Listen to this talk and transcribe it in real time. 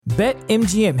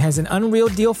BetMGM has an unreal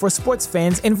deal for sports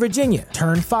fans in Virginia.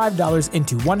 Turn $5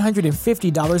 into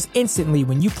 $150 instantly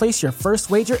when you place your first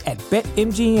wager at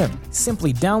BetMGM.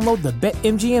 Simply download the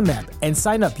BetMGM app and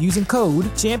sign up using code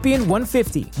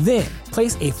Champion150. Then,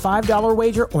 place a $5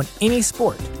 wager on any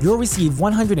sport. You'll receive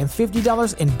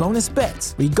 $150 in bonus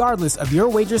bets, regardless of your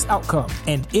wager's outcome.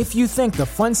 And if you think the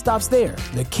fun stops there,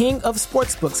 the King of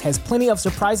Sportsbooks has plenty of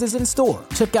surprises in store.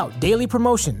 Check out daily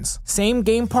promotions,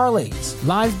 same-game parlays,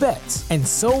 live bets, and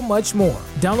so much more.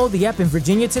 Download the app in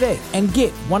Virginia today and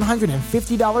get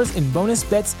 $150 in bonus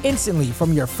bets instantly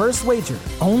from your first wager.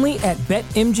 Only at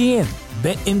BetMGM.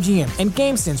 BetMGM and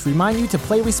GameSense remind you to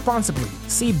play responsibly.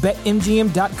 See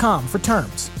BetMGM.com for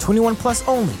terms. 21 plus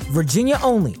only. Virginia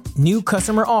only. New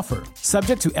customer offer.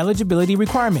 Subject to eligibility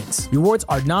requirements. Rewards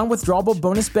are non-withdrawable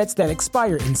bonus bets that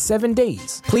expire in 7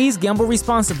 days. Please gamble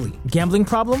responsibly. Gambling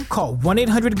problem? Call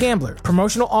 1-800-GAMBLER.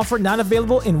 Promotional offer not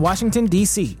available in Washington,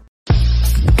 D.C.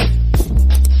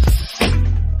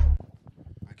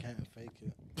 I can't fake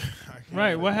it.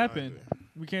 Right, what happened?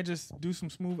 We can't just do some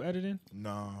smooth editing?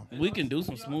 No. We can do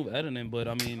some smooth editing, but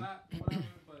I mean,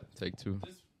 Take two.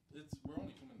 We're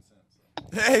only 2 minutes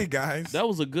in. So. Hey, guys. that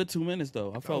was a good 2 minutes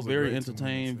though. I felt was a very great 2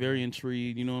 entertained, minutes, very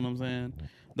intrigued. You know what I'm saying?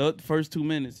 The first 2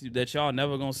 minutes that y'all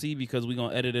never gonna see because we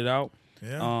gonna edit it out.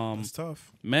 Yeah, it's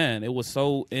tough. Man, it was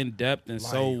so in depth and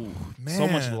so much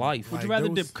Man. life. Would you Like,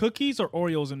 rather those- dip cookies or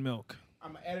Oreos in milk?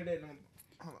 I'm gonna edit it.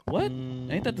 What?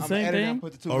 Ain't that the I'm same edit it thing? and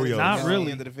put the 2 Oreos. minutes Not at really.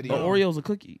 the end of the The video. Oreo's a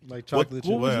cookie. Like chocolate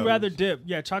chip. What would you Well- rather dip?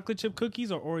 Yeah, chocolate chip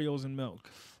cookies or Oreos in milk?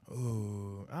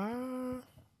 Ooh,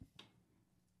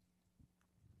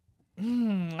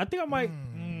 I think I might.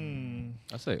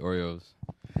 I say Oreos.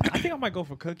 I think I might go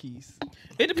for cookies.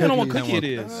 It depends on what Cookies. cookie it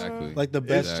is. Exactly. Like the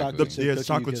best Exactly. chocolate chip. yeah, cookie it's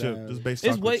chocolate you chip. could Just have. based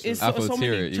It's chocolate way. chip. It's so Apple many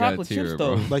tier it. You gotta chocolate tier chips it,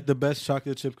 though. bro. Like the best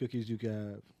chocolate chip cookies you could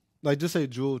have. Like just say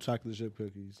Jewel chocolate chip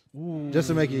cookies. Just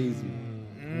to make it easy.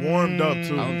 Warmed up,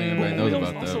 too. I don't think anybody knows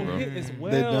about that, also bro. hit as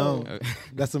well. They don't.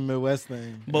 That's a Midwest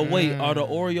thing. But wait, are the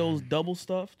Oreos double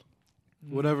stuffed?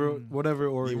 Whatever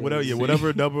Oreo.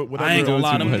 Whatever double. Whatever I ain't gonna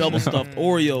lie, too them much. double stuffed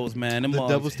Oreos, man. Them The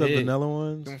double mugs stuffed hit. vanilla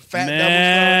ones. Fat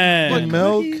Man. Like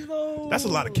milk. That's a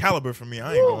lot of caliber for me.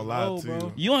 I ain't gonna lie to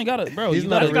you. You ain't got to, bro. He's you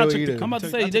not gotta a real check the- eater. I'm about to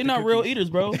I say, took they the not real cookies. eaters,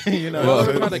 bro. You know. Well,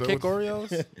 What about the cake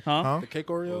Oreos? Huh? The cake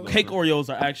Oreos? Cake Oreos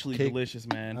are actually Cake- delicious,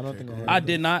 man. I don't think I I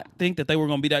did not think that they were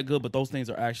gonna be that good, but those things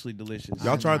are actually delicious.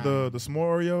 Y'all tried the small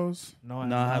Oreos? No, I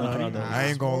haven't tried those. I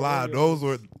ain't gonna lie.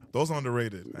 Those are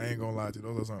underrated. I ain't gonna lie to you.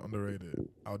 Those are underrated.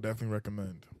 I would definitely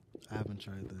recommend. I haven't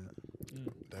tried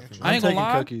that. Definitely. I ain't I'm gonna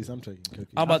lie. Cookies. I'm taking cookies.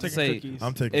 I'm about to taking say, cookies.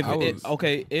 I'm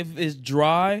taking. if it's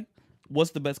dry,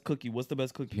 what's the best cookie? What's the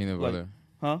best cookie? Peanut Like, butter.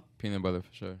 huh? Peanut butter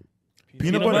for sure. peanut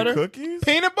peanut butter butter? cookies.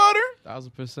 Peanut butter?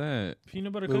 1000%.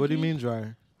 Peanut butter Wait, cookies. what do you mean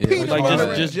dry? Yeah, Peanut Like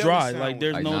butter just jelly dry. sandwich. Like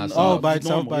there's Like no. not Oh, soft. by just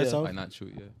itself, normal, by yeah. itself? Like not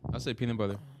chew, yeah. I say peanut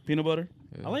butter. Peanut butter?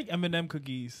 Yeah. I like M&M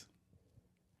cookies.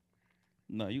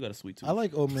 No, you got a sweet tooth. I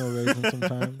like oatmeal raisins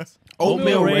sometimes.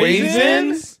 Oatmeal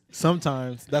raisins?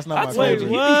 Sometimes. That's not my Wait,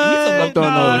 favorite. what? Slept on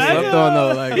Nah, those. that's Slept on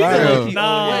those. Like, Right. real.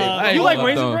 Nah, Hey, you like hold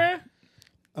Raisin on. Bran?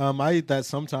 I eat that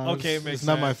sometimes. Okay, it makes it's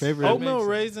not my sense. favorite. Oatmeal makes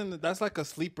raisin, that's like a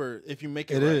sleeper if you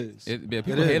make it It right. is. Yeah,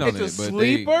 people is. hate on It's a it, but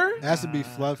sleeper? It has to be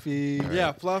fluffy.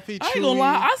 Yeah, fluffy, chewy. I ain't gonna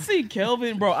lie. I see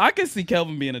Kelvin, bro. I can see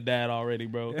Kelvin being a dad already,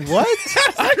 bro. What?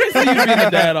 I can see you being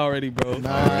a dad already, bro.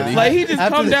 Nah. Like he just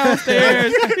After come the-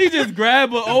 downstairs, he just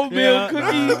grab an oatmeal Yeah.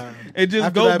 cookie Nah. and just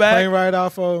After go that back. plane ride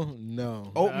off,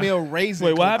 no. Oatmeal raisin.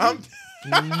 Wait, what happened?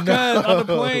 Because on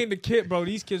the plane, the kid, bro,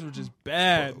 these kids were just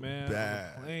bad, man.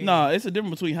 Bad. On the plane. Nah, it's a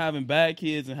difference between having bad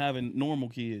kids and having normal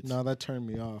kids. No, that turned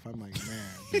me off. I'm like,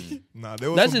 man. Nah, there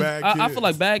was That's some just. bad kids. I feel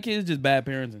like bad kids just bad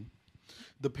parenting.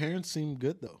 The parents seem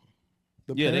good though.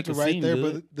 The Yeah, they parents are can right seem there,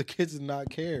 good. but the kids did not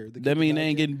care. The That kids mean did they not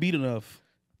ain't care. getting beat enough.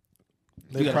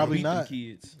 You They gotta probably beat them not.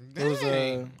 kids. It was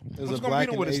a What's black gonna beat 'em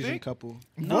and with a Asian stick? couple.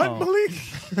 No. What, Malik?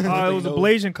 It was a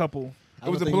Blasian couple. I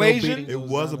don't was a think no Blasian? beating It goes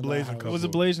was down a in that Blasian house. It couple. was a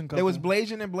Blasian couple. There was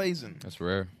blazing and blazing, that's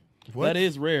rare. What? That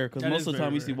is rare because That most is of the time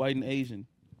very we see rare. white and Asian.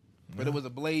 but it was a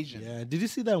blazing. Yeah. Did you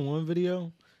see that one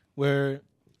video where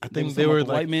I They think was they talking were about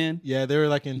the like white man. Yeah, they were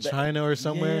like in China or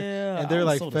somewhere, Yeah, and they're I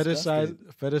like was so disgusted.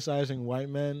 fetishizing white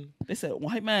men. They said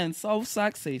white man so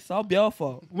sexy, so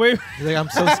beautiful. Wait, He's like, I'm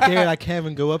so scared I can't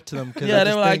even go up to them. Yeah,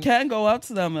 they were like, can't go up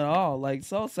to them at all. Like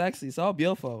so sexy, so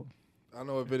beautiful. I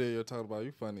know what video you're talking about.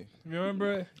 You funny. you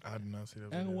remember it? I did not see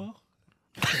that. Video. Elwell?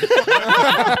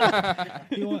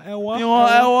 You want Elwell? You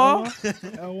want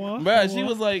Elwell? Elwell? Bruh, she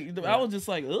was like, I was just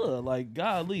like, ugh, like,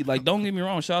 golly. Like, don't get me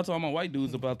wrong. Shout out to all my white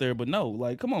dudes up out there, but no,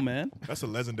 like, come on, man. That's a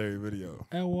legendary video.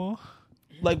 Elwell?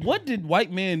 Like, what did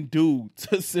white men do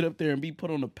to sit up there and be put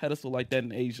on a pedestal like that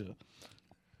in Asia?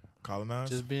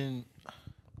 Colonized. just being.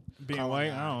 being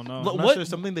white. I don't know. I'm not What- sure.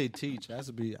 Something they teach has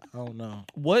to be. I don't know.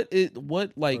 What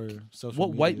Or social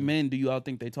what white media. men do y'all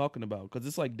think they talking about? Because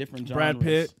it's like different genres. Brad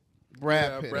Pitt.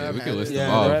 Brad Pitt. Yeah, we could list Yeah.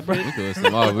 them off. Brad Pitt. We could list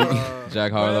them off.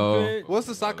 Jack Harlow. Pitt. What's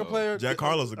the soccer player? Jack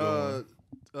Harlow's a good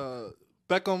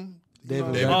Beckham.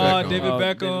 David David Beckham. Beckham. David Oh,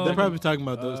 Beckham. They're probably talking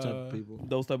about those type of people.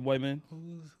 Those type of white men,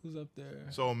 Who's up there?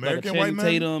 So like a American white Channing man.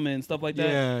 Tatum and stuff like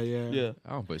that. Yeah.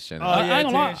 I don't put Shannon. Oh I yeah, ain't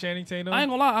gonna lie. Channing Tatum. I ain't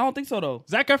gonna lie, I don't think so though.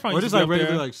 Zac Efron. Or used just to be like up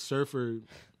regular there. like surfer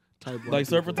type. Like white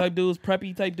surfer people. type dudes,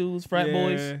 preppy type dudes, frat Yeah.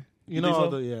 boys. You You know think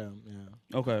all so? the yeah.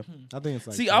 Okay. I think it's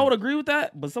like. See, that. I would agree with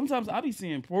that, but sometimes I be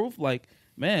seeing proof like,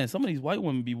 man, some of these white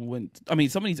women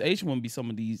some of these Asian women be some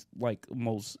of these like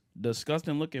most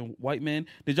disgusting looking white men.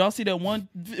 Did y'all see that one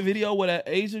video with that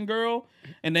Asian girl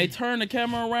and they turned the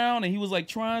camera around and he was like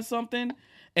trying something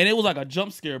and it was like a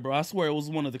jump scare, bro. I swear it was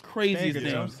one of the craziest Dang,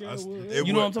 things. jump scare.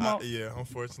 You know what I'm talking about? Yeah,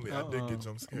 unfortunately, I did get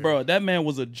jump scared. Bro, that man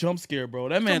was a jump scare, bro.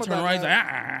 That man talking turned about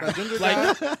around, he's like, That ginger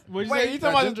like, guy? What'd you Wait, say? you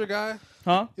talking about ginger guy?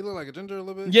 huh? He look like a ginger a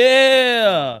little bit.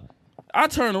 Yeah. I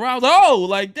turned around, I was like, oh,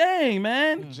 like, dang,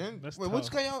 man. That's Wait, which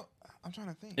tough. guy y'all? I'm trying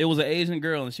to think. It was an Asian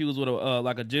girl, and she was with a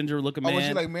like a ginger looking man. Was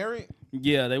she like married?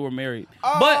 Yeah, they were married.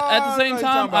 Oh, But at the I know same what you're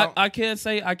time, talking about. I can't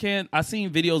say I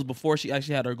seen videos before she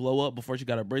actually had her glow up, before she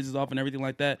got her braces off and everything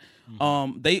like that.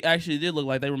 They actually did look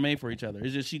like they were made for each other.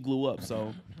 It's just she glue up,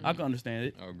 so I can understand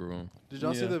it. Oh, groom. Did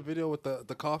y'all see Yeah. the video with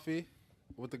the coffee,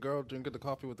 with the girl drinking the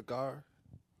coffee with the guy?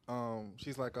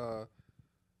 She's like,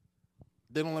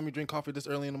 they don't let me drink coffee this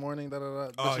early in the morning. But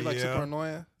Oh, she's like yeah. super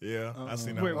annoying. Yeah, I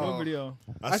seen that. Wait, one. what video?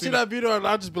 I see that video and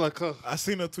I just be like, I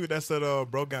seen a tweet that said,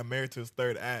 "Bro got married to his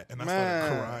third act," and I started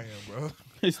Man. crying, bro.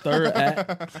 His third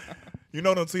act. You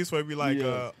know them tweets where it be like,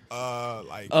 Yeah.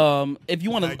 like, If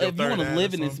you want Like to, your if you want third to act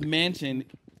live or in this something? mansion,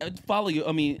 follow you.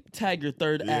 I mean, tag your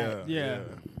third act. Yeah.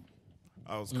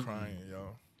 I was crying,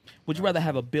 yo. Would you rather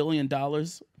have $1 billion,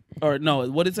 or no?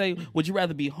 What did it say? Would you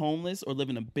rather be homeless or live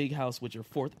in a big house with your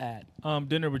fourth act?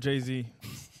 Dinner with Jay-Z.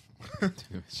 that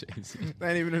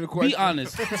ain't even in the question. Be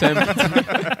honest.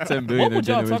 10 billion. What would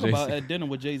y'all in talk dinner about with at dinner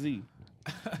with Jay-Z?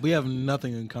 We have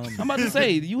nothing in common. I'm about to say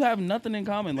you have nothing in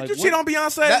common. Like Did you cheat on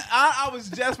Beyonce? I was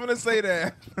just gonna say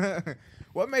that.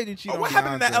 What made you cheat on What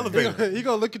happened in that Beyonce? elevator? He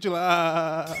gonna look at you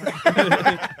like,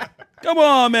 come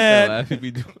on, Jay-Z? man. Laugh he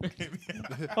be doing.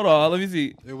 Hold on, let me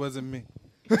see. it wasn't me.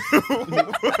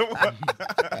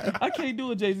 I can't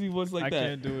do a Jay-Z voice like I that.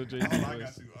 can't do a Jay-Z I got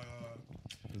voice. you.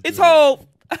 It's Hope.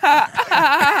 Real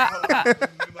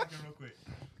quick.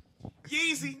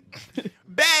 Yeezy,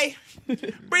 Bay,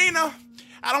 Brino.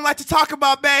 I don't like to talk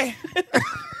about Bay.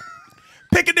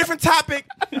 Pick a different topic.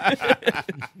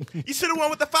 You should have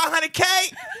won with the 500K.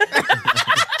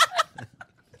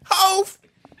 Hove.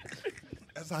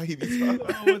 That's how he be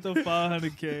talking. Oh, with the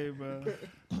 500K, bro.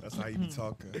 That's how he be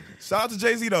talking. Shout out to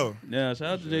Jay-Z though. Yeah,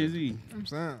 shout out to Jay-Z. I'm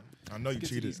saying. I know you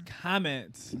cheated.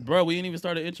 Comments. Bro, we ain't even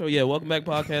started intro yet. Welcome back,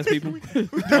 podcast people.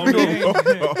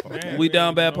 Man, We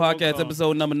Down Bad no Podcast, call.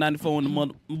 episode number 94 in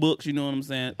the books. You know what I'm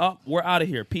saying? Oh, we're out of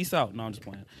here. Peace out. No, I'm just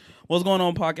playing. What's going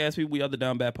on, podcast people? We are the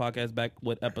Down Bad Podcast, back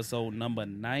with episode number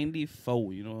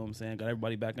 94. You know what I'm saying? Got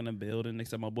everybody back in the building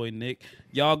except my boy Nick.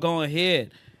 Y'all go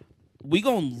ahead. We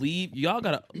gonna leave. Y'all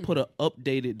gotta put an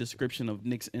updated description of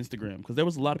Nick's Instagram, because there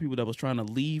was a lot of people that was trying to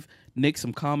leave Nick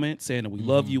some comments saying that we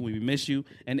love you, we miss you,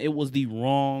 and it was the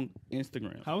wrong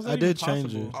Instagram. How was that I even did change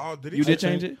possible? it. Oh, did he? You did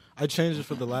change it? I changed it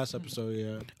for the last episode.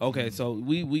 Yeah. Okay, so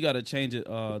we gotta change it.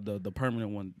 The permanent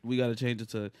one. We gotta change it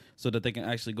to so that they can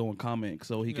actually go and comment,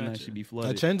 so he can Gotcha. actually be I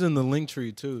flooded. changed in the link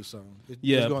tree too. So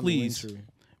Yeah, just go on the please. link tree.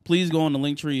 Please go on the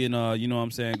link tree and you know what I'm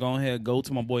saying. Go ahead, go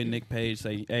to my boy Nick page.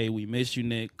 Say, hey, we miss you,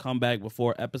 Nick. Come back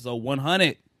before episode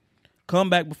 100. Come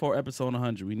back before episode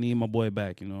 100. We need my boy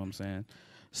back. You know what I'm saying.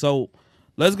 So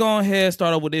let's go ahead,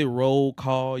 start off with a roll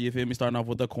call. You feel me? Starting off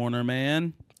with the corner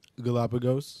man.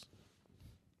 Galapagos.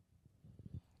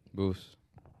 Boost.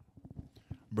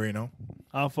 Brino.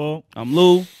 Alpha. I'm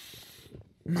Lou.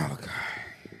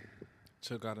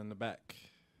 Chill got in the back.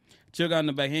 Chill got in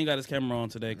the back. He ain't got his camera on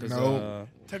today because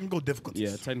Technical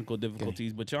difficulties. yeah, technical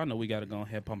difficulties. But y'all know we got to go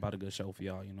ahead pump out a good show for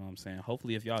y'all. You know what I'm saying?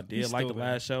 Hopefully, if y'all did He's like the still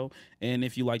last show, and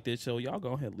if you like this show, y'all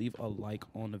go ahead leave a like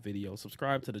on the video,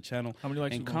 subscribe to the channel, How many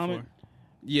likes and you going comment. for?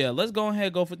 Yeah, let's go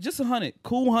ahead go for just 100.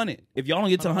 Cool 100. If y'all don't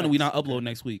get to 100, we not upload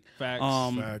next week. Facts.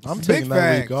 Facts. I'm Big taking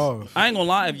that week facts. off. I ain't gonna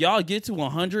lie. If y'all get to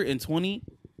 120,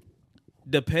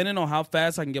 depending on how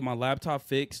fast I can get my laptop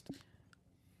fixed,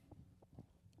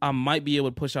 I might be able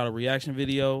to push out a reaction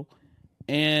video.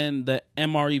 and the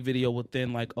MRE video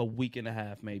within like a week and a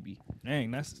half, maybe.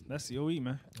 Dang, that's COE,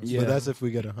 man. But that's if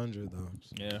we get 100 though.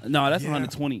 Yeah. No, that's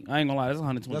 120. I ain't gonna lie, that's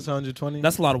 120. That's 120.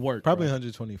 That's a lot of work. Probably bro.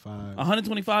 125.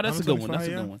 125. That's a good one. That's a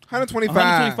good one. 125.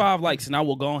 125 likes, and I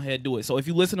will go ahead and do it. So if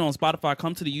you listen on Spotify,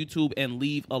 come to the YouTube and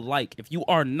leave a like. If you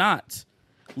are not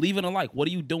leaving a like, what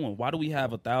are you doing? Why do we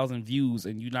have 1,000 views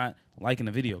and you not liking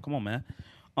the video? Come on, man.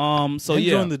 So and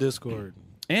yeah, join the Discord.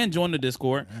 and join the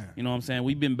Discord. You know what I'm saying?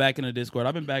 We've been back in the Discord.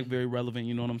 I've been back very relevant.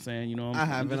 You know what I'm saying? You know, I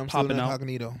haven't. I'm still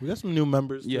incognito. We got some new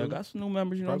members. Yeah, too. got some new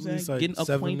members. You know Probably what I'm saying? like Getting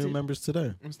 7 acquainted. new members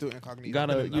today. I'm still incognito.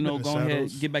 Gotta, you know, in the go ahead,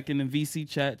 shadows. get back in the VC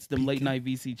chats, them late night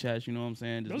VC chats. You know what I'm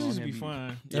saying? Those go used to ahead be and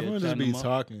fun. yeah, Everyone just chatting be them up.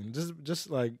 talking. Just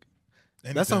like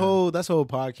Anytime. that's a whole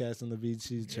podcast in the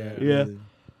VC chat. Yeah. really.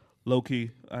 Low key,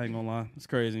 I ain't gonna lie, it's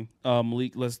crazy.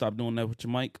 Malik, let's stop doing that with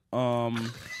your mic.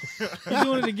 You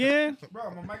doing it again?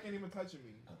 Bro, my mic ain't even touching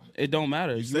me. It don't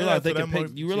matter. You say realize that they to can that pick.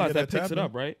 mo- You she realize hear that that picks it tapping?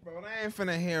 up, right? Bro, I ain't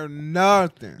finna hear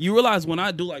nothing. You realize when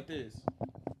I do like this,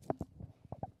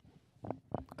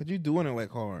 Cause you doing it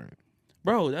like hard.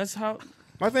 bro. That's how.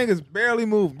 My thing is barely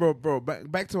moved, bro.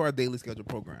 Back to our daily schedule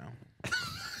program.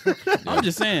 I'm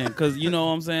just saying, because you know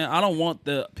what I'm saying. I don't want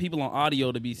the people on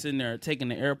audio to be sitting there taking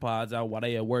the AirPods out while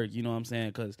they at work. You know what I'm saying?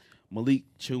 Because Malik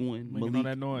chewing, Making Malik, all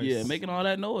that noise. yeah, making all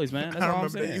that noise, man. That's I all I'm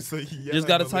remember they saying. used to yell Just at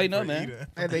gotta Malik tighten up, for man. eating.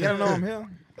 Hey, they gotta know I'm here.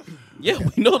 Yeah,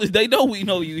 we know that. They know we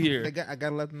know you here. I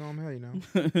gotta let them know I'm here. You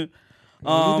know.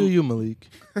 You do you, Malik.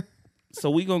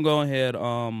 So we gonna go ahead.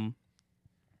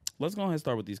 Let's go ahead and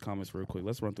start with these comments real quick.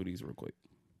 Let's run through these real quick.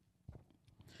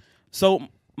 So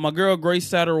my girl Grace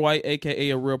Satterwhite, aka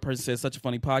a real person, said such a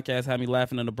funny podcast had me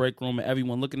laughing in the break room and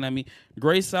everyone looking at me.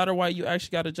 Grace Satterwhite, you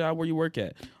actually got a job where you work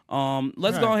at.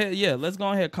 Let's go ahead. Yeah, let's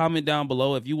go ahead. Comment down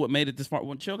below if you made it this far.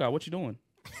 Well, chill, guy. What you doing?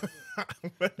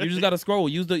 You just gotta scroll.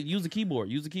 Use the keyboard.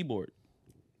 Use the keyboard.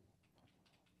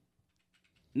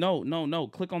 No.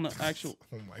 Click on the actual.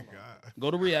 Oh my god.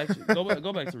 Go to reaction.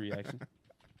 Go back to reaction.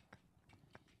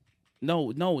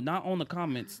 No, not on the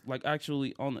comments. Like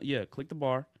actually on the, click the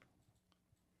bar.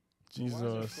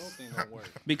 Jesus.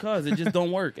 Because it just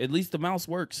don't work. At least the mouse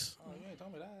works. Oh, you ain't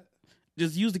told me that.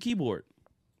 Just use the keyboard.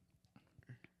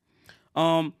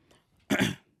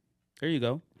 There you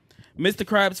go. Mr.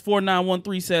 Krabs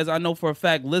 4913 says, I know for a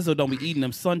fact Lizzo don't be eating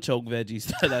them sunchoke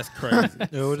veggies. That's crazy.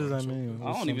 Yeah, what does that mean?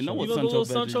 I don't even know You what know the little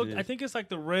sunchoke veggies sunchoke? is. I think it's like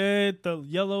the red, the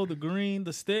yellow, the green,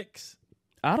 the sticks.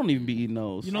 I don't even be eating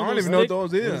those. You know I don't those even know what stick-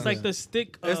 those is. It's like the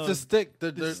stick. It's the stick.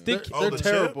 They're stick- They're, Oh, they're the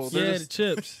terrible. chips? They're Yeah, the just-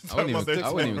 chips. I wouldn't Talking even. about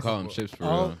I wouldn't even call them chips for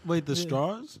Oh, real. wait, the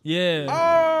straws? Yeah.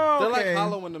 Oh, They're okay. like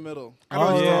hollow in the middle. I know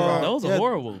what you're talking about. Those are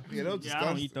horrible. Yeah, those Yeah, I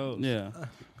don't eat those. Yeah.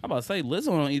 I'm about to say, Lizzo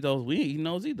don't eat those. We ain't eating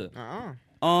those either. Uh-uh.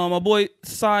 My boy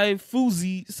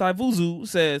Saifuzu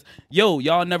says, yo,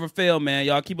 y'all never fail, man.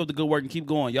 Y'all keep up the good work and keep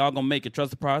going. Y'all gonna make it. Trust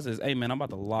the process. Hey, man, I'm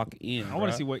about to lock in. I want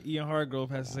bruh. to see what Ian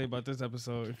Hargrove has to say about this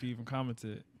episode, if he even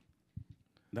commented.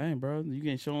 Dang, bro.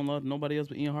 You ain't showing love to nobody else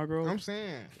but Ian Hargrove? I'm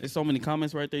saying. There's so many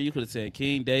comments right there. You could have said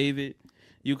King David.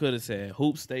 You could have said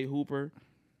Hoop Stay Hooper.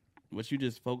 But you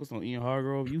just focused on Ian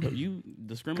Hargrove. You Because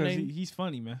discriminating? he's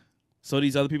funny, man. So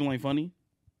these other people ain't funny?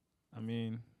 I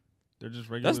mean, they're just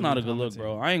regular. That's not a good look,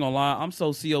 bro. I ain't gonna lie. I'm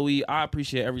so COE. I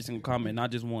appreciate every single comment,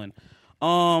 not just one.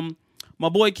 My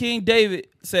boy King David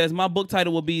says my book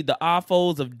title will be The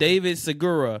Awfuls of David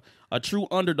Segura, a true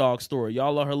underdog story.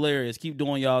 Y'all are hilarious. Keep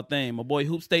doing y'all thing. My boy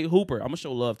Hoop State Hooper. I'm gonna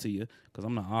show love to you because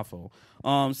I'm not awful.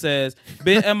 Says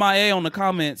been MIA on the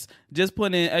comments. Just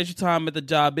putting in extra time at the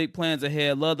job. Big plans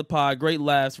ahead. Love the pod. Great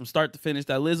laughs from start to finish.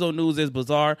 That Lizzo news is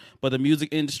bizarre, but the music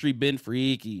industry been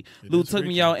freaky. Lou took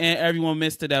me out and everyone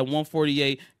missed it at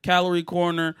 148 calorie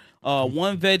corner.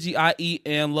 One veggie I eat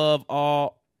and love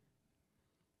all.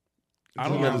 I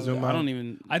don't You gotta know. zoom I out. don't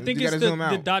even. I think You it's gotta zoom the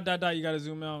out. dot. You got to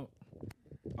zoom out.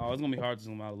 Oh, it's gonna be hard to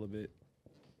zoom out a little bit.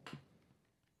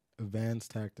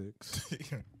 Advanced tactics.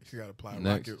 You got to apply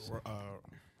Next.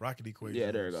 rocket equation.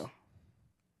 Yeah, there you go.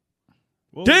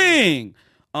 Whoa. Dang.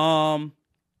 Oh,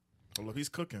 look, he's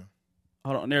cooking.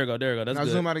 Hold on. There you go. That's Now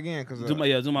good. zoom out again. Cause, Zoom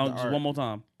out. Zoom out the just art. one more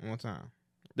time. One more time.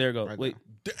 There you go. Right Wait.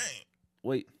 Dang.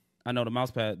 Wait. I know the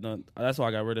mouse pad. No, that's why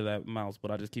I got rid of that mouse,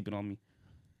 but I just keep it on me.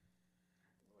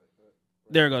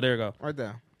 There you go. Right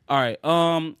there. All right.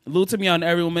 Lou took me on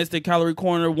everyone missed it. Calorie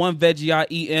corner. One veggie I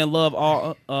eat and love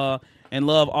all. And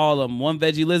love all of them. One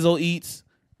veggie Lizzo eats.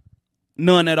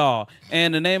 None at all.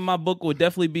 And the name of my book would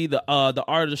definitely be the Art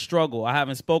of the Struggle. I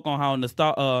haven't spoke on how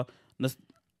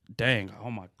dang.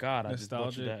 Oh my God. I just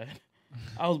butchered Nostalgic. that.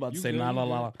 I was about to say good, la you la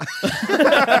la.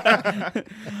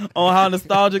 On how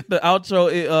nostalgic the outro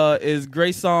is.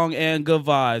 Great song and good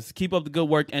vibes. Keep up the good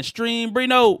work and stream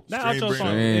Brino. That Stream, outro bring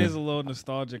song it. is a little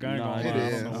nostalgic. I ain't Nah, gonna it lie.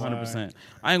 is I don't know why. 100%.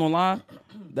 I ain't gonna lie.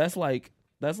 That's like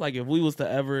if we was to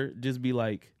ever just be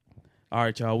like, all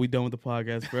right, y'all, we done with the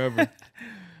podcast forever.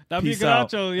 That'd be a Peace good out.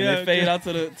 outro. And Yeah. then fade out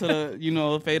to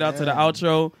the fade out to the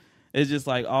outro. It's just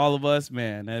like all of us,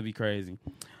 man. That'd be crazy.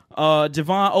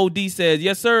 Javon OD says,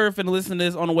 yes, sir. Finna listen to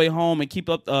this on the way home and keep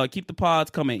the pods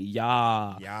coming.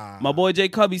 Yeah. My boy Jay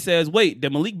Cubby says, wait,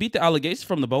 did Malik beat the allegations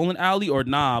from the bowling alley or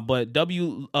nah? But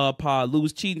pod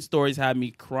lose cheating stories had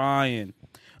me crying.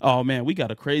 Oh man, we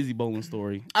got a crazy bowling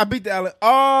story. I beat the We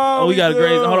got a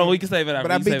crazy. Hold on, we can save it after.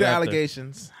 But I We can beat save the it after.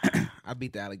 allegations. I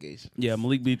beat the allegations. Yeah,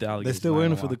 Malik beat the They allegations. still I ain't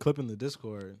waiting gonna for the lie. clip in the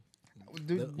Discord.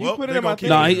 Dude, you Well, put it they in my gonna thing.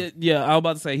 keep Nah, it. I was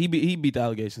about to say he beat the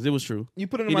allegations. It was true. You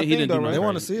put it in He my did- he thing didn't though, do right? They nothing.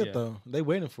 want to see Yeah. it though. They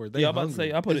waiting for it. They Yeah, I'm about to hungry.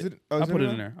 say I put Is it. oh, I is put it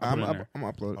there? in there. I'm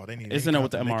upload. Oh, they need. It's they in there need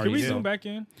with the content. MRE. Can we so. zoom back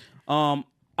in?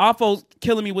 Alfo's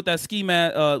killing me with that ski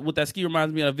mat. With that ski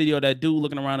reminds me of a video of that dude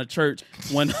looking around a church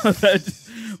when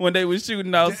when they was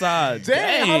shooting outside.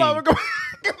 Damn, hold on, we're going.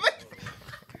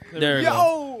 There we Yo, go.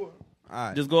 all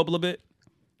right, Just go up a little bit.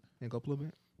 yeah, go up a little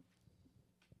bit.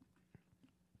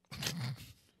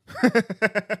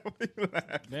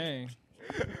 Dang.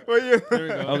 Where you? There we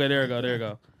go. Okay, there we go. There we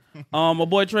go. My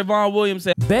boy Trayvon Williams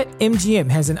said, BetMGM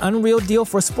has an unreal deal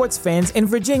for sports fans in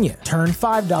Virginia. Turn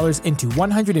 $5 into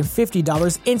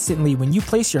 $150 instantly when you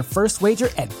place your first wager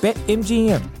at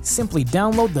BetMGM. Simply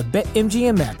download the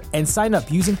BetMGM app and sign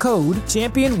up using code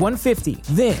Champion150.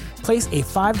 Then, place a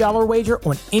 $5 wager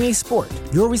on any sport.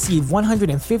 You'll receive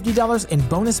 $150 in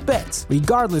bonus bets,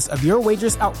 regardless of your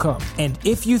wager's outcome. And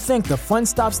if you think the fun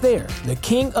stops there, the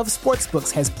king of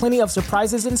sportsbooks has plenty of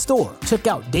surprises in store. Check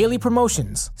out daily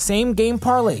promotions, same game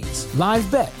parlays, live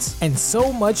bets, and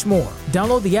so much more.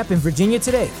 Download the app in Virginia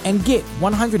today and get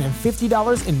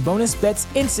 $150 in bonus bets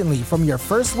instantly from your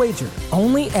first wager.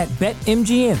 Only at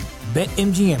BetMGM.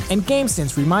 BetMGM and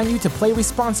GameSense remind you to play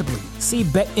responsibly. See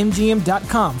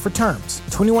BetMGM.com for terms.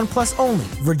 21 plus only.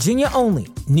 Virginia only.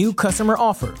 New customer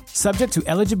offer. Subject to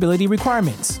eligibility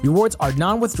requirements. Rewards are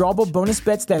non-withdrawable bonus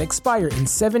bets that expire in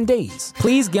 7 days.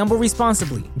 Please gamble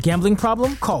responsibly. Gambling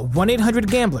problem? Call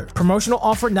 1-800-GAMBLER. Promotional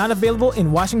offer not available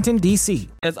in Washington, D.C.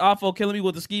 "Is Alfo killing me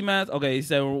with the ski mask?" Okay, he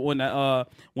said when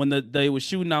they was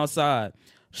shooting outside.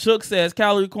 Shook says,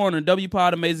 Calorie Corner, W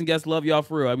Pod, amazing guest, love y'all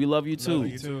for real. We love you too.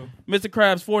 You too. Mr.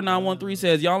 Krabs 4913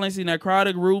 says, y'all ain't seen that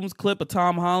Crowded Rooms clip of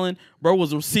Tom Holland? Bro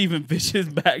was receiving vicious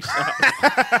back shots.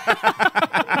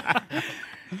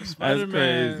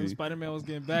 Spider-Man. crazy. Spider-Man was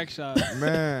getting back shots.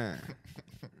 Man,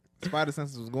 Spider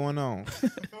Sense was going on.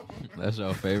 That's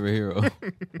your favorite hero.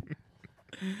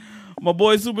 My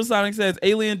boy Supersonic says,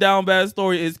 Alien Down Bad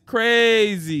story is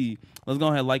crazy. Let's go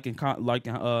ahead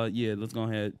let's go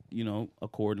ahead,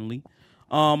 accordingly.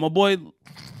 My boy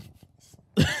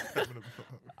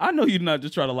I know you're not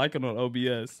just trying to like it on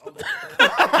OBS.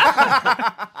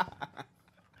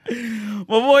 My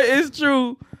boy It's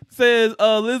True says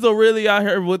Lizzo really out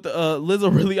here with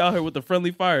the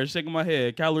friendly fire, shaking my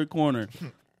head. Calorie Corner.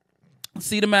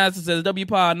 See the Master says, W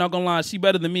Pod, not gonna lie, she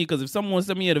better than me, because if someone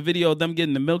sent me a video of them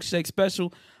getting the milkshake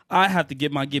special, I have to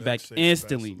get my get back Milkshake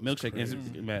instantly. special is Milkshake crazy.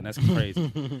 instantly. Man, that's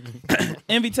crazy.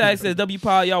 Envy Tag says, W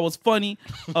Pod, y'all was funny.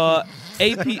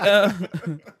 AP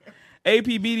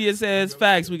Media says,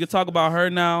 facts, we could talk about her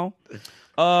now.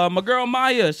 My girl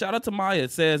Maya, shout out to Maya,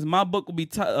 says, my book will be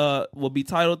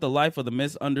titled The Life of the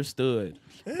Misunderstood.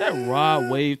 That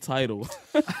Rod Wave title.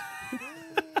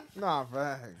 Nah,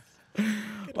 facts.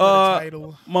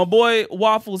 Title. My boy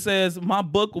Waffle says, my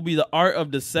book will be The Art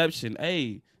of Deception.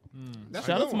 Hey, That's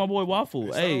shout a out good to my boy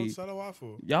Waffle. Hey, Shout out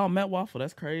Waffle. y'all met Waffle.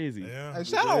 That's crazy. Yeah. Hey,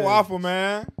 shout out Waffle,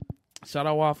 man. Shout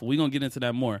out Waffle. We're gonna get into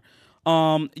that more.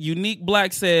 Unique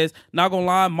Black says, not gonna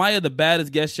lie, Maya the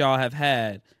baddest guest y'all have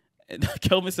had. And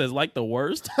Kelvin says, like the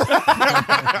worst.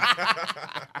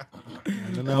 I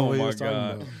don't know what he was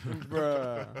talking God.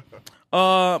 about.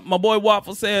 Bruh. My boy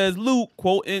Waffle says, Luke,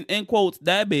 quote in quotes,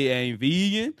 that bitch ain't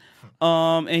vegan.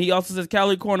 And he also says,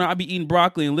 Calorie Corner, I be eating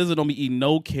broccoli and Lizard don't be eating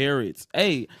no carrots.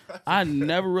 Hey, I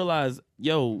never realized,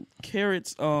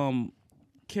 carrots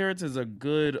is a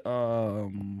good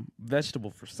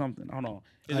vegetable for something. Hold on.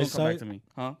 It's gonna come back Eyesight? to me.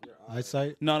 Huh?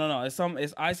 Eyesight. No. It's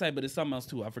eyesight, but it's something else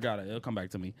too. I forgot it. It'll come back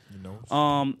to me. You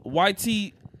know.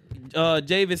 YT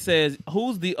Javis says,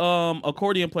 who's the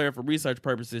accordion player for research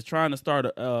purposes trying to start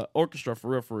a orchestra for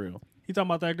real? He talking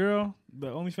about that girl, the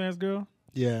OnlyFans girl?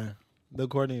 Yeah, the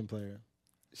accordion player.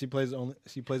 She plays accordion.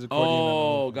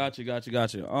 Oh, gotcha.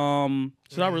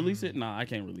 Should I release it? Nah, I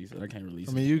can't release it. I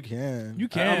mean, you can. You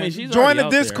can. I mean, she's Join already the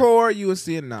out there. Discord. You will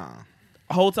see it now.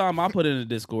 Whole time I put it in the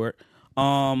Discord.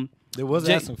 They was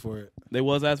Jake- asking for it. They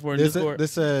was asked for it in Discord. They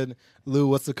said, Lou,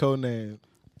 what's the code name?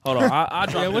 Hold on, I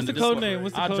dropped it what's in the code Discord. name?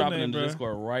 What's the I code dropped it name, in the bro?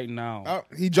 Discord right now. Oh,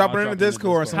 he dropped it in the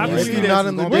Discord. How can If we you're not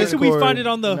in the Where can we Discord, find it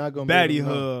on the you're not gonna be Batty able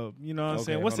to know. Hub? You know what I'm Okay,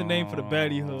 saying? What's the hold name on, for the hold on,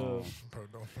 Batty hold Hub?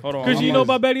 Hold on. Chris, you know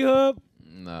about Batty Hub?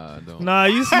 Nah, I don't. Nah,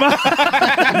 you smart.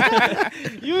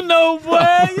 You know,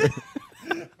 boy.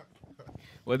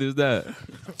 What is that?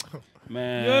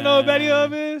 Man, You don't know what Batty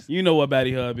Hub is? You know what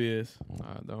Batty Hub is? Nah,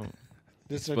 I don't.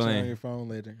 Just search it Explain. on your phone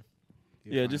later.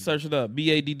 Yeah, just search it up.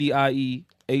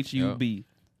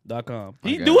 BADDIEHUB.com.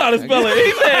 He Okay. knew how to spell it.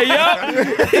 He said, yup.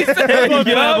 He We're said,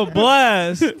 gonna have a yup.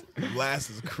 blast. Blast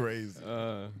is crazy.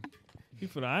 I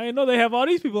didn't know they have all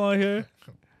these people on here.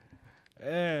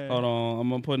 Yeah. Hold on. I'm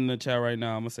going to put in the chat right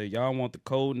now. I'm going to say, y'all want the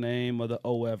code name of the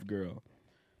OF girl.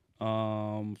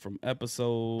 From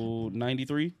episode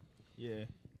 93. Yeah.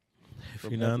 If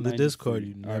you're not in the Discord,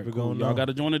 you never gonna know. Y'all got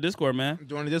to join the Discord, man.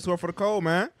 Join the Discord for the code,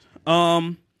 man.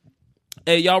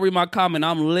 Hey, y'all read my comment.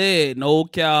 I'm lit. No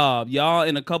cap. Y'all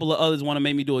and a couple of others want to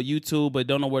make me do a YouTube, but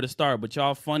don't know where to start. But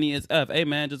y'all funny as F. Hey,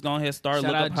 man, just go ahead and start.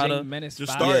 Look up how to.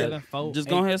 Just start. Just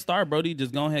go ahead and start, Brody.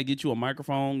 Just go ahead, get you a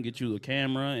microphone, get you a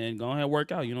camera, and go ahead and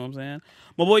work out. You know what I'm saying?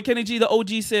 My boy Kenny G, the OG,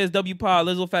 says W Pod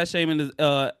Lizzo fat shaming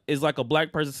is like a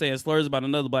black person saying slurs about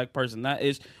another black person. That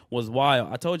ish was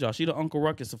wild. I told y'all she the Uncle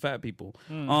Ruckus of fat people.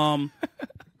 And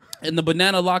the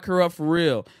banana lock her up for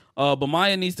real. But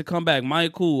Maya needs to come back.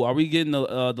 Maya, cool. Are we getting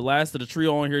the last of the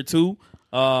trio on here too?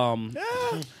 I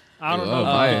don't know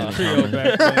Maya. about the trio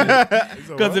back then.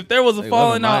 Because if there was a They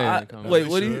falling love Maya out, in the wait, comments.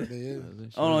 what do you?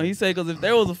 Hold on, he said because if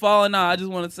there was a falling out, I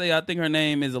just want to say I think her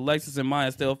name is Alexis and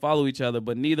Maya still follow each other,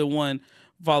 but neither one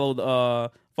followed the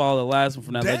last one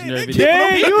from that legendary video.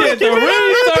 Dang, He you did the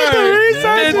research. research.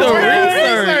 Did the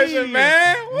research. Research,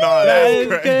 man. No,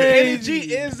 that's crazy.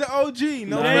 KG is the OG.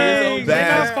 No Dang, man. they not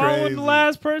That's following crazy. the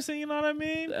last person, you know what I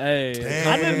mean? Hey,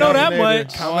 Damn. I didn't know that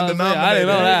much. Common I denominator. didn't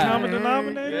know that. Common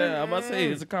denominator? Yeah, I'm about to say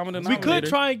it's a common We denominator. could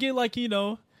try and get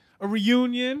a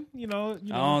reunion, I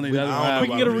don't think that's I don't we know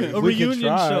can get a, about a We could reunion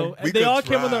try. show. We If they could all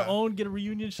came on their try. own, get a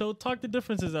reunion show, talk the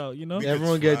differences out, you know?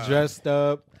 Everyone get dressed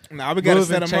up. Nah, we gotta Move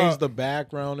set and them change up. the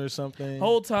background or something.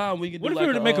 whole time we could What do if like we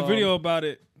were to make a video about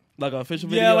it? like an official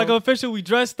video. Yeah, like official. We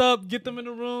dressed up, get them in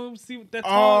the room, see what they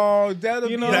talk. Oh, that'll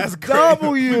You be know, a that's crazy.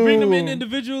 W. We bring them in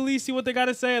individually, see what they got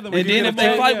to say. And then, And then if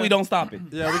they fight, we don't stop it.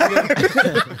 Yeah, we can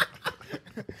get,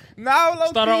 No, low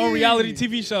start our own key. reality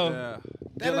TV show. yeah.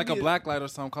 Get That'll like a be- black light or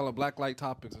something. Call it black light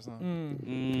topics or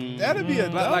something. That'd be a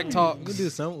Black light W. talks. We can do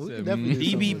something. We can definitely do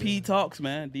something. DBP talks,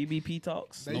 man. DBP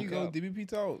talks. There you go, DBP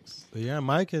talks. But yeah,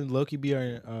 Mike and Loki be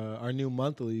our new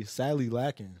monthly. Sadly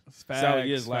lacking.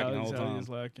 Sally is lacking the whole Sally time. is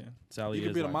lacking. Sally You is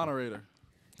could be the like- moderator.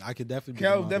 I could definitely.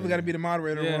 Kel be the definitely got to be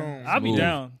moderator. the moderator. Yeah, room. I'll be Smooth.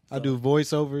 down. I do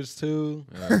voiceovers too.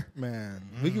 Yeah. Man,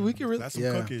 we can really. That's some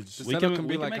yeah. cookies. The We setup can- can we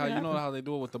be can like make how it you know happen. how they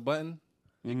do it with the button.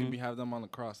 You can be have them on the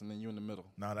cross and then you in the middle.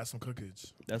 Nah, that's some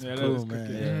cookies. That's Yeah, Cool, that is man.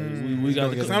 cooking. Yeah, we got gonna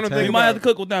to get cook. some some thing We tape. might have to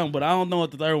cook with them, but I don't know what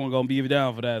the third one gonna be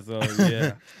down for that. So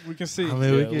yeah, We can see. I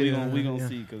mean, yeah, we we can. gonna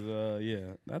see because yeah,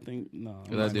 I think no.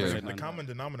 Good I'm not idea. gonna say The nothing. common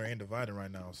denominator ain't divided right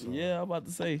now. So Yeah, I'm about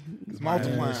to say. It's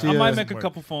multiplying. she I might is. make a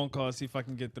couple phone calls, see if I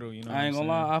can get through. You know, I ain't gonna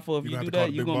lie, Alpha. If You you gonna do have to call that,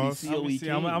 the you big gonna be boss? COE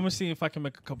King. I'm gonna see if I can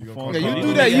make a couple You phone gonna calls. Yeah, you call do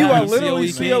the that. big You boss? are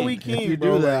literally COE COE King. King, If you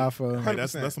bro. do that, Like, Alpha. hey,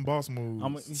 that's some boss moves. I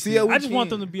just want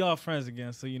King. them to be all friends again.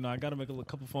 So I got to make a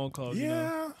couple phone calls. You know?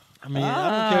 Yeah. I mean,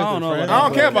 I I don't don't know care. about I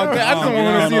don't care about that. I just I don't want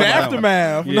to see know the about that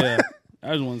aftermath. Yeah,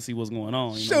 I just want to see what's going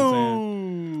on. You know what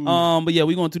I'm saying? But yeah,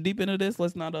 we going too deep into this.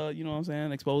 Let's not, you know what I'm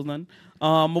saying, expose nothing.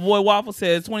 My boy Waffle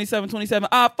says 27.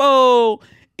 Oppo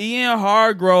Ian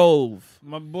Hargrove.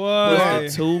 My boy,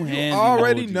 With the two hands.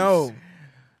 Already know.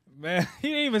 man, he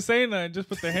didn't even say nothing. Just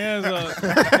put the hands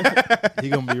up. He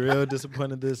gonna be real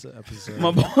disappointed this episode.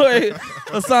 My boy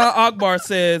Hassan Akbar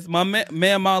says, my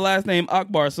my last name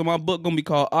Akbar, so my book gonna be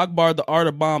called Akbar the Art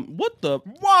of Bomb. What the?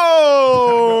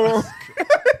 Whoa!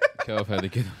 Kelv had to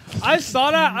get him. I saw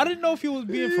that. I didn't know if he was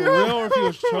being for real or if he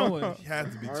was trolling. He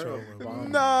had to be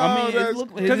trolling. No, I mean, that's his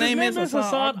Because name is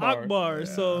Hassan Akbar.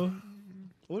 So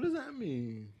What does that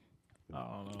mean? I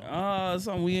don't know.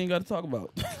 Something we ain't got to talk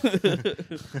about.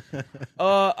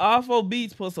 Afro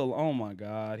Beats puts a. Oh my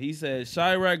God, he said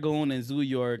Shy Ragoon and Zoo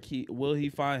York. Will he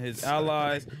find his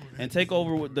allies and take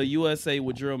over with the USA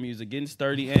with drill music, getting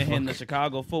sturdy and hitting the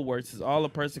Chicago footwork is all a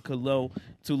person could know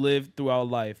to live throughout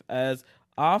life. As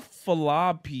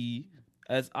Afalabi,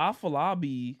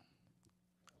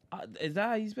 is that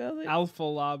how you spell it? Alpha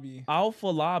Lobby. Alpha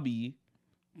Lobby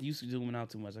You zooming out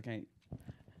too much. I can't.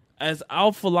 As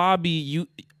Alpha Lobby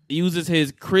uses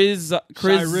his Shy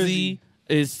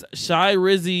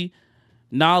Rizzy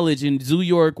knowledge in New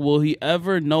York, will he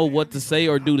ever know what to say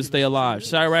or do to stay alive?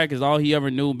 Chirac is all he ever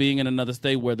knew, being in another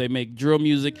state where they make drill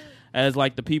music as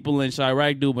like the people in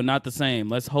Chirac do, but not the same.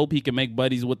 Let's hope he can make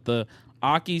buddies with the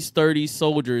Aki sturdy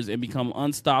soldiers and become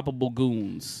unstoppable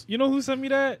goons. You know who sent me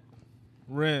that?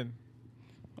 Ren.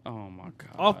 Oh my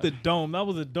god! Off the dome. That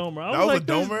was a domer. I That was was like, a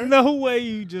there's domer? no way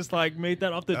you just like made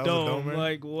that off the That was a dome. domer?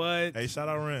 Like what? Hey, shout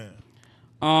out Ren.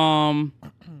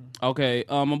 Okay.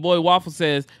 My boy Waffle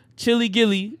says, Chili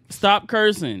Gilly, stop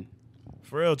cursing.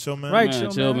 For real, chill, man. Right,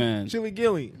 Man, chill, man. man. Chili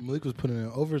Gilly. Malik was putting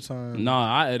in overtime. No,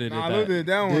 I edited Nah, I that. looked at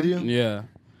that one. Did you? Yeah.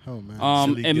 Oh man.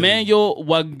 Chili Gilly. Emmanuel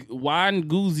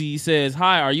Wanguzi says,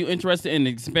 hi, are you interested in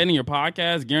expanding your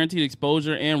podcast, guaranteed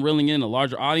exposure, and reeling in a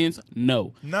larger audience?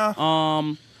 No. Nah.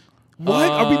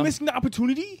 What? Are we missing the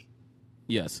opportunity?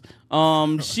 Yes.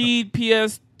 She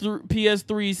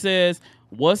PS3 says,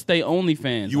 what's they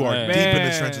OnlyFans? You are Hey. deep in the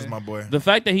Man. trenches, my boy. The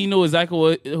fact that he knew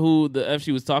exactly who the F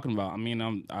she was talking about. I mean,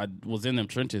 I was in them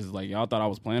trenches. Like, y'all thought I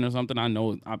was playing or something. I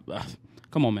know.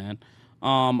 Come on, man.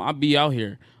 I'll be out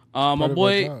here. My of our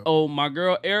boy, job. my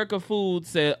girl Erica Food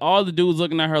said all the dudes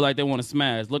looking at her like they want to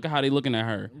smash. Look at how they looking at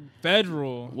her.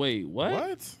 Federal. Wait, what?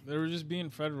 What? They were just being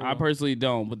federal. I personally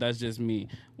don't, but that's just me.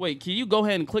 Wait, can you go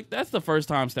ahead and click? That's the first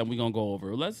time step we gonna go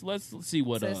over. Let's see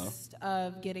what. Consist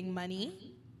of getting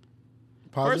money.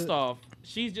 Pause First it. off,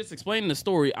 she's just explaining the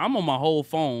story. I'm on my whole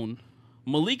phone.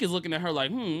 Malik is looking at her like,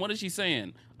 what is she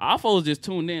saying? Alfo's just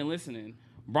tuned in listening.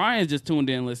 Brian's just tuned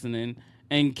in listening,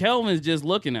 and Kelvin's just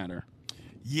looking at her.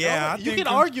 Yeah, I You think can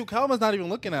argue. Calvin's not even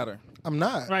looking at her. I'm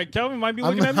not. Right, Kelvin might be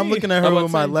looking at me. I'm looking at her I'm about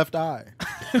with to my say- left eye.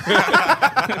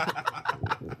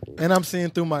 And I'm seeing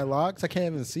through my locks. I can't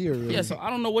even see her really. Yeah, so I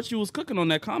don't know what you was cooking on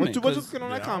that comment. What you 'cause cooking on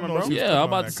that I don't comment, know if bro? she was Yeah, talking I'm on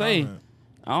about that to say. comment.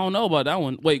 I don't know about that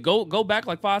one. Wait, go back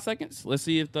like 5 seconds. Let's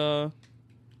see if the.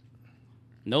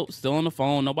 Nope, still on the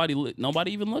phone.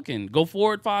 Nobody even looking. Go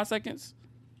forward 5 seconds.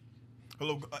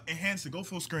 Hello, enhance it. Go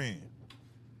full screen.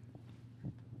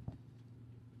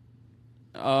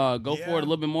 Go forward a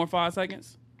little bit more. 5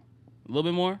 seconds. A little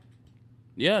bit more.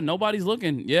 Yeah, nobody's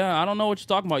looking. Yeah, I don't know what you're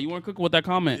talking about. You weren't cooking with that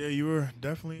comment. Yeah, you were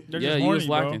definitely. They're Yeah, just you was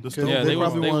horny, bro. lacking. Because Yeah, they they was.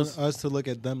 probably They want was. us to look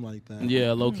at them like that.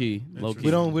 Yeah, low key, low key.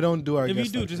 We don't do our. If you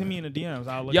guests do, like just that. hit me in the DMs.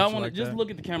 I'll look Y'all at you want like to just that.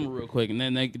 look at the camera real quick, and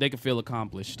then they can feel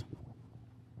accomplished.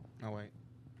 Oh, wait.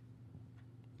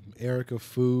 Erica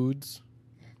Foods.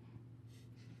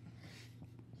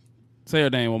 Say her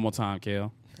name one more time,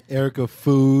 Kel. Erica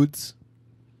Foods.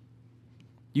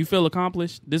 You feel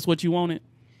accomplished? This what you wanted?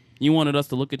 You wanted us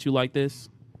to look at you like this?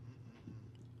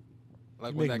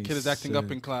 Like You when make that me kid is acting up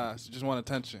sick. in class, you just want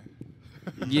attention.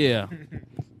 Yeah.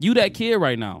 You that kid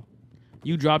right now.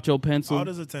 You dropped your pencil. All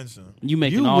this attention. You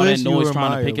making You all that wish you noise were trying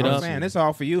to Maya, pick it bro. up. Man, it's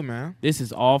all for you, man. This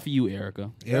is all for you,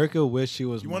 Erica. Erica wish she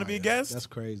was. You wanna be a Maya. guest? That's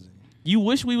crazy. You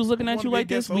wish we was looking I at wanna you be a like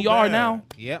this? guest so We are bad. now.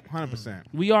 Yep, 100%.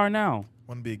 We are now.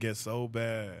 Want to be a guest so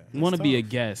bad. Want to It's be a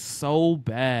tough. guest so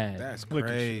bad. That's Look at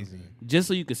crazy. Just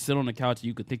so you could sit on the couch and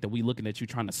you could think that we looking at you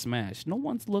trying to smash. No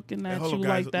one's looking Hey, at hold you up,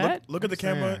 guys. like that. Look at the I'm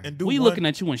camera saying. and do We one looking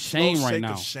at you in shame slow right shake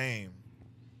now. of shame.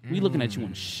 We looking at you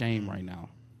in shame right now.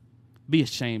 Be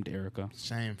ashamed, Erica.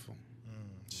 Shameful.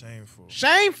 Shameful.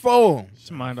 Shameful.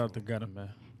 Just mind out the gutter, man.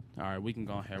 All right, we can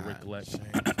go ahead and recollect.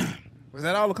 Shameful. Was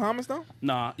that all the comments, though?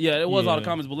 Nah, yeah, it was all the Yeah.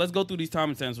 comments, but let's go through these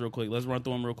timestamps real quick. Let's run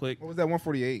through them real quick. What was that,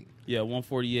 148? Yeah,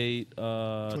 148,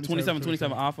 27,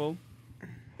 AFO.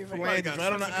 Somebody got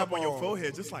right on the apple on your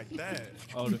forehead, just like that.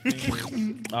 Oh, the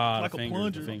fingers. Like a the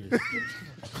plunger. fingers.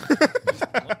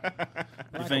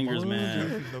 The fingers,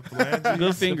 man. The phalanges.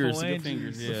 Good fingers, The good phalanges.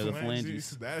 fingers. Yeah, the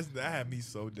phalanges. That had me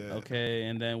so dead. Okay,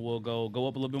 and then we'll go up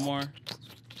a little bit more.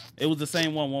 It was the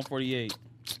same one, 148.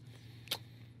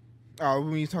 Oh,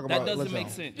 when you talk about That doesn't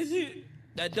let's make go. sense.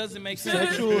 That doesn't make sense.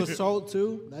 Sexual assault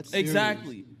too. That's serious.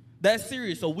 Exactly. That's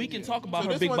serious. So we can talk about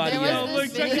her this big one body there ass. was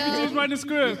Look, check video. just write the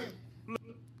script.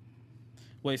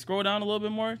 Wait, scroll down a little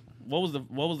bit more. What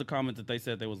was the comment that they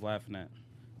said they was laughing at?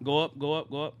 Go up.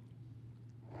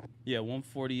 Yeah,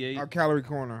 148. Our calorie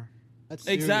corner. That's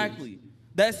serious. Exactly.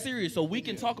 That's serious. So we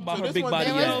can talk about So her this big one body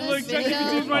there was ass. this Look, check video.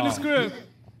 just write the Oh. script.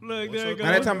 Look, there you go.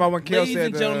 Now they're talking about when Kale Ladies said,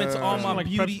 and gentlemen, to all my like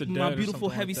beauty, Preps the my Dead or beautiful something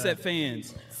like heavy-set that.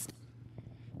 fans.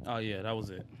 Oh yeah, that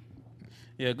was it.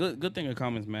 Yeah, good thing of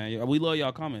comments, man. Yeah, we love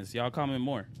y'all comments. Y'all comment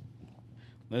more.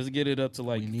 Let's get it up to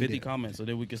like We need 50 it. comments, so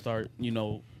then we can start,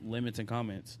 limiting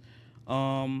comments.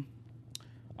 All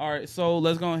All right, so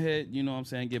let's go ahead, you know what I'm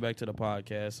saying, get back to the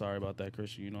podcast. Sorry about that,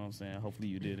 Christian, you know what I'm saying. Hopefully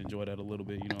you did enjoy that a little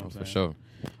bit, you know what I'm saying. For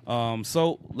sure.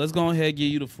 So let's go ahead,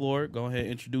 give you the floor. Go ahead,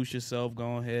 introduce yourself.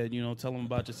 Go ahead, you know, tell them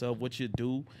about yourself, what you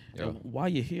do, and why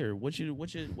you're here. What you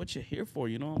here for,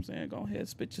 you know what I'm saying. Go ahead,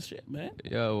 spit your shit, man.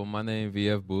 Yeah, well, my name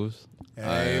VF Boost.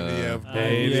 Hey, VF.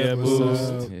 Hey, VF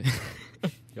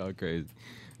Boost. Y'all crazy.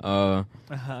 But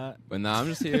nah, I'm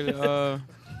just here to,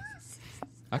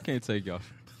 I can't take y'all.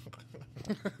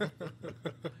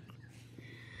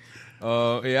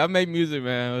 Yeah, I make music,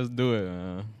 man. Let's do it,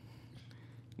 man.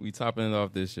 We topping it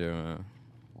off this year, man.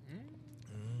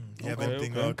 You have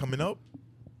anything coming up?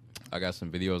 I got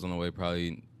some videos on the way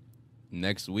probably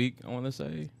next week, I want to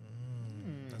say.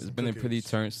 It's been a pretty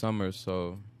turned summer,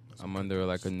 so I'm under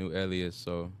like a new alias,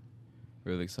 so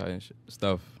really exciting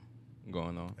stuff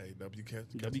going on. Hey, W catch.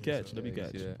 Yeah. I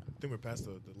think we're past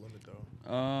the limit,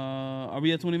 though. Are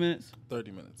we at 20 minutes?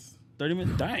 30 minutes. 30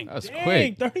 minutes? Dang. That's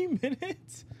quick. 30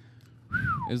 minutes?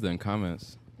 It's in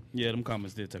comments. Yeah, them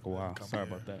comments did take a while. Sorry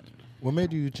about that. What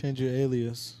made you change your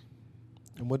alias?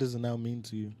 And what does it now mean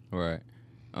to you? Right.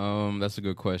 That's a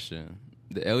good question.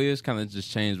 The alias kind of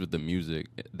just changed with the music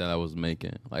that I was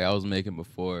making. Like, I was making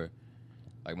before,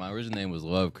 like, my original name was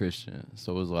Love Christian.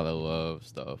 So it was a lot of love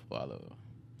stuff, a lot of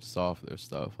softer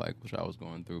stuff, like, which I was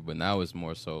going through. But now it's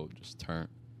more so just turn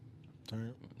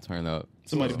up.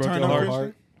 Somebody So- broke your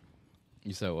heart?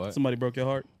 You said what? Somebody broke your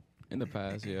heart? In the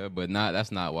past, yeah. But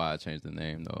that's not why I changed the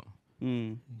name, though.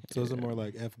 So is it more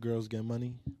like F girls get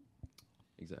money?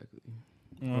 Exactly.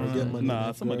 Or get money Nah,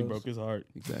 F somebody girls? broke his heart.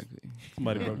 Exactly.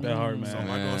 Somebody broke that heart, man. So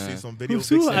am I going to see some video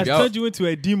Who I Y'all- turned you into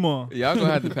a demon. Y'all gonna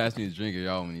have to pass me a drink if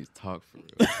y'all want me to talk for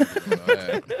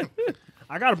real.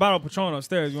 I got a bottle of Patron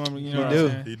upstairs. You want me? You know You what I'm do.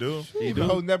 saying? He do. You've been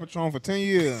holding that Patron for 10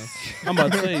 years. I'm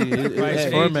about to tell you, Right, it's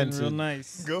it, fermented. Real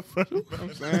nice. Good for them.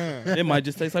 I'm saying. it might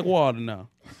just taste like water now.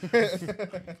 I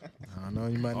don't know.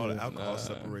 You might All need the it. alcohol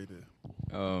separated.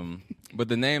 But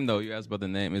the name, though, you asked about the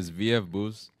name, is VF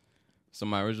Boost. So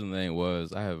my original name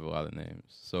was, I have a lot of names.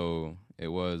 So it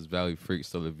was Valley Freak.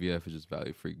 So the VF is just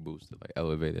Valley Freak Boosted, like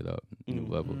elevated up, new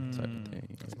level type of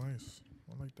thing. That's nice.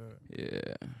 I like that.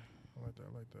 Yeah. I like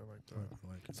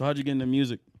that. So how'd you get into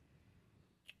music?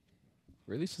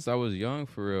 Really, since I was young,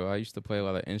 for real, I used to play a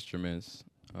lot of instruments.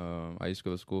 I used to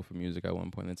go to school for music at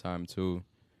one point in time, too.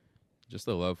 Just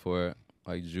a love for it.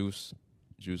 Like Juice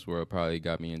WRLD probably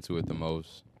got me into it the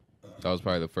most. That was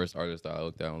probably the first artist that I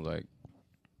looked at and was like,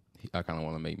 I kind of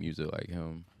want to make music like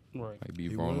him. Right. Like be He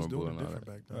was vulnerable doing and it all different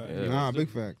that. back then. Yeah. Nah, big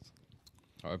facts.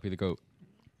 R.I.P. the GOAT.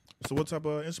 So what type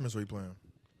of instruments were you playing?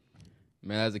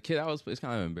 Man, as a kid, it's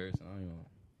kind of embarrassing. I don't even know.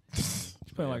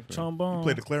 You playing like for- trombone. You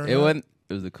played the clarinet? It wasn't.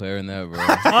 It was the clarinet, bro.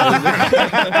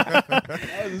 That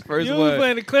was his first You one. was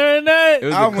playing the clarinet? It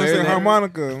was I the was gonna say clarinet.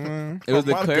 harmonica, man. It was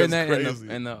the Harmonica's clarinet crazy.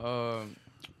 and the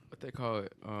what they call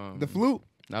it? The flute.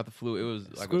 Not the flute. It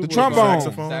was like The a trombone.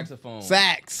 Saxophone?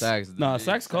 Sax. Nah,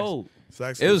 sax cold.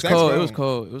 Saxophone. It was Saxophone.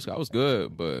 cold. It was cold. I was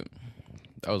good, but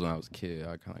that was when I was a kid.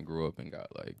 I kind of grew up and got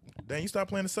like. Dang, you stopped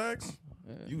playing the sax?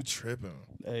 Yeah. You tripping.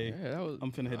 Hey, Yeah, that was. I'm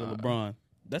finna hit a LeBron.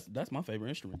 That's my favorite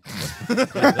instrument.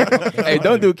 Hey,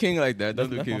 don't do King like that. Don't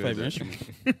That's do my King like favorite that.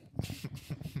 instrument.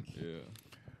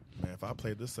 Yeah. Man, if I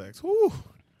played the sax, whoo.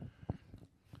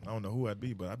 I don't know who I'd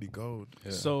be, but I'd be gold.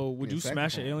 Yeah. So would Yeah, you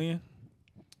smash an saxophone. alien?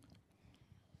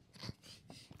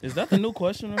 Is that the new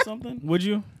question or something? Would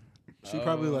you? She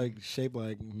probably like shaped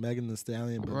like Megan Thee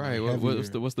Stallion, but Right. like What's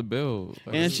the bill?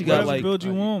 And she What got else like build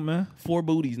you want, man? 4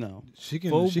 booties now. she can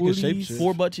Full she can shape booties, shit.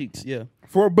 4 butt cheeks. Yeah.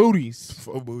 4 booties.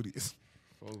 4 booties.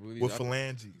 With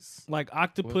phalanges. Like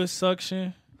octopus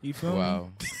suction. You feel me? Wow.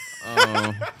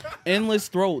 Endless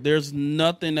throat. There's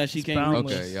nothing that she can't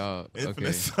boundless. reach. Okay, y'all. Infinite Okay.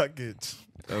 suckage.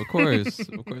 Of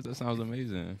course, that sounds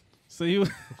amazing. So you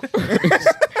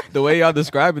The way y'all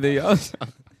describing it, y'all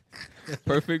sound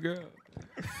perfect, girl.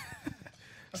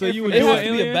 so you would It do has an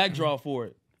to be a alien? backdraw for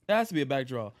it. It has to be a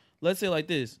backdraw. Let's say like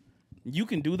this. You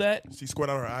can do that. She squirt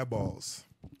out her eyeballs.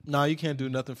 Nah, you can't do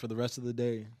nothing for the rest of the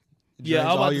day. It Yeah, drains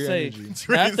I was all about to your say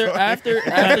energy.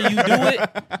 after you do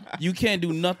it, you can't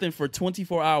do nothing for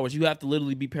 24 hours. You have to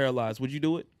literally be paralyzed. Would you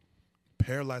do it?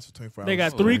 Paralyzed for 24 hours. They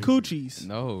got 3 coochies.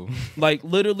 No. Like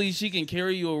literally, she can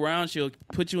carry you around. She'll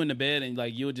put you in the bed, and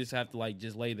like you'll just have to like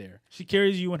just lay there. She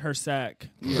carries you in her sack.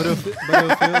 But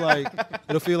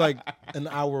it'll feel like an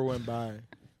hour went by,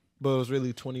 but it was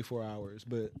really 24 hours.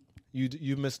 But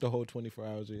you missed the whole 24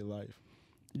 hours of your life.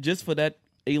 Just for that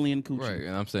alien coochie. Right,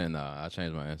 and I'm saying nah. I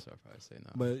changed my answer. I'll probably say nah.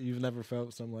 But you've never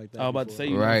felt something like that. I was about to before. say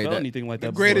you Right, never felt that- anything like The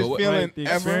that. greatest before. feeling Right, the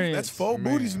ever. experience. That's 4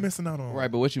 Man. booties you missing out on.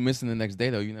 Right, but what you missing the next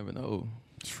day though? You never know.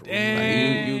 True.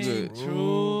 Dang, you good.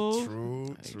 true.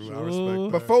 True. True, I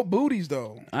respect But that. 4 booties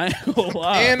though, I ain't gonna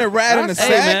lie. and a rat in the Hey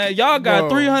sack. man, y'all got Bro.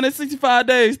 365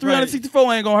 days.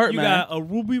 364 ain't gonna hurt, You man. got a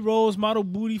Ruby Rose model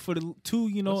booty for the two,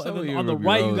 you know, What's up and with then you, on the Ruby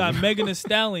right you Rose? got Megan Thee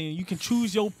Stallion. You can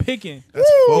choose your picking. That's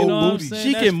You four know what I'm booties. saying?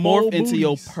 She That's can morph four into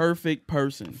your booties. perfect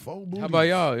person. Four booties. How about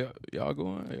y'all? Y'all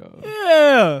going? Y'all.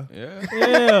 Yeah. Yeah.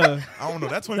 Yeah. I don't know.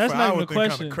 That 24 That's not even hour a thing kind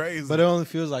question. of crazy. But it only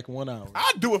feels like 1 hour.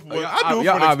 I do it for Y'all, I do it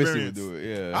y'all for the obviously experience. would do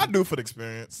it. Yeah. I do it for the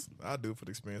experience. I do it for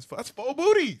the experience. That's 4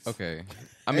 booties. Okay.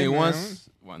 I Hey, mean, man. once.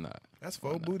 Why not? That's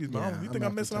 4 booties, Yeah, man. You think I'm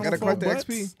I'm missing not out Gotta on 4 collect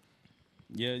the butts? XP.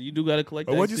 Yeah, you do gotta collect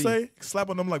Or that. what'd you XP. say? Slap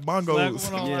on them like Slap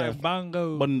bongos. one on Yeah. like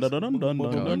bongo. Dun, dun, dun, dun, dun, dun,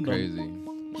 Y'all dun, dun. crazy.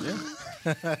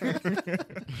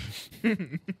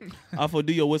 Alpha,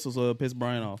 do your whistle so it'll piss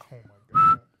Brian off.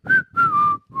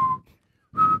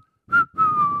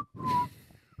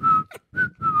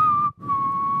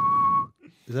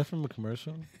 Is that from a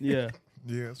commercial? Yeah.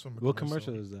 Yeah, it's from a What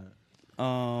commercial is that? Go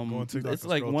on TikTok It's and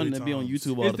like scroll one 3 that be on times.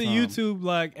 YouTube all It's the the time. YouTube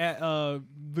like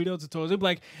video tutorials. They'd be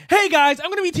like, "Hey guys, I'm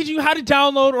gonna be teaching you how to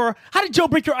download or how to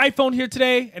jailbreak your iPhone here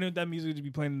today," and that music would just be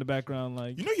playing in the background.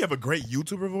 Like, You know you have a great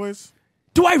YouTuber voice?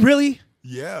 do I really?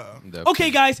 Yeah.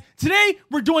 Okay, guys, today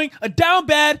we're doing a Down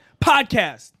Bad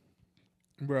podcast.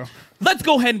 Bro. Let's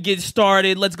go ahead and get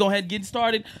started.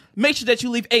 Make sure that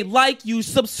you leave a like, you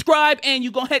subscribe, and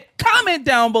you go ahead comment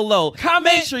down below.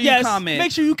 Make sure you comment.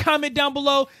 Make sure you comment down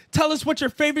below. Tell us what your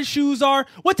favorite shoes are.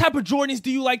 What type of Jordans do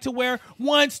you like to wear?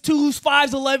 1s, 2s,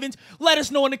 5s, 11s. Let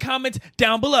us know in the comments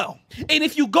down below. And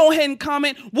if you go ahead and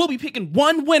comment, we'll be picking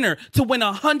one winner to win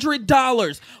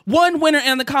 $100. One winner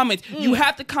in the comments. You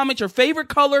have to comment your favorite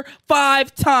color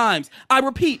 5 times. I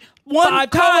repeat, one 5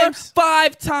 color times.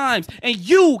 5 times, and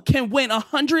you can win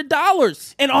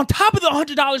 $100. And on top of the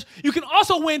 $100, you can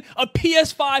also win a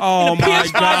PS5 Oh and a my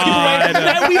PS5 God. giveaway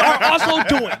that we are also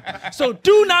doing. So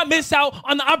do not miss out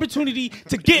on the opportunity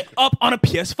to get up on a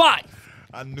PS5.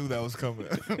 I knew that was coming.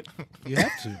 You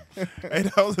have to. Hey,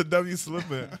 that was a W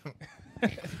slipping.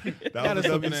 That Gotta was a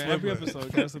slip W in there. Every slipping.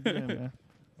 episode, gotta slip in, man.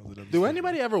 Do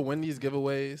anybody ever win these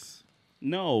giveaways?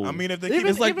 No. I mean, if they Even- keep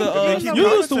it's like even- the even keep them- You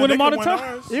used to commenting, win they them all can the win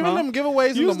time. ours. Even them giveaways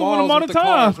in You the used to win them malls all with the the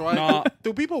cars, time. right? Nah.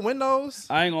 Do people win those?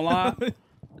 I ain't gonna lie.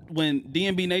 When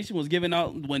DMB Nation was giving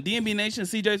out, when DMB Nation,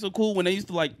 CJ So Cool, when they used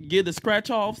to like give the scratch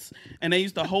offs and they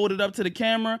used to hold it up to the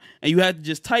camera and you had to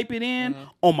just type it in,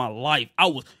 on my life,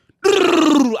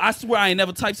 I swear I ain't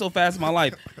never typed so fast in my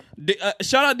life.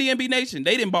 Shout out DMB Nation.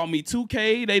 They didn't bought me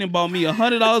 2K. They didn't bought me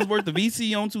 $100 worth of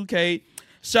VC on 2K.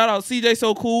 Shout out CJ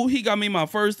So Cool. He got me my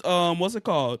first, what's it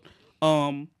called?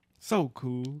 So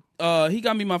cool. He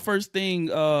got me my first thing.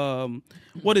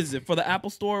 What is it for the Apple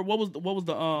Store? What was the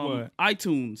What?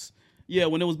 iTunes? Yeah,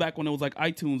 when it was like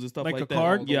iTunes and stuff Like like the that.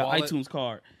 card? Yeah, The wallet? iTunes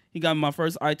card. He got me my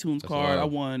first iTunes card. I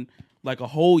wild. won like a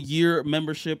whole year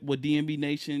membership with DMB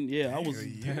Nation. Yeah, I was.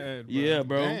 Dead, bro. Yeah,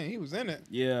 bro. Dang, he was in it.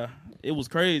 Yeah, it was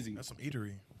crazy. That's some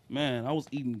eatery. Man, I was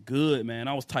eating good, man.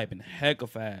 I was typing hecka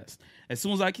fast. As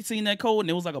soon as I seen that code, and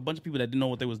there was like a bunch of people that didn't know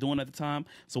what they was doing at the time.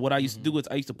 So what I used to do is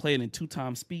I used to play it in 2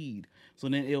 times speed. So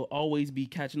then it'll always be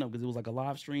catching up because it was like a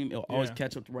live stream. It'll always Yeah.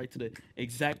 catch up right to the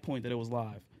exact point that it was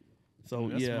live. So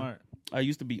That's yeah, smart. I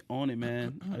used to be on it,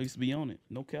 man. I used to be on it.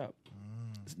 No cap.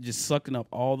 Just sucking up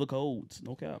all the codes.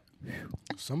 No cap.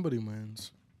 Somebody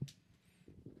wins.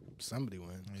 Somebody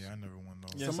wins. Yeah, I never won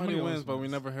those. Yeah, Somebody somebody wins, else but we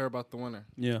wins. never hear about the winner.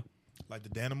 Yeah. Like the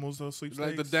Danimals, those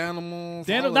sweepstakes. Like the Danimals.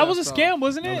 Dan, all that of was a stuff. scam,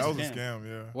 wasn't it? That was a Scam. scam,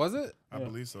 yeah. Was it? I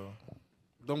believe so.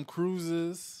 Them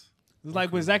cruises. It was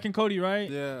like with Zach and Cody, right?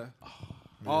 Yeah.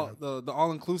 All the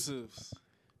all inclusives.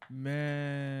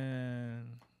 Man,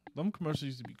 them commercials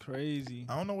used to be crazy.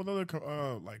 I don't know what other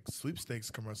like sweepstakes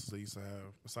commercials they used to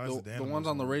have besides the The Danimals. ones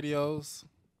on the radios.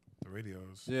 The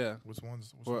radios. Yeah. Which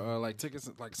ones? Which Or ones? like tickets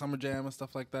like Summer Jam and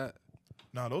stuff like that.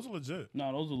 No, those are legit.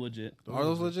 No, those are legit. Are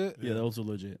those legit? Yeah, those are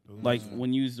legit. Those are Like legit.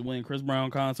 when you used to win Chris Brown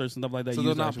concerts and stuff like that. So you they're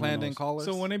used to not actually win planned in those. callers?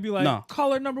 So when they be like, Nah.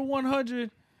 caller number 100,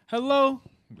 hello.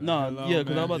 No, Hello, yeah,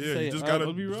 because I man. was about to Yeah, say, you just I gotta,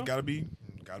 let's be real. gotta be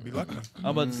lucky. was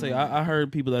about to say, I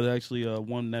heard people that actually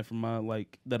won that from my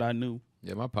like that I knew.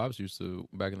 Yeah, my pops used to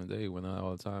back in the day went out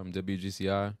all the time.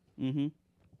 WGCI, Mm-hmm.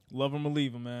 Love them or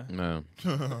leave them, man. man.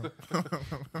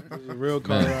 Real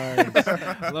car rides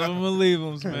Love them or leave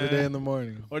them, every day in man. the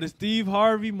morning. Or the Steve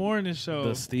Harvey morning show.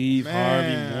 The Steve Man, I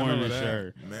Harvey remember morning that.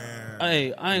 shirt. Man.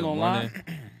 Hey, I ain't Good gonna lie. morning.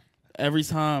 Every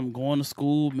time going to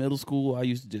school, middle school, I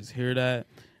used to just hear that.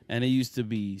 And it used to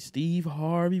be Steve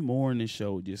Harvey morning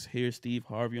show. Just hear Steve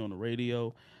Harvey on the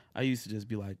radio. I used to just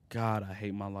be like, God, I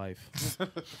hate my life.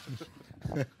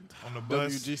 On the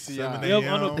bus, WGCI. 7 Yep,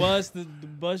 a.m. on the bus, the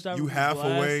bus driver You was half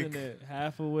blasting awake. it,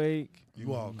 half awake.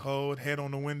 You all cold, head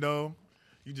on the window.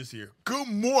 You just hear, good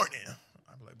morning.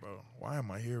 I'm like, bro, why am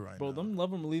I here right Bro, now? them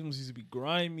love 'em and leave 'ems used to be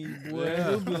grimy, boy. Yeah.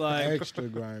 He'll be like, Extra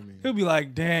grimy. he'll be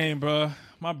like, dang, bro,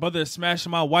 my brother is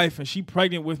smashing my wife and she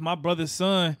pregnant with my brother's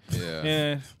son. Yeah.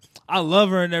 And I love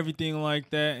her and everything like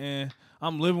that. And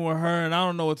I'm living with her and I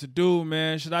don't know what to do,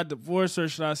 man. Should I divorce her or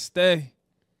should I stay?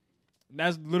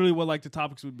 That's literally what like the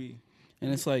topics would be.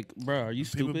 And it's like, bro, are you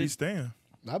People be stupid? staying.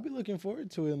 I'll be looking forward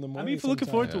to it in the I morning. mean, looking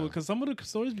forward to Yeah. it because some of the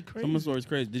stories be crazy. Some of the story's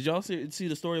crazy. Did y'all see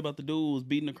the story about the dude who was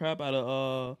beating the crap out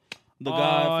of the Oh,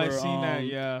 guy I for seen that,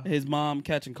 yeah. his mom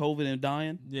catching COVID and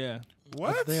dying? Yeah.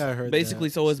 What? I think I heard Basically,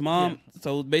 that. so his mom.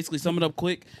 So basically, sum it up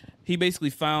quick. He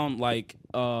basically found like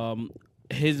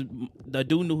the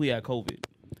dude knew he had COVID,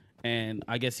 and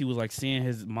I guess he was like seeing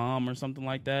his mom or something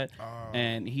like that,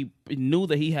 and he knew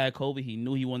that he had COVID. He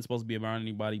knew he wasn't supposed to be around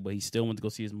anybody, but he still went to go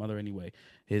see his mother anyway.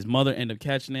 His mother ended up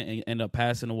catching it and ended up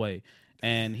passing away.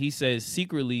 And he says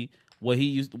secretly what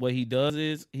he does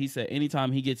is he said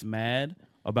anytime he gets mad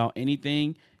about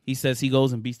anything, he says he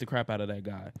goes and beats the crap out of that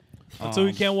guy. Until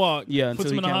he can't walk. Yeah, Puts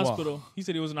until him he in the can't walk. hospital. He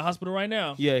said he was in the hospital right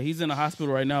now. Yeah, he's in the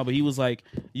hospital right now, but he was like,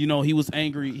 he was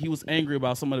angry. He was angry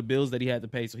about some of the bills that he had to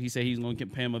pay, so he said he's going to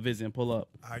pay him a visit and pull up.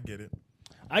 I get it.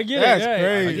 I get That's it. Yeah,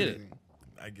 crazy. I get it.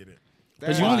 I get it.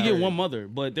 Because you only get one mother,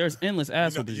 but there's endless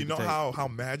ass whoopings You know can take. how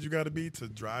mad you got to be to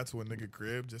drive to a nigga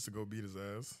crib just to go beat his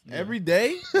ass? Every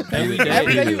day? Every day.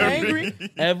 Every day you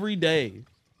angry? Every day.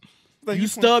 Like You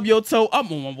stub your toe.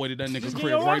 I'm on my way to that nigga's Just get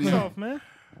crib your right rocks now. off, man.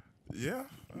 Yeah.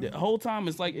 The whole time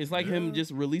it's like him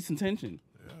just releasing tension.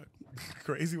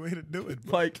 Crazy way to do it.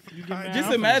 Bro. Like, mad, just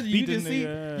I'm imagine just you beat just this see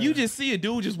nigga. you just see a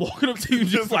dude just walking up to you,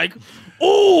 just like,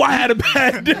 oh, I had a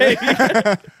bad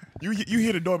day. You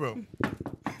hear the doorbell.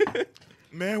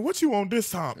 Man, what you on this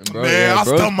time? Bro, Man, yeah, I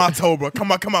bro. stubbed my toe, bro.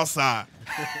 Come outside.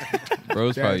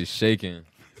 Bro's probably shaking.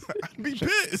 I'd be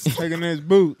pissed. Taking his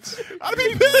boots. I'd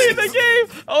be In pissed. the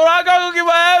game. Oh, I gotta go get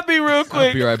my ass beat real I'll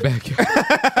quick. be right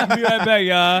back. I'll be right back,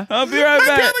 y'all. I'll be right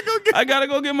back. I gotta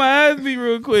go get my ass beat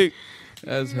real quick.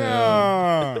 That's hell.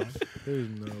 Nah. There's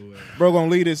no way. Bro gonna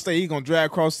leave this state. He gonna drive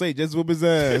across state just whoop his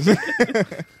ass.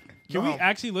 Can we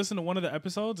actually listen to one of the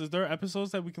episodes? Is there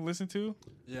episodes that we can listen to?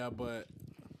 Yeah, but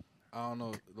I don't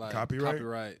know, like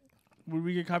Copyright? Would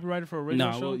we get copyrighted for a radio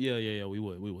No, show? well, yeah, we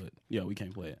would. Yeah, we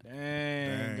can't play it.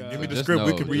 Dang. Dang, give me the Just script.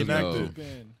 We know, can just reenact know.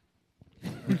 it.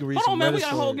 We can read Hold some on, man. We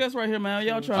got a whole Reddit guest right here, man.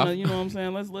 Y'all trying to, you know what I'm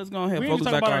saying? Let's go ahead. We Focus ain't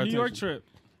talking back about our our New York attention. trip.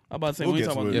 I'm about to say We'll we ain't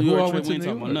get talking about to the it. New Who York all trip. went We ain't to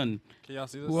talking New about York? nothing. Can y'all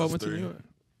see this? Who all went to three. New York?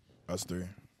 Us three.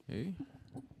 Hey.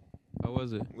 How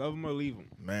was it? Love him or leave him.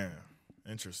 Man,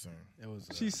 interesting. It was.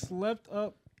 She slept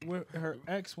up with her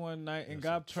ex one night and That's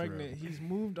got a trip. pregnant. He's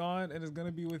moved on and is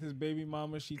gonna be with his baby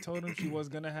mama. She told him she was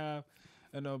gonna have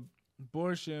an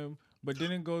abortion, but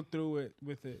didn't go through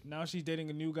with it. Now she's dating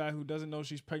a new guy who doesn't know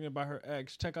she's pregnant by her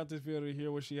ex. Check out this video to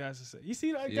hear what she has to say. You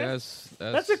see that? Yes.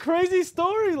 That's a crazy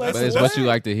story. Like, But it's what you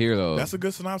like to hear, though. That's a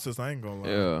good synopsis. I ain't gonna lie.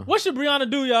 Yeah. what should Brianna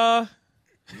do, y'all?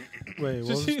 Wait, what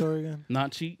was the story again?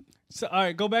 Not cheat. So, all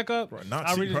right, go back up. Right, not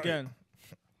I'll cheat, read it right. again.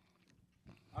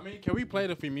 I mean, can we play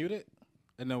it if we mute it,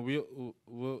 and then we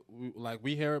like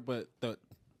we hear it, but they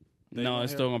No, don't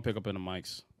it's hear still it? gonna pick up in the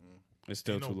mics. It's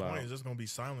still Ain't too no loud. point. It's just gonna be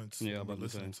silence. Yeah, Yeah, I'm about to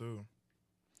listening say. too.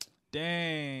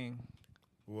 Dang,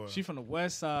 What? she from the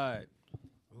west side.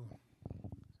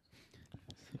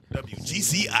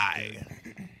 WGCI.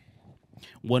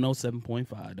 107.5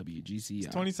 WGCI.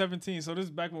 2017. So this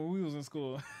is back when we was in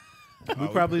school. We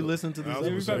probably listened to I this. was Yeah,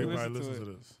 gonna we say, probably everybody listened listen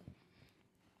to to this.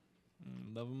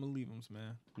 Love them or leave them,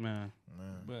 man. Man.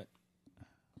 Man. But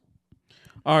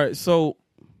All right, so,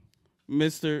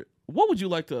 Mr. What would you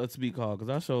like to be called?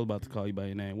 Because our show is about to call you by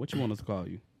your name. What you want us to call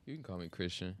you? You can call me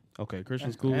Christian. Okay,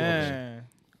 Christian's cool. Okay. man,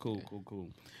 Cool.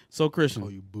 So, Christian.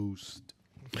 you boost.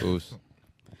 Oops.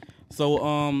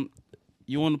 So,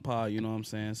 you on the pod, you know what I'm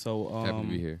saying? So, Happy to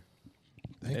be here.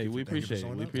 hey, we Thank you for appreciate it.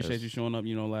 showing We up. appreciate Yes. you showing up,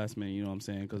 you know, last minute, you know what I'm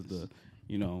saying? Because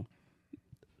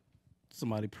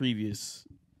somebody previous,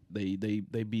 they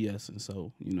BS, and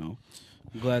so, I'm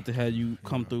glad to have you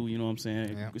come through, you know what I'm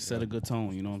saying? Yeah. Set a good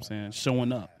tone, you know what I'm saying?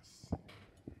 Showing up.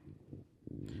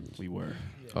 We were.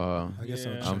 I guess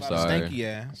Yeah. I'm I'm sorry. Stanky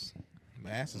ass. My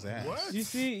ass is ass. What? you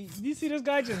see this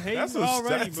guy just hating That's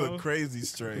already, that's bro. a crazy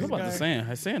string. I'm about to saying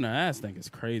her ass thing is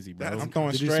crazy, bro. That's- I'm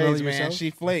throwing Did you smell strays, it man. yourself? She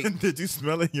flaked. Did you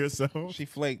smell it yourself? She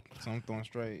flaked, so I'm throwing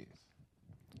strays.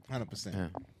 100%.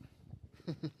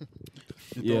 Yeah.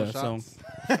 Yeah, Throwing so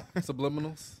shots?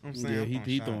 Subliminals. I'm saying yeah, I'm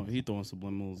he throwing throwing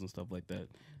subliminals and stuff like that.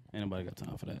 Ain't nobody got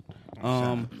time for that.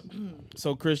 shots.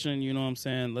 So Christian, you know what I'm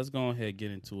saying? Let's go ahead and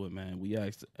get into it, man. We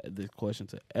asked this question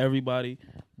to everybody,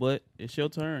 but it's your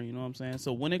turn, you know what I'm saying?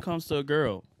 So when it comes to a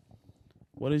girl,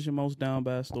 what is your most down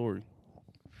bad story?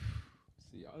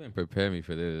 See, y'all didn't prepare me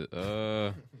for this.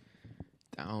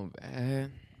 Down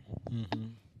bad. Mm-hmm.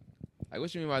 Like,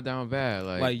 what you mean by down bad?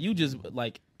 Like you just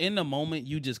like in the moment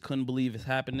you just couldn't believe it's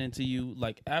happening to you.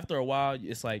 Like after a while,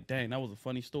 it's like, dang, that was a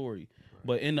funny story.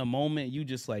 But in the moment, you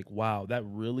just like, wow, that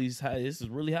really this is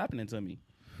really happening to me.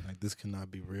 Like this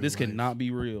cannot be real. This life. cannot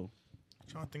be real. I'm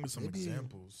trying to think of some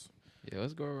examples. yeah,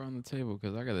 let's go around the table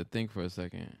because I gotta think for a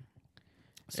second.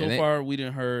 So far, we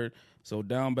didn't heard. So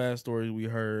down bad stories we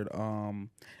heard. And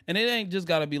it ain't just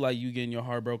gotta be like you getting your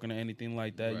heart broken or anything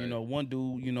like that. Right. You know, one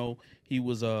dude, you know, he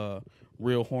was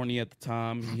real horny at the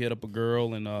time. He hit up a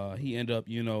girl and he ended up,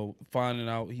 you know, finding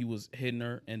out he was hitting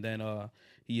her, and then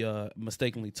he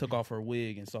mistakenly took off her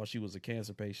wig and saw she was a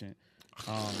cancer patient.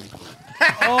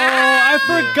 Oh, I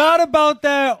forgot about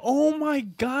that. Oh my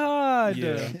god.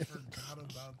 Yeah. Forgot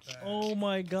about that. Oh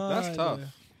my god. That's tough.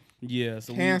 Yeah,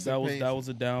 so Cancer that patient. was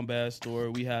a down bad story.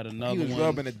 We had He another was one.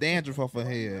 rubbing the dandruff off her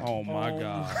head. Oh my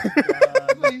god.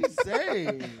 What you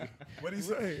say? What'd he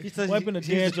say? He's wiping the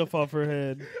dandruff off her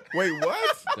head. Wait,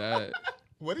 what? That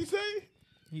What'd he say?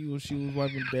 She was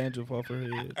wiping dandruff off her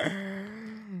head.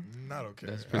 Not okay.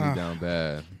 that's pretty down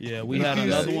bad. Yeah, we had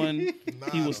another one.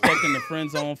 He was stuck in the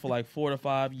friend zone for like 4 to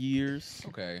 5 years.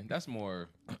 Okay, that's more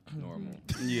normal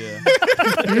Yeah.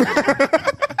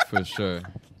 for sure.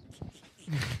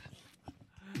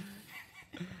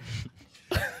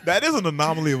 That is an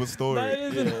anomaly of a story.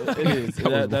 It is.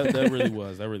 That really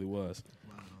was. That really was.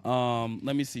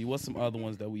 Let me see. What's some other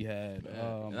ones that we had?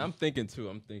 And I'm thinking too.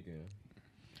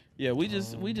 Yeah, we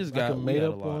just like got a we made had a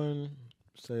up lot. one.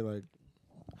 Say like,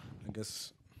 I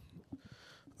guess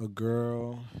a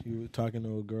girl. You were talking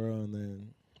to a girl, and then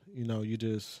you know you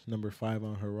just number 5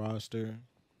 on her roster.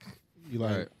 You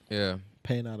like Right. Yeah.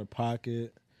 paying out of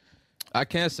pocket. I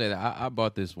can't say that. I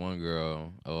bought this one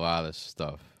girl a lot of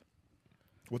stuff.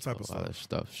 What type of A lot of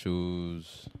stuff? stuff.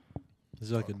 Shoes.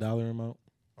 Is it like a dollar amount?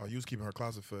 Oh, you was keeping her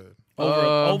closet fed. Over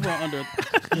or under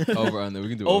Over under. We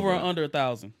can do over or under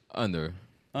 1,000. Under.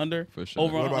 Under For sure.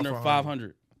 over What or about under 500?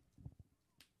 500.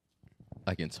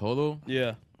 Like in total?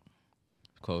 Yeah.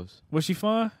 Close. Was she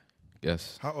fine?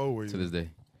 Yes. How old were you? To this day.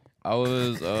 I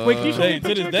was Wait, can you show me Hey, a to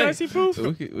picture? this Can I day. see proof?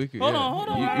 we could Hold yeah.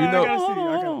 on. You I know, gotta see. Hold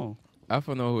on. I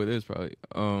don't know who it is probably.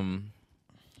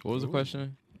 What was the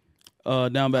question?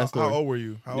 Down bad story. How old were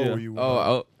you? How old Yeah. were you?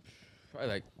 Oh,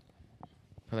 probably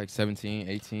like 17,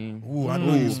 18. Ooh, I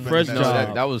know you was fresh spending No, that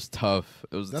job. that was tough.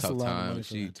 It was That's a tough a lot of time. money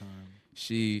for that time.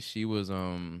 She was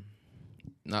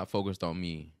not focused on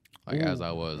me like as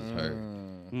I was her,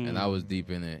 and I was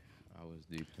deep in it.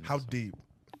 How deep?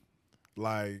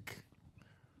 Like,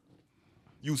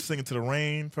 you was singing to the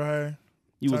rain for her?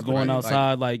 You was Type of going like-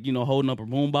 outside, like, you know, holding up a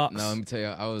boombox. No, let me tell you,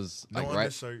 I was No like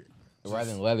undershirt.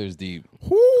 writing letters deep.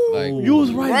 Woo! Like You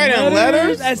was writing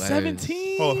letters at Letters.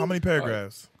 17? Hold on, how many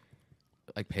paragraphs?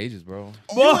 like pages, bro.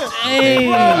 Dang. I ain't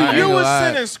You gonna was lie.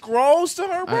 sending scrolls to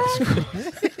her, bro?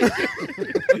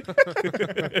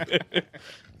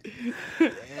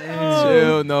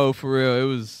 Chill, no, for real.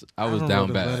 I was don't down wrote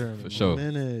a letter bad in for a sure.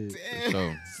 minute. For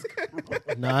sure.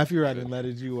 Nah, if you're writing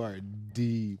letters, you are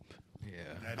deep. Yeah.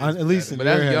 At least in But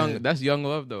your that's head. young. That's young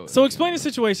love though. So explain the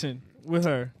situation with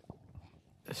her.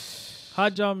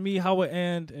 How'd y'all meet? How it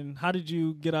end? And how did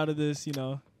you get out of this, you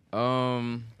know?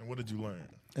 Um, And what did you learn?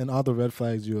 And all the red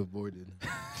flags you avoided.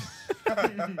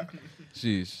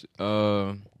 sheesh.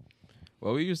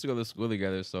 Well, we used to go to school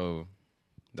together, so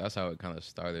that's how it kind of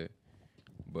started.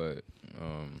 But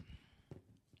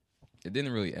it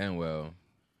didn't really end well.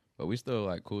 But we still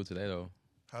like cool today though.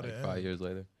 How Like did it 5 end? years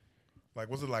later. Like,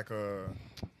 was it like a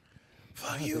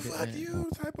fuck you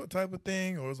type of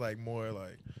thing, or was it like more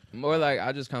like More like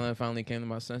I just kind of finally came to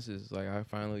my senses. Like I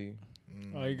finally,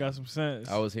 Oh, you got some sense.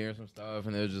 I was hearing some stuff,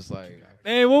 and it was just like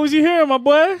Hey, what was you hearing, my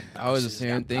boy? I was just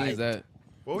hearing things that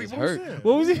what were you just hurt. saying?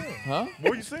 What was he? Huh? What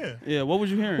were you saying? Yeah, what was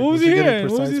you hearing? What was Was he you getting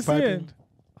hearing? What was he precise saying?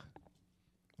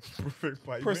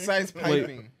 piping? Precise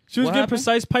piping. She was What getting happened?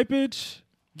 precise pipage,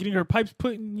 getting her pipes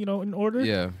put in, you know, in order.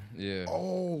 Yeah, yeah.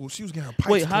 Oh, she was getting her pipes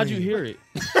Wait, how'd you clean. hear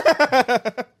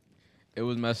it? It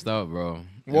was messed up, bro.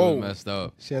 It Whoa. was messed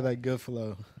up. She had that good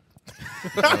flow.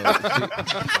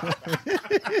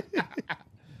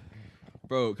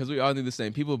 Bro, because we all knew the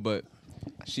same people, but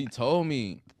she told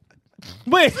me.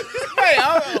 Wait,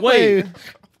 Wait,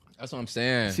 That's what I'm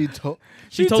saying. She told.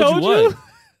 she told you what?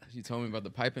 She told me about the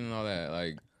piping and all that.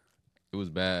 Like, it was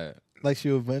bad. Like she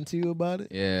would vent to you about it.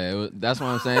 Yeah, it was, that's what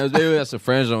I'm saying. It was maybe that's a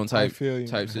friend zone type feel you.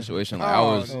 situation. Like I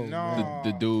Oh, was no.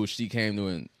 the dude she came to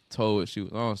and told what she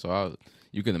was on. So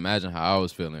you can imagine how I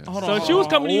was feeling. Hold So on, she was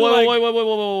coming to you wait, like-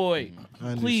 wait.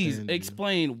 I Please understand you.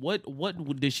 explain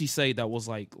what did she say that was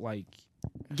like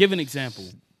give an example.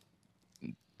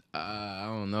 I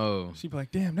don't know. She be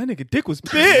like, damn, that nigga dick was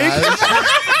big.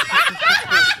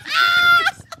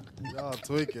 Y'all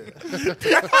tweaking.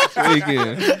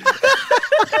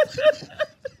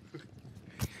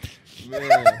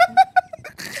 Man.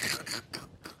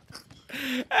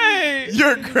 Hey,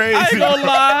 You're crazy. I ain't gonna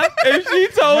lie. If she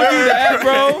told you that,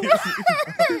 bro,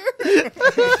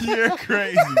 You're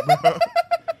crazy, bro.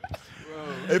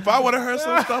 If I would have heard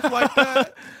some stuff like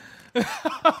that,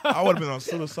 I would have been on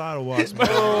suicidal watch, man.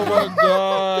 oh my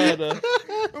god,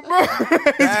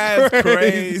 That's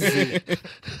crazy.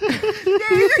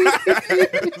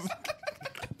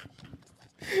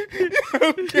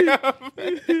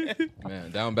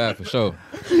 Man, down bad for sure.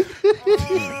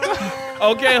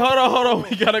 Okay, hold on.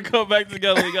 We gotta come back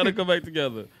together.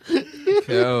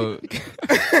 Yo,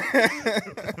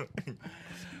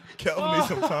 Kelvin needs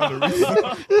some time to reset.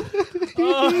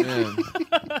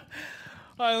 man.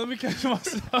 All right, let me catch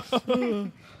myself.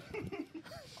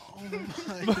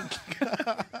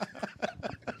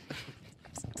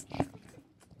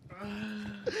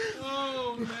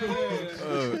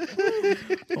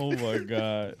 Oh my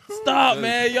god! Stop,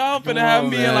 man! Y'all finna have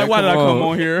me in like, why did I come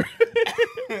on here?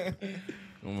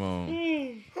 Come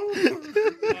on.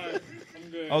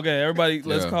 Okay, everybody,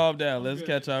 let's Yeah. calm down. Let's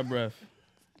catch our breath.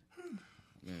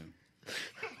 Man.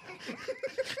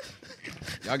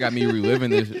 Y'all got me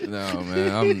reliving this. No,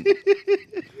 man.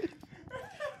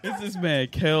 It's this man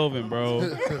Kelvin,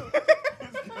 bro.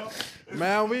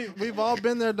 Man, we've all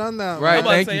been there, done that. Right, I'm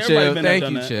about to thank say, you, everybody Chill. been there, Thank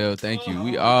done you, that. Chill. Thank you.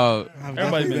 We all.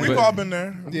 Everybody been We've there. all been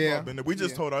there. Yeah. We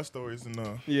just told our stories and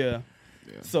Yeah.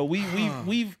 So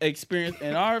we've experienced,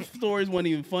 and our stories weren't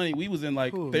even funny. We was in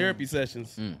like therapy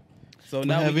sessions. So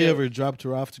now Have we you get, ever dropped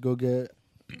her off to go get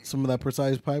some of that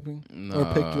precise piping? Or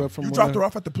picked her up from You where? dropped her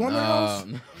off at the plumber house?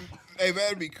 Hey,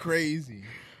 that'd be crazy.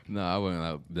 No, I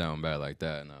wasn't down bad like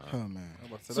that. No. Oh man.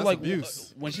 So So that's like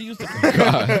abuse. when she used to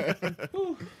God.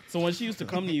 so when she used to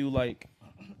come to you, like,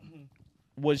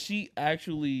 was she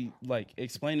actually like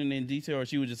explaining in detail, or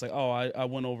she was just like, oh, I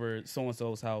went over so and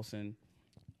so's house and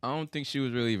I don't think she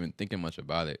was really even thinking much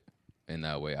about it in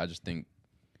that way. I just think,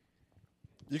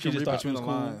 You She can just read thought you between was the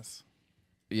cool. lines.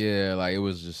 yeah, like it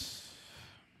was just.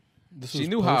 This She was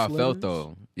knew how I post felt letters?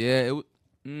 though. Yeah, it was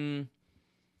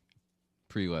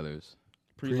pre-letters.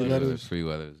 Pre-letters.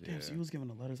 Pre-letters. Yeah. damn, so you was giving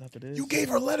the letters after this. You gave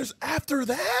her letters after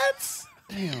that?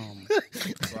 damn.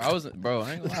 Bro, I wasn't. Bro,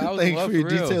 I ain't gonna lie. I was in Thanks love for for your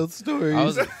real. detailed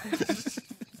stories.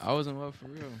 I was in love for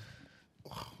real.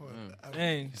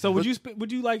 Dang. So would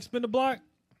you like spin the block?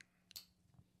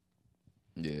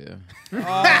 Yeah. Oh.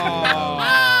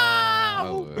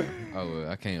 I would.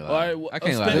 I can't lie. All right, I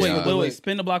can't lie. wait.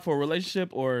 Spin the block for a relationship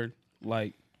or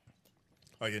like?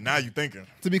 Oh, yeah, now you thinking.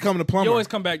 To become the You plumber. always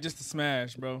come back just to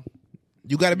smash, bro.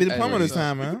 You got to be the Hey, plumber look, this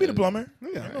time, man. Be the plumber. Yeah.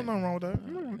 Ain't nothing wrong with that.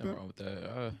 Nothing wrong with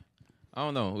that. I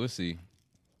don't know. We'll see.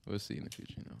 We'll see in the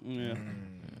future. You know. Yeah.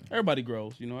 Everybody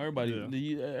grows, you know. Everybody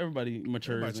matures,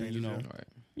 Everybody and you know, changes, All right.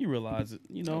 you realize it.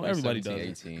 You know, Like everybody 17,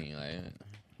 does it. 18, like,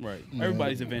 Right. Yeah.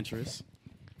 Everybody's adventurous.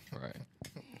 right.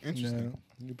 Interesting.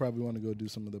 Yeah, you probably want to go do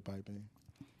some of the piping,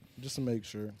 just to make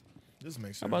sure. Just make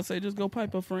I'm sure. about to say, just go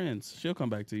pipe her friends. She'll come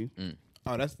back to you.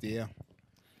 Oh, that's yeah.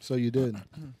 So you did.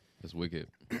 That's wicked.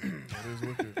 That is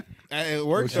wicked. It Or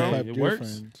works she though. piped It your works.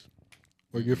 friends.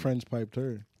 Or your friends piped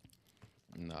her.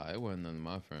 Nah, it wasn't none of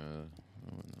my friends.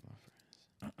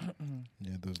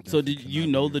 Yeah, those So definitely did you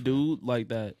cannot know be the your dude like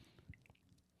that?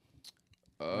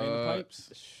 Ran the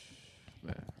pipes?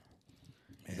 Man.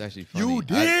 It's actually funny. You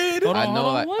did? Hold on, I know, hold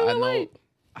on. like, Wait, I know. wait.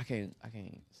 I can't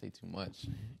say too much.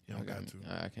 You don't got to.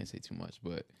 I can't say too much,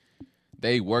 but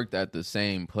they worked at the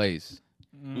same place,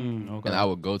 Okay. and I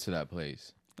would go to that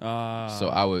place. Ah. So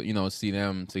I would, see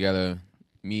them together.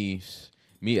 Me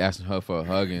asking her for a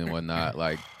hug and whatnot.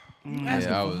 Like,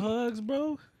 Asking I for was hugs,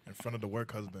 bro. In front of the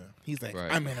work husband. He's like,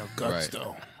 Right. I'm in her guts Right.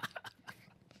 though.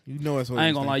 You know it's what I he's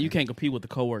ain't gonna lie, you thinking. can't compete with the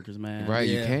coworkers, man. right.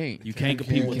 Yeah. You can't. You can't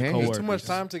compete with the can't. coworkers. Too much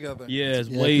time together. Yeah, it's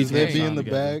Yeah, way 'cause too they'd much be time in the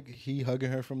together. back, he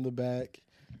hugging her from the back,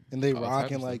 and they All types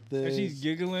rocking of like And this. she's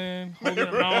giggling, holding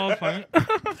her mouth. Like,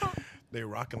 They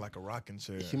rocking like a rocking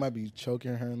chair. He might be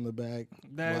choking her in the back.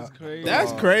 that's Wow. crazy.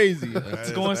 That's crazy.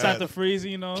 That Go is inside bad. the freezer,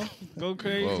 you know. Go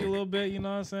crazy Whoa. a little bit, you know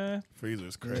what I'm saying?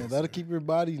 Freezer's Yeah, crazy. that'll keep your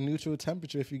body neutral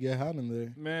temperature if you get hot in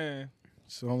there. Man,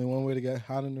 It's only one way to get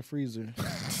hot in the freezer.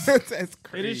 That's it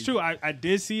crazy. is true. I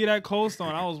did see it at Cold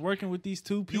Stone. I was working with these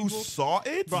two people. You saw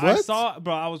it? Bro, What?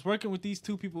 I was working with these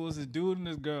two people. It was this dude and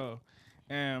this girl.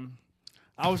 And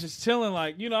I was just chilling,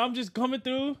 like, you know, I'm just coming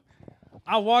through.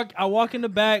 I walk in the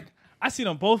back. I see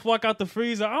them both walk out the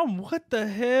freezer. What the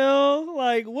hell?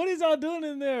 Like, what is y'all doing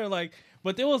in there? Like,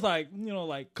 but there was like, you know,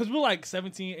 like, cause we're like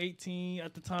 17, 18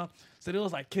 at the time. So they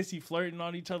was like kissy flirting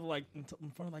on each other like in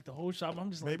front of like the whole shop. I'm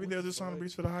just like, Maybe they're just trying to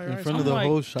reach for the higher In ice front cream. of the like,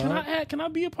 whole shop. Can I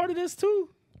be a part of this too?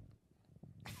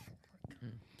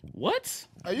 What?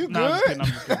 Are you Nah, good? I'm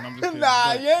just kidding. I'm just kidding.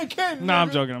 Nah, you ain't kidding. Nah, I'm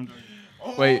nigga. joking.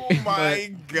 Wait. Oh my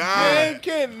You God. ain't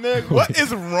kidding, nigga. What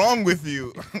is wrong with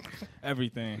you?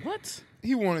 Everything. What?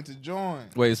 He wanted to join.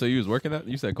 Wait, so you was working at?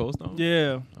 You said Cold Stone?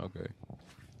 Yeah. Okay.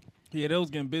 Yeah, they was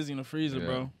getting busy in the freezer, Yeah.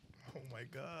 bro. Oh my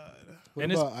God. What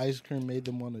And it's- about ice cream made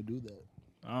them want to do that?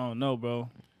 I don't know, bro.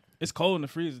 It's cold in the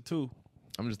freezer too.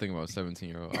 I'm just thinking about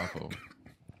 17-year-old Afo.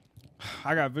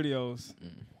 I got videos.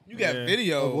 You got Yeah.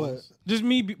 videos. Of what? Just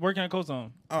me working at Cold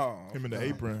Stone. Oh. Him in the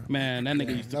apron. Man, that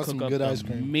nigga used to That's cook some up good the ice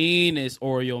cream. meanest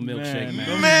Oreo milkshake,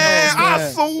 man. Man, I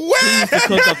man. swear. He used to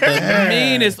cook up the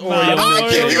meanest Oreo I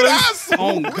give milkshake. you that.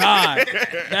 Oh God,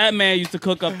 that man used to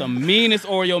cook up the meanest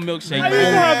Oreo milkshake. I used to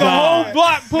have the God. whole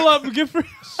block pull up and get free.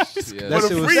 Yeah, That a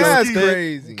shit was free so That's thick.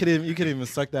 crazy. You couldn't even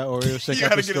suck that Oreo shake You out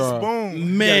gotta the get a straw.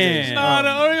 spoon. Man. Nah, the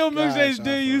Oreo Gosh, milkshakes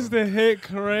did used to hit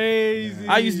crazy.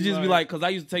 I used to just be like, cause I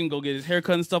used to take him go get his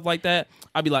haircut and stuff like that.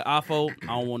 I'd be like, Afo, I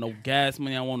don't want no gas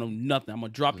money. I don't want no nothing. I'm gonna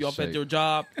drop you off at Shake. your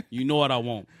job. You know what I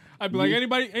want. I'd be like,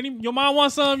 your mom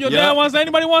wants some, your Yeah. dad wants some,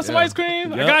 anybody wants some Yeah. ice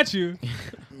cream? I Yep. got you.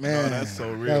 Man, Oh, that's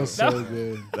so real. That was so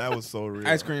good. That was so real.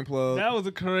 Ice cream plug. That was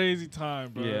a crazy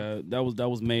time, bro. Yeah, that was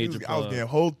I major. was plug. getting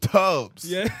whole tubs.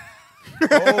 Yeah.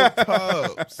 Whole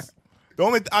tubs. The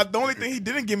only thing he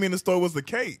didn't give me in the store was the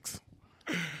cakes.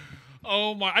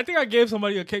 Oh my! I think I gave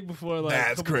somebody a cake before. Like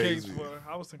That's a couple cakes crazy. before.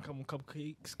 I was in couple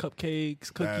cupcakes, cookies,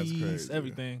 crazy.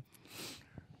 everything.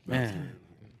 Man,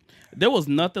 there was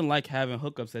nothing like having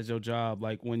hookups at your job.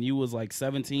 Like when you was like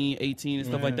 17, 18 and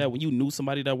stuff like Man. that. When you knew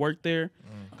somebody that worked there,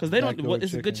 because they don't. Backdoor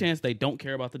It's a good chicken. chance they don't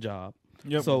care about the job.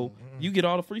 Yep. So you get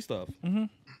all the free stuff.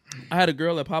 I had a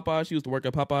girl at Popeyes. She used to work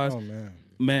at Popeyes. Oh man,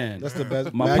 Man, that's the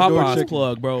best. my Backdoor Popeyes chicken.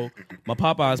 plug, bro. My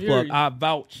Popeyes plug. I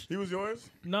vouch. He was yours?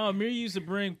 No, Amir used to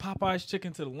bring Popeye's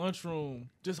chicken to the lunchroom.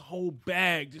 Just whole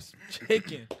bag, just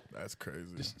chicken, That's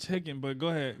crazy. just chicken. But go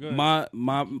ahead. My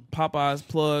Popeyes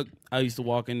plug. I used to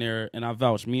walk in there and I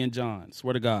vouch. Me and John,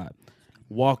 swear to God,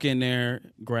 walk in there,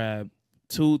 grab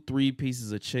 2-3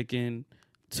 pieces of chicken,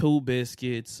 2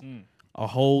 biscuits, a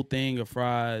whole thing of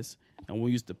fries, and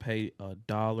we used to pay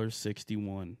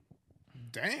 $1.61.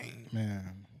 Dang.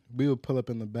 Man, we would pull up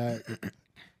in the back.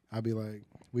 I'd be like,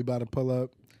 "We about to pull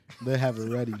up." They have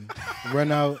it ready.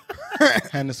 Run out,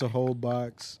 hand us a whole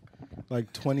box,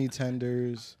 like 20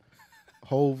 tenders,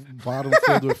 whole bottom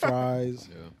filled with fries.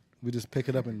 Yeah. We just pick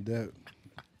it up and dip.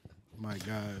 My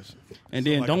gosh. And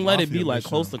then like don't a let it be mafia like mission.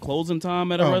 close to closing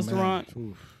time at a Oh, restaurant. Man.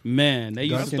 Oof. Man, they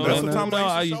used to Dunkin' throw that Donuts. food out.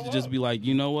 I That's used to just be like,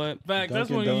 you know what? Fact, that's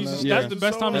Dunkin' when you. Donuts. That's the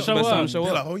best time to That's show the best up. time to show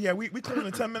They're up. like, oh yeah, we close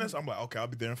in 10 minutes. I'm like, okay, I'll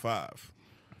be there in 5.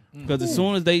 Because as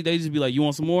soon as they just be like, you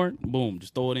want some more? Boom,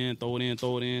 just throw it in, throw it in,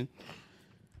 throw it in.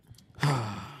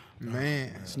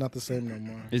 Man. It's not the same no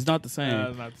more. It's not the same. Nah,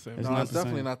 it's not the same. It's No, not it's the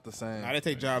definitely same. not the same. Now they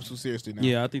take jobs too seriously now.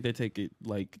 Yeah, I think they take it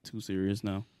like too serious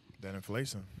now. That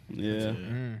inflation. Yeah,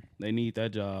 Mm. they need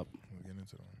that job. We'll get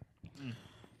into that.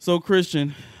 So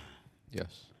Christian,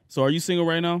 Yes. so are you single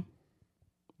right now?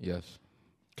 Yes.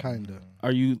 Kinda.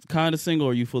 Are you kind of single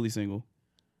or are you fully single?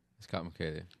 It's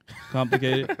complicated.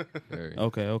 Complicated? Very.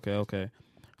 Okay.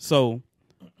 So,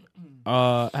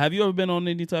 have you ever been on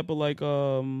any type of like,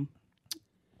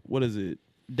 what is it?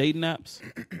 Dating apps?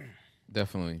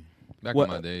 Definitely. Back What- in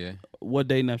my day, yeah. What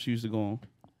dating apps you used to go on?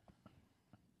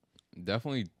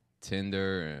 Definitely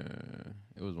Tinder.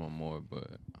 It was one more, but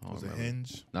I don't Was it remember.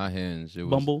 Hinge? Not Hinge. It was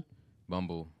Bumble?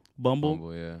 Bumble.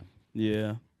 Bumble? Yeah.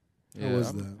 Yeah. Yeah. How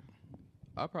was that?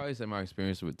 I'd probably say my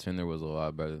experience with Tinder was a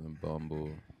lot better than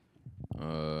Bumble.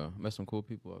 Met some cool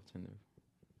people off Tinder.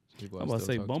 People I was about to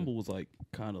still say talk Bumble was like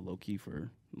kind of low key for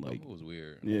like, Bumble was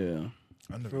weird. yeah.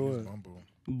 I never For used what? Bumble.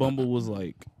 Bumble was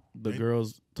like the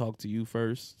girls talk to you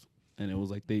first, and it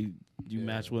was like you Yeah.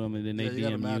 match with them, and then they Yeah, you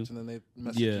got a DM match you. and then they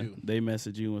message Yeah, you. they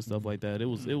message you and stuff like that. It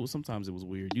was sometimes it was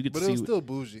weird. You get But to it see, was still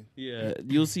bougie. yeah,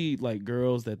 you'll see like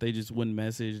girls that they just wouldn't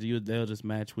message. They'll just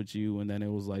match with you, and then it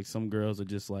was like some girls are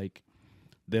just like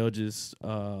they'll just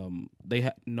they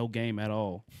have no game at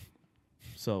all.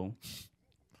 So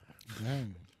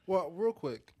Dang. Well, real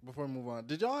quick before we move on,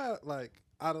 did y'all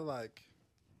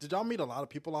did y'all meet a lot of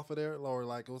people off of there, or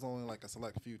like it was only like a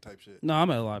select few type shit? no, I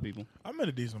met a lot of people. I met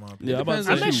a decent amount of people. Yeah, I'm about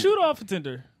to I say met shoot. Shooter off of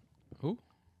Tinder. Who?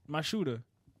 My shooter.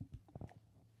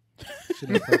 She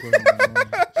didn't fuck with him no more.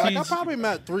 Like I She's- probably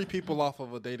met 3 people off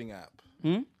of a dating app.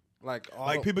 Hmm? Like all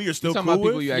Like of- people you're You still talking cool about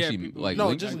people with? you actually people- like? no,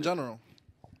 linked just in with? general.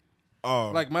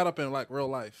 Oh, Like met up in like real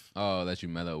life. Oh, that you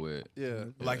met up with. Yeah,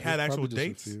 like had Probably actual just a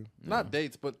dates? few. not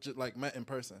dates, but just like met in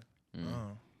person.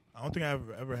 Oh. I I don't think I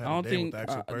ever had I don't a date think with the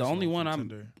actual person. the only on one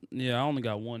Tinder. I only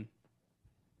got one.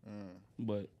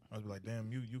 But I was like,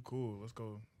 damn, you cool. Let's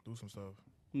go do some stuff.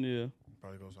 yeah,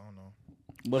 Probably goes, I don't know.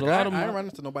 but Like, a lot of I ain't them. run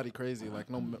into nobody crazy, like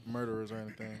no murderers or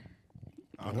anything.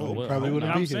 I don't know. Well, Probably I-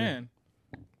 wouldn't I'm be here. saying.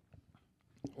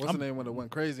 What's the name when it went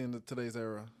crazy in today's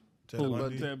era? Ted Who?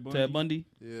 Bundy. Ted Bundy,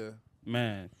 Yeah.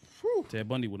 man. Ted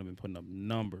Bundy would have been putting up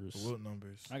numbers. What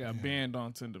numbers? I got banned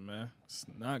on Tinder, man. It's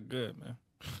not good, man.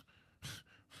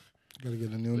 Gotta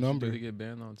get a new What number. you do to get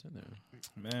banned on Tinder?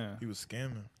 Man. He was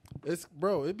scamming. It's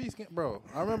bro, bro.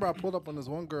 I remember I pulled up on this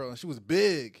one girl and she was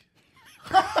big.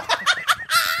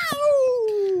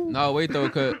 No, wait though,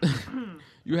 cause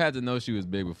you had to know she was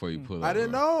big before you pulled up. I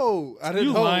didn't bro. know. I didn't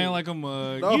You know. lying like a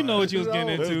mug. No, You know what you was getting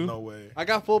no. There's into. no way. I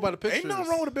got fooled by the pictures. Ain't nothing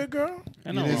wrong with a big girl. I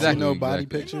You know. didn't Exactly, see no body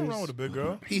exactly. Ain't nothing wrong pictures. with a big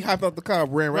girl. He hopped off the car,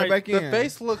 ran right Right, back in. The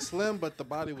face looked slim, but the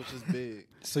body was just big.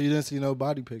 So you didn't see no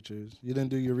body pictures. You didn't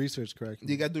do your research correctly.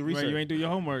 You got to do Right, research. you ain't do your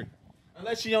homework.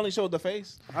 Unless she only showed the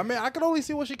face. I mean, I could only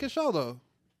see what she could show though.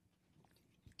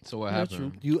 So what That's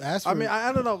happened? You asked for I mean, I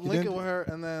ended up You linking didn't- with her,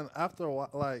 and then after a while,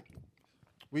 like,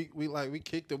 we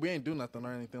kicked it. We ain't do nothing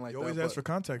or anything like You that. always ask for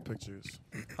contact pictures.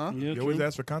 Huh? Yeah, You always true.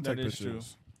 ask for contact That is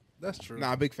pictures. That's true.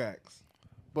 Nah, big facts.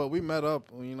 But we met up.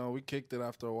 You know, we kicked it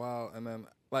after a while, and then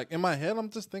like in my head, I'm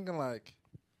just thinking like,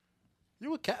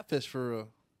 you a catfish for real.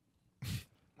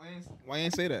 Why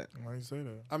ain't say that? Why you say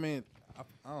that? I mean,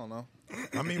 I don't know.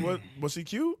 I mean, what was she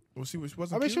cute? Was she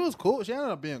wasn't I mean, cute? she was cool. She ended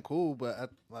up being cool, but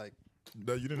like,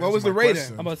 No, you didn't What answer was the my rating?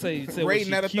 question. I'm about to say, you said, Rating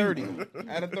was out of she cute? 30.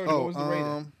 Out of 30, what was the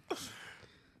rating?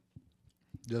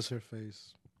 just her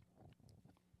face.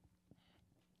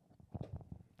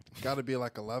 Gotta be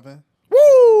like 11.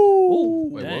 Ooh,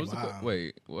 Wait, dang. what was the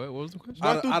what was the question?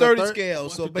 1 Out through of 30 thir- scale. 1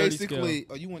 So through 30 basically,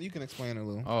 oh, you can explain it a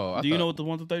little. Oh, I Do you thought- know what the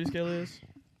 1 to 30 scale is?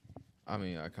 I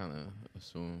mean, I kind of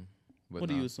assume. But What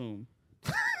do you nah. assume?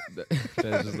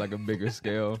 That's just like a bigger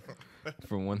scale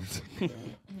from 1 to 10.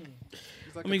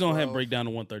 Let me go ahead and break down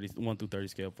the 1 through 30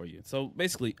 scale for you. So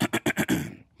basically,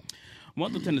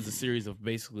 1 through 10 is a series of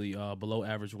basically below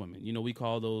average women. You know, we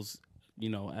call those, you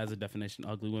know, as a definition,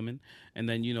 ugly women. And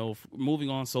then, you know, moving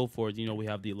on so forth, you know, we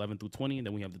have the 11 through 20, and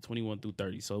then we have the 21 through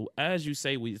 30. So as you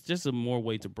say, it's just a more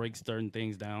way to break certain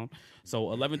things down.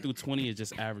 So 11 through 20 is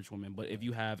just average women. But if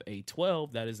you have a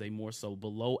 12, that is a more so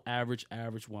below average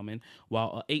woman,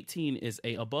 while a 18 is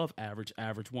a above average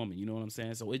woman. You know what I'm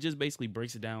saying? So it just basically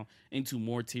breaks it down into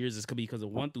more tiers. It's because of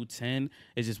 1 through 10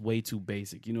 is just way too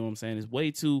basic. You know what I'm saying? It's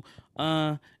way too,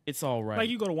 it's all right. Like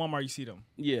you go to Walmart, you see them.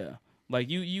 Yeah. Like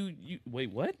you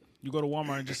wait, what? You go to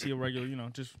Walmart and just see a regular,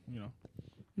 just.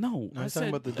 No, I'm talking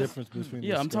about the difference between.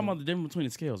 Yeah, the I'm talking scale. about the difference between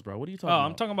the scales, bro. What are you Oh, talking about?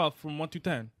 I'm talking about from 1 through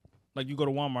 10. Like you go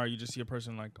to Walmart, you just see a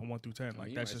person like a 1 through 10.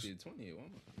 Like that's just 20 at 1.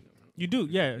 you do,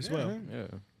 yeah, as well.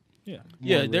 Yeah.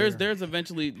 Yeah, More there's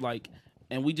eventually like,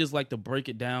 and we just like to break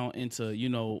it down into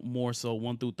more so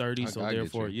 1 through 30. So I get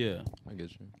therefore, you. yeah. I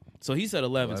get you. So he said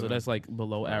 11, so 11. that's like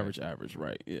below Right. average,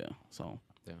 right? Yeah. So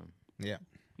Damn. Yeah.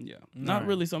 yeah, not Right.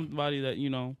 really somebody that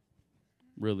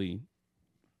really.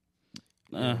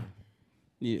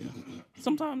 Yeah.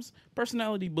 Sometimes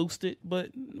personality boosted,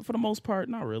 but for the most part,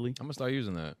 not really. I'm gonna start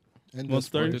using that. And What's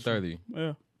this 30? 1 to 30.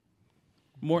 Yeah.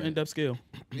 More in-depth scale.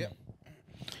 Yeah.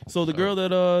 So the girl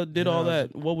that did all Yeah.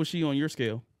 that, what was she on your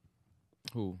scale?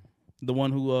 Who? The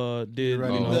one who did, Right.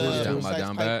 Oh, know, yeah, the my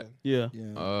down bad. yeah.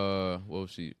 Yeah. What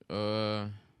was she?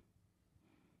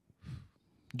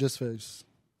 Just face.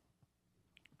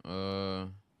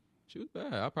 She was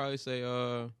bad. I'd probably say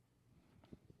to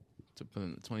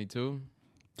put 22.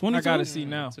 22? I gotta see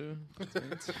now. 22.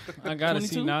 I gotta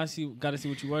see 22? now. Gotta see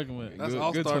what you're working with. That's Good-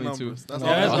 all-star good 22. numbers. That's Yeah,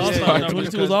 that's all-star all-star numbers.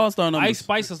 22 is all-star numbers. Ice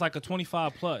Spice is like a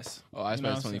 25 plus. Oh, I You know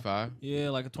what spent I'm saying? 25. Yeah,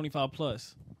 like a 25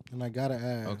 plus. And I gotta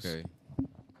ask. Okay.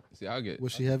 See, I'll get.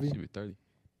 Was she heavy? She be 30.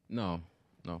 No.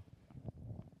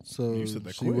 So You said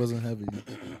that she quick. wasn't heavy.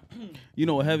 You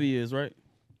know what heavy is, right?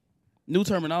 New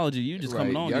terminology. You just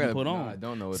coming on, Y'all you can gotta- put nah, on. I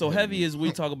don't know. What So heavy means. is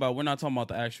we talk about. We're not talking about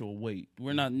the actual weight.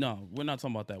 We're not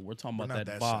talking about that. We're talking We're about not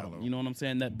that that bottom. shallow. You know what I'm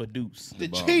saying? That badooce. The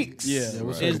bottom. cheeks. Yeah. Yeah,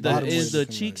 what's Is her the bottom weight is the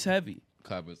looking cheeks like? heavy?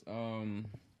 Clappers. No.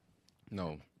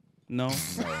 No. No.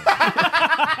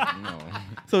 No.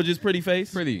 So just pretty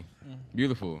face. Pretty.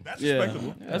 Beautiful. That's Yeah.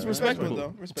 respectable. That's Respectable, respectable.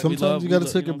 though. Respectable. Sometimes love- you we gotta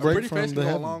love- take you a know, break Pretty from face the can go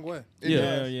a heavy. long way. Yeah.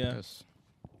 Yeah, yeah. Yes.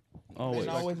 Always. Ain't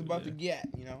always about the get,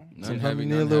 None Sometimes heavy, you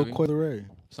need a none little heavy. coileray.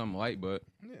 Something light, but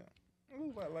Yeah. A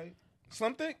little bit like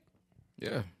something.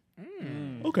 yeah.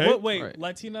 Okay. Wait, Right.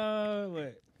 Latina.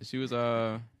 What? She was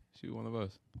one of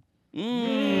us.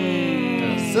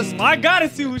 I gotta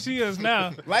see who she is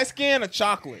now. Light skin or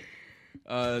chocolate?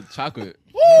 Chocolate.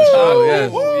 Oh,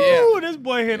 yes. Ooh, this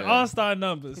boy hit all-star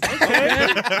numbers. Okay.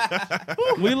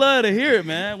 We love to hear it,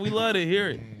 man. We love to hear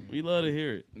it. We love to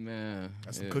hear it. Man.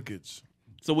 That's some cookage.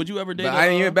 So would you ever date? But I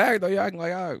ain't even back though. Y'all acting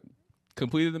like I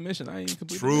completed the mission. I ain't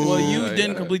completed. True. The Well, mission. you Like,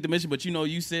 didn't complete the mission, but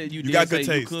you said you did got say good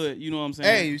you taste. could. You know what I'm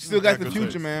saying? Hey, you still got Got the good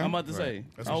future, taste. man. I'm about to say.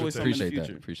 That's some Always good something in the Appreciate that.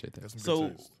 future. Appreciate that. That's some So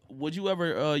good taste. would you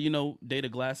ever, date a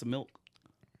glass of milk?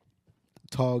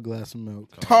 Tall glass of milk.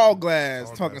 Tall glass,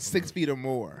 Tall talking glass of 6 milk. feet or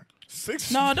more.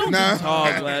 6. No, don't Nah. do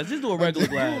tall glass. Just do a regular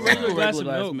glass. Just do a Glass regular of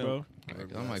glass milk, of milk.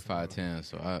 bro. I'm like 5'10",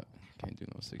 so I can't do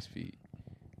no 6 feet.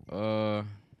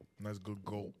 Nice good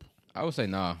gulp. I would say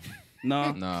nah.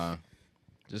 No. Nah.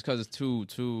 Just cause it's too.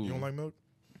 You don't like milk?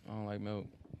 I don't like milk.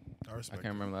 I I respect.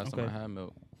 can't remember last time I had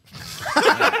milk.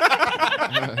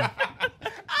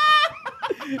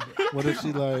 What if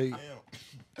she like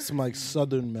some like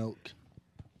southern milk?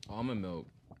 Almond milk.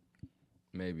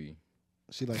 Maybe.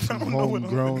 She like some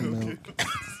homegrown milk.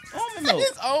 Almond milk.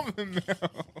 It's almond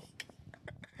milk.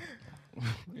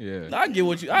 Yeah. I get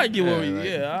what you. I get what you. like-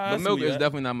 Yeah. I But see milk what is you-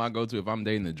 definitely not my go-to. If I'm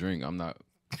dating a drink, I'm not.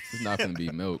 It's not gonna be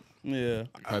milk. Yeah.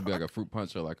 Probably be like a fruit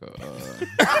punch or like a.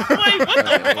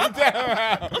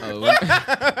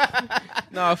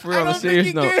 Nah, for real. On a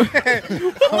serious note.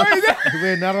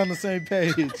 We're not on the same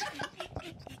page.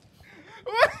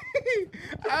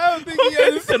 I don't think he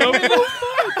understood.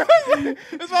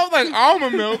 It's all like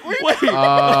almond milk.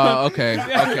 Okay.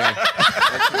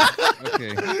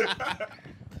 Okay.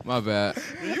 My bad.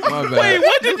 My bad. Wait,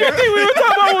 what did you think we were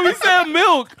talking about when we said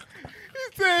milk?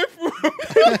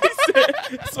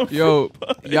 Yo,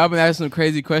 y'all been asking some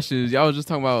crazy questions. Y'all was just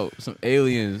talking about some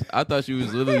aliens. I thought you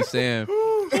was literally saying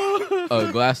a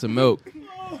glass of milk.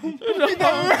 Talk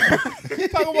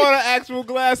about an actual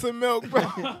glass of milk, bro.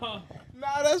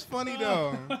 Nah, that's funny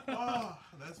though.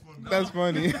 That's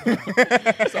funny.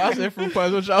 So I said fruit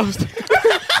punch. What y'all was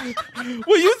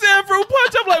When you said fruit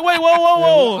punch, I'm like, wait,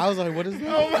 whoa. I was like, what is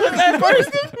that? At first,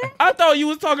 I thought you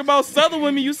was talking about Southern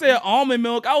women. You said almond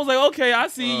milk. I was like, okay, I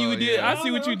see you did. yeah. I see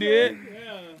what you did.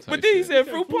 But Type then he shit. said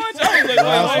fruit punch. I was like,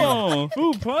 wait, hold on.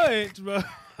 Fruit punch, bro.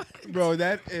 Bro,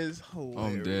 that is hilarious.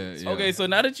 I'm dead. Yeah. Okay, so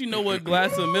now that you know what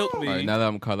glass of milk All right, means, now that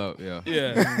I'm caught up, yeah.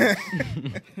 yeah,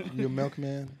 You a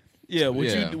milkman? yeah.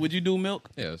 Yeah. Would you do milk?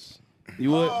 Yes.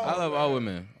 You would. I love all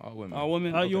women. All women. All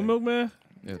women. You a Okay. milkman?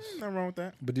 Yes. Nothing wrong with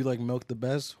that. But do you like milk the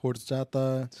best?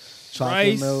 Horchata,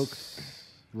 chocolate Rice. milk,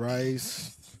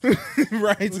 rice,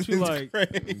 Right. What you like?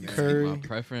 Crazy. curry. My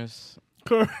preference.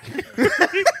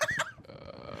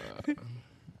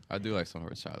 I do like some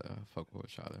horchata. I fuck with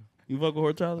horchata. You fuck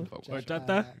with horchata? Fuck with horchata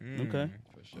Horchata? Okay,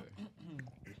 for sure.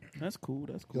 that's cool.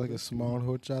 That's You cool. like a small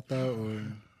horchata or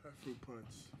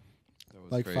That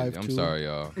was Like crazy. 5'2"? I'm sorry,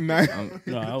 y'all. Nah, I'm,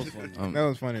 No, that was funny. that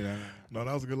was funny though. No,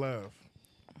 that was a good laugh.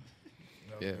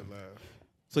 That was Yeah. a good laugh.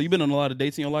 So you been on a lot of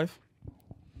dates in your life?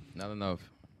 not enough.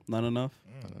 Not enough.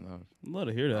 Not enough. I'd love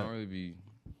to hear I that. don't really be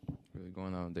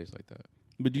going out on dates like that.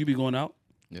 But do you be going out?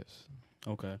 Yes.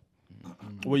 Okay.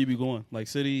 Where you be going? Like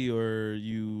city or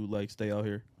you like stay out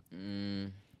here?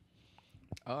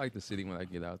 I like the city when I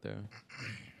get out there.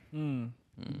 Do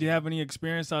you have any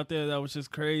experience out there that was just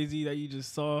crazy that you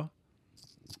just saw?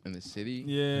 In the city?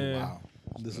 Yeah. wow,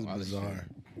 this is A lot of bizarre.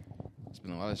 It's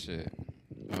been a lot of shit.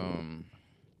 How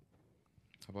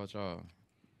about y'all?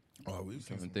 Oh, we've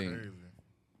seen some Thing. crazy.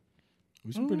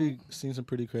 We've seen some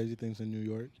pretty crazy things in New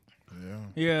York Yeah.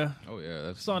 Yeah. Oh yeah,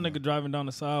 that's Saw a nigga driving down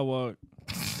the sidewalk.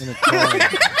 in a car.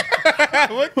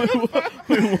 What?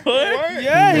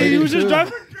 Yeah, he Waiting was just too.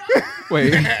 driving.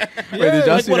 Wait, did y'all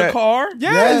Like see with a that? car?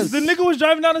 Yes, Yes. the nigga was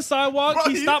driving down the sidewalk.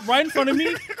 He stopped right in front of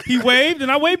me. He waved,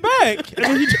 and I waved back. And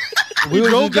then he We was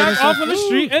drove just getting back off some on the food.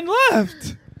 street and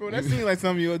left. Bro, that seems like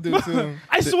something you would do too.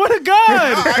 I swear to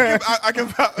God. I can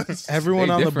vouch. Everyone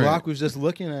They on the different. block was just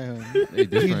looking at him. They He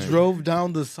different. drove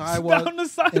down the sidewalk Down the in a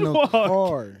sidewalk.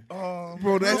 car.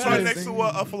 Bro, that's Yeah. right next to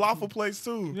a falafel place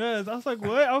too. Yes, I was like,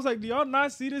 what? I was like, do y'all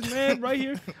not see this man right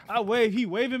here? I wave, he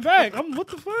waving back. I'm what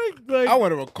the fuck? Like, I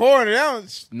want to record it. I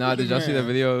don't- Nah, did y'all see that Man.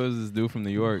 video? It was this dude from New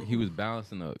York. He was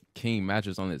balancing a king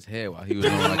mattress on his head while he was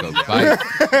on like a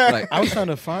bike. Like I was trying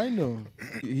to find him.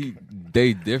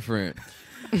 they different.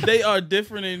 They are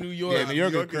different in New York. Yeah, New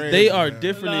York is crazy. They are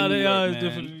different nah, in New they York, are man.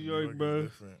 different in New York, bro.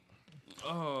 Different.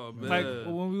 Oh man. Like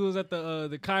when we was at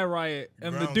the Kai riot,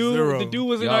 and Ground the zero. dude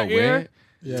was in Y'all our ear went?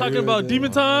 Yeah, talking we were about there.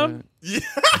 demon time.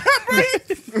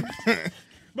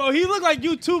 Bro, he looked like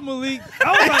you too, Malik.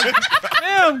 I was like,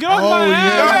 damn, get off my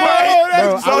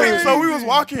ass. Bro, So we was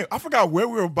walking. I forgot where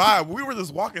we were by. But we were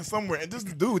just walking somewhere, and this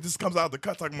dude just comes out of the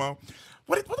cut talking about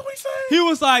what he say? He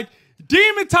was like,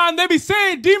 Demon time. They be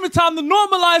saying demon time to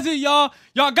normalize it, y'all.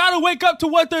 Y'all gotta wake up to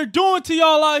what they're doing to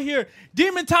y'all out here.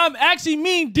 Demon time actually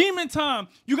mean demon time.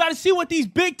 You gotta see what these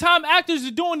big time actors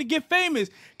are doing to get famous.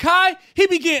 Kai, he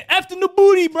be getting effed in the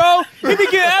booty, bro. He be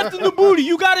getting effed in the booty.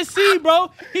 You gotta see,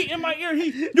 bro. He in my ear.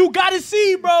 You gotta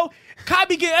see, bro. Kai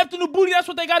be getting effed in the booty. That's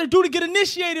what they gotta do to get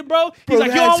initiated, bro. He's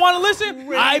like, you don't want to listen?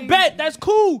 Crazy. I bet. That's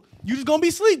cool. You just gonna be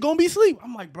sleep.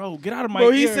 I'm like, bro, get out of my ear.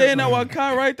 Bro, he's saying that while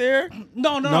Kai right there?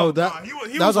 No. That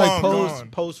he was like gone.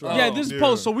 post. Right? Yeah, this is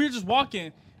post. So we were just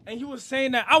walking, and he was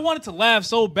saying that. I wanted to laugh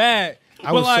so bad.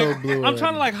 I was like, so blue. I'm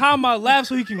trying to like hide my laugh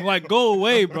so he can like go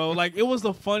away, bro. Like it was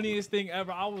the funniest thing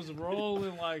ever. I was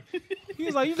rolling like he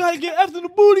was like, you gotta get after the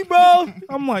booty, bro.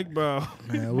 I'm like, bro.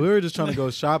 Man, we were just trying to go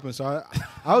shopping, so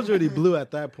I was already blue at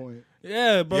that point.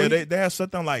 Yeah, bro. Yeah, they had shut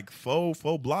down like four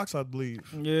blocks, I believe.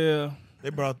 Yeah. They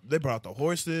brought the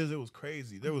horses. It was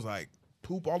crazy. There was like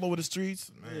poop all over the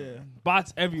streets. Man. Yeah.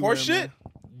 Bots everywhere. Horse shit?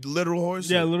 Literal horse.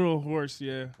 Yeah, literal horse.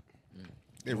 Yeah.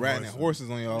 They riding their horses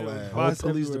on y'all Yeah. ass. Whole Bots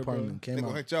police everywhere, department They came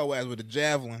gonna out. hit y'all ass with a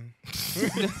javelin.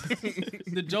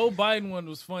 The Joe Biden one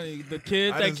was funny. The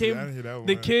kid I that didn't came, hear that one.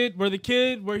 the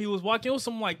kid where he was walking, it was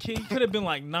some like kid. He could have been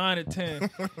like 9 or 10.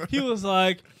 He was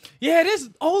like, "Yeah, this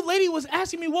old lady was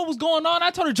asking me what was going on. I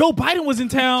told her Joe Biden was in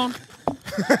town."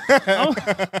 I'm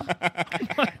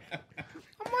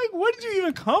like, where did you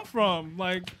even come from?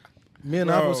 Like, Me and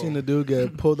Apple seen the dude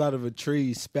get pulled out of a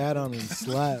tree, spat on, and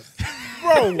slapped.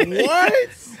 Bro, what?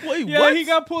 Wait, yeah, what? he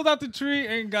got pulled out the tree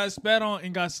and got spat on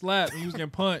and got slapped. And he was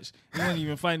getting punched. He wasn't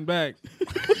even fighting back.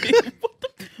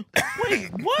 Wait,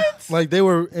 what? Like they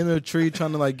were in a tree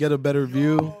trying to like get a better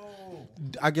view.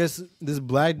 I guess this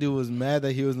black dude was mad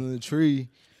that he was in the tree.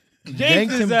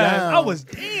 Yanked his him ass. down. I was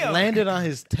damn. Landed on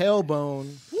his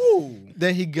tailbone. Woo.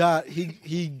 Then he got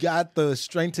the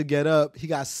strength to get up. He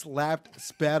got slapped,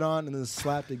 spat on, and then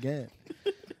slapped again.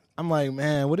 I'm like,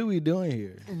 man, what are we doing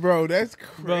here? Bro, that's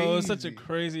crazy. Bro, it was such a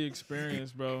crazy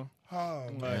experience, bro. Oh,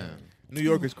 Like, man. New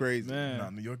York is crazy. man, Nah,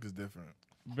 New York is different.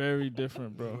 very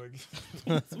different, bro.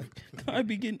 I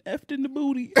be getting effed in the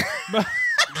booty.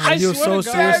 I he was swear so to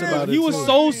God, serious about it, He was too.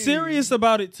 so serious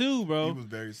about it too, bro. He was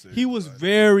very serious. He was about it.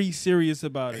 very serious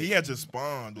about He it. had just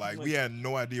spawned. Like, we had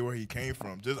no idea where he came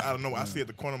from. Just, I don't know. I see at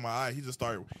the corner of my eye. He just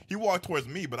started. He walked towards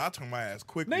me, but I turned my ass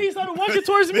quickly. Then he started walking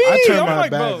towards me. I turned I'm my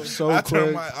like, back bro. so I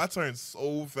quick. turned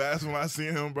so fast when I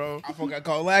seen him, bro. I forgot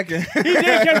called lacking. He did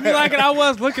catch me like it. I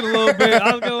was looking a little bit.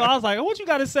 I was like, what you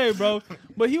got to say, bro?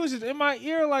 But he was just in my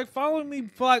ear, like following me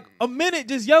for like a minute,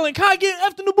 just yelling, "Kai, get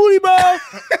effed in the booty, bro!"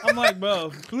 I'm like,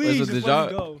 bro, please, Wait, so just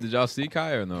let me go. did y'all see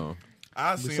Kai or no?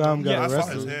 I seen saw him him. get I saw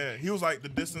arrested. his head. He was like the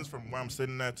distance from where I'm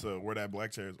sitting at to where that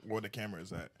black chair is, where the camera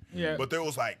is at. Yeah. But there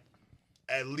was like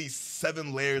at least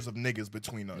 7 layers of niggas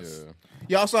between us. Yeah.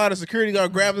 Y'all saw how the security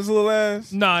guard grabbed his little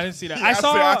ass? No, I didn't see that. Yeah, I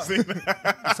saw I seen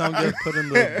that. Some get put in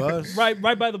the bus. right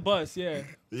by the bus. Yeah,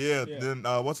 Yeah, Yeah. then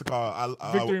what's it called?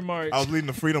 Victory March. I was leading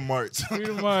the Freedom March.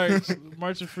 Freedom March,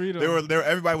 March of Freedom. They were there.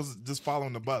 Everybody was just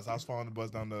following the bus. I was following the bus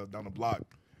down the block.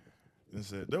 And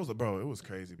said there was a bro. It was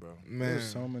crazy, bro. There Man. was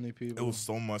so many people. It was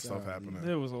so much stuff happening.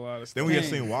 There was a lot of stuff. Then we had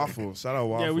seen Waffle. Shout out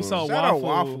Waffle. Yeah, we saw Shout out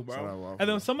Waffle. Waffle, bro. Shout out Waffle. And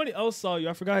then somebody else saw you.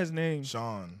 I forgot his name.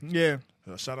 Sean. Yeah,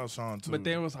 Shout out Sean too. but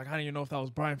then it was like I didn't even know if that was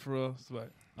Brian for real.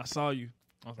 But I saw you.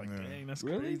 I was like, Yeah. dang, that's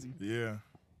Really? crazy. Yeah.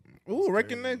 Ooh,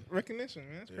 crazy. recognition,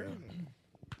 man. That's Yeah. crazy.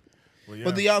 Well, yeah.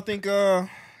 But do y'all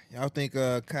think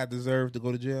Kai deserved to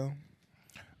go to jail?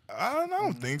 I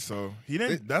don't think so. He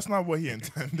didn't. That's not what he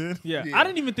intended. Yeah. Yeah. I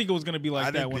didn't even think it was gonna be I like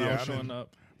that didn't- when I yeah, was I showing didn't.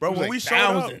 up. Bro, It was when like we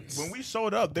thousands.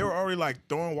 showed up, they were already like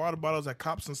throwing water bottles at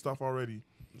cops and stuff already.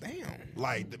 Damn.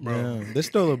 Like, bro. Yeah. They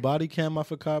stole a body cam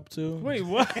off a cop too. Wait,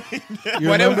 what? You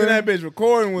Why they was in remember? that bitch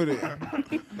recording with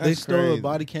it? They stole crazy. a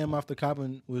body cam off the cop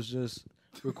and was just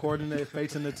recording it,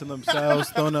 facing it to themselves,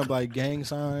 throwing up like gang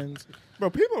signs. Bro,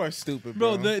 people are stupid,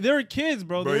 Bro, bro. they were kids,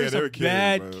 bro. Bro, They yeah, were they some were kids,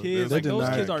 bad bro. kids. They Like did those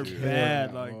not kids are care.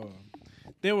 bad. Like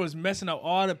they was messing up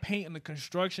all the paint in the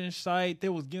construction site. They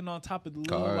was getting on top of the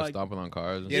little Cars, like stomping on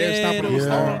cars. and Yeah, shit. they was stomping they on was the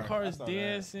stomping on car. cars,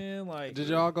 dancing. Like Did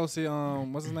y'all go see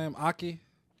what's his name? Aki?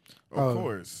 Of Oh.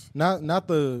 course. Not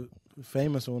the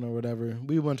famous one or whatever.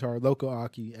 We went to our local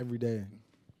Aki every day.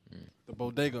 The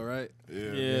bodega, right?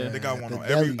 Yeah. Yeah. They got one The on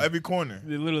deli. every corner.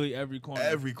 literally every corner.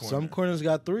 Every corner. Some corners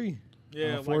got 3.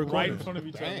 yeah, on 4 like right in corners. front of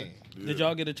each other. Yeah. Did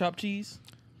y'all get a chopped cheese?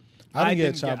 I didn't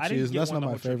get I chopped didn't cheese. get That's one not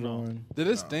my with your favorite no. one. Did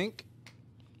it stink?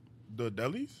 The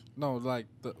delis? No, like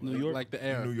the New York? like the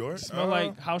air. New York? Smell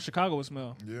like how Chicago would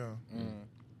smell. Yeah.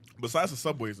 Besides the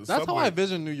subways. The That's how subway, I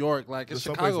envision New York. Like it's The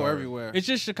subways Chicago are- everywhere. It's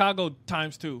just Chicago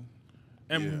times 2,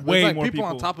 and Yeah. It's way like more people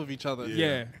on top of each other.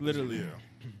 Yeah, literally. Yeah.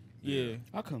 Yeah,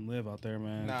 I couldn't live out there,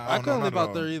 man. Nah, I no, couldn't not live at out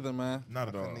all. there either, man. Not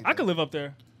at all. I could live up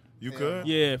there. You could?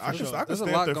 Yeah, for I could, sure. I could There's a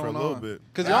stand lot there for a going little on. bit.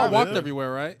 Because y'all walked Yeah.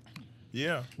 everywhere, right?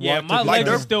 Yeah. Yeah, Walk my to legs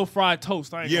dinner. is still fried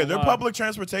toast. I ain't Yeah, gonna their lie. public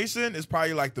transportation is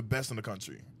probably like the best in the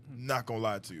country. Not gonna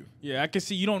lie to you. Yeah, I can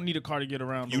see you don't need a car to get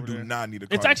around. You over do there. not need a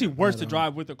car. It's actually worse to No.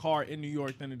 drive with a car in New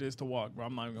York than it is to walk, bro.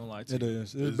 I'm not even gonna lie to It you.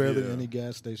 is. There's It's- barely yeah. any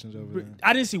gas stations over there.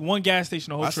 I didn't see one gas station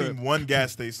the whole I trip. seen one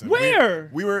gas station. Where?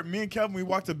 We were me and Kelvin. We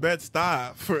walked to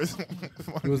Bed-Stuy for.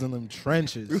 It was in them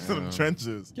trenches. It was in them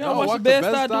trenches. Y'all watch the walked best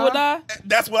to I do or die?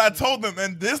 That's what I told them,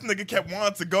 and this nigga kept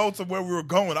wanting to go to where we were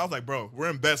going. I was like, bro,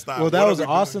 we're in Bed-Stuy. Well, that What was are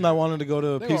we Austin. doing? I wanted to go to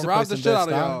a They pizza gonna rob place the in shit out of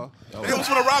Bed-Stuy. y'all. They was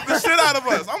gonna rob the shit out of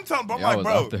us. I'm telling, bro, I'm Y'all like, was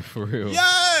bro, out there for real.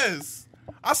 yes.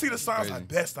 I see the signs Crazy. like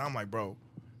Bed-Stuy. I'm like, bro,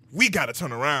 we gotta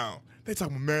turn around. They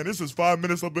talking, man, this is 5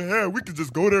 minutes up ahead. We could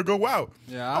just go there, go out.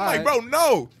 Yeah, I'm like, alright. bro,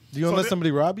 no. You gonna So let then-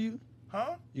 somebody rob you?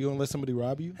 Huh? You gonna let somebody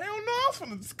rob you? Hell no, I was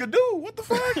from the skidoo. What the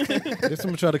fuck? If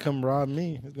someone try to come rob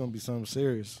me, it's gonna be something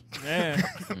serious. Man,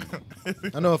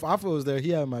 I know if Alpha was there, he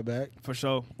had my back. for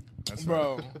sure.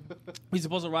 Bro, We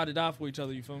supposed to ride or die for each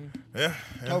other. You feel me? yeah.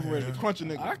 cover it, crunch a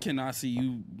nigga. I cannot see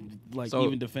you like So-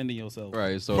 even defending yourself.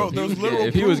 Right. So Bro, if, he there's was, literal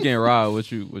if he was proof. getting robbed,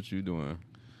 what you doing?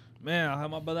 Man, I'll have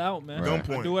my brother out, man. Right.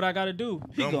 Gunpoint. I do what I gotta do.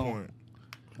 He Gunpoint. gone.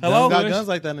 They Hello? don't got Wish. guns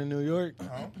like that in New York.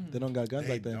 Huh? They don't got guns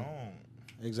They like that. don't.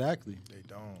 Exactly. They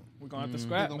don't. We're gonna have to They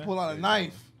scrap, gonna man. pull out a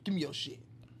knife. Give me your shit.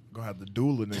 Gonna have to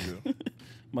duel a nigga I'm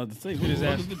about to say, His what is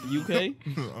ass. that? The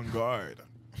UK? on guard.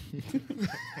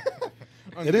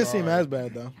 It didn't seem as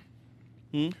bad though.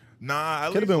 Nah,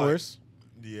 Could have been worse.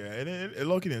 Yeah, it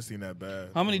low-key didn't seem that bad.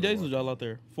 How many days was y'all out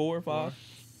there? 4 or 5?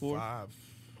 4? 5.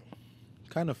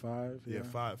 Kind of 5. Yeah,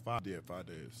 5. 5. Yeah, 5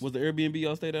 days. Was the Airbnb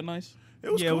y'all stayed that nice?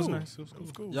 It was Yeah, it cool. was nice. It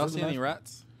was cool. Y'all see any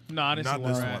rats? No, I didn't Not see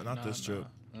this one. one. Not this trip.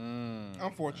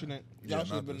 Unfortunate. Yeah, Y'all should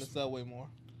not have been in the this. subway more.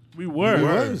 We were. It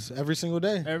Word. was every single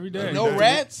day, Every day. No day.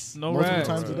 rats. No multiple rats.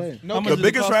 times a day. No. How much The does it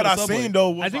biggest cost rat for I Subway? seen though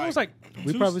was I think it was like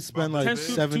We probably spent like 10,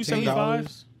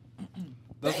 $17.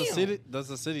 Does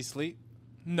the city sleep?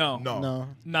 No, no, No,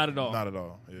 not at all. not at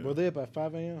all. Yeah. we're there by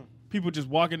 5 a.m. People just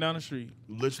walking down the street,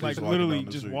 Literally, like just walking literally down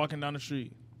the just street. walking down the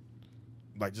street.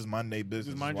 like just mind their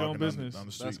business. Just mind just your own walking down the- business. Down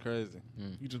the street. That's crazy.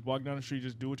 You just walk down the street,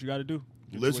 just do what you got to do.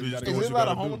 Literally, Just just do do Is what there you a lot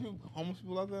of gotta do. homeless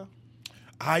people out there?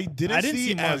 I didn't see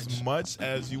see much. as much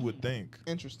as you would think.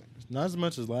 Interesting. Not as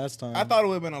much as last time. I thought it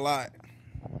would have been a lot.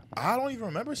 I don't even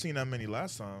remember seeing that many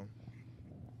last time.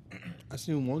 I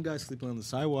seen one guy sleeping on the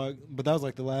sidewalk, but that was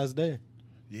like the last day.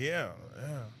 Yeah,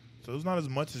 yeah. So it's not as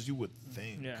much as you would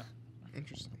think. Yeah.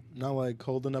 Interesting. Not like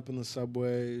holding up in the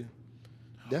subway.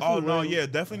 Oh Definitely no, wearing- yeah,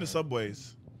 definitely in the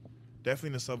subways. Definitely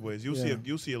in the subways.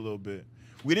 You'll see a little bit.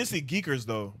 We didn't see geekers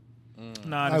though.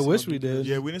 Nah, I wish we did.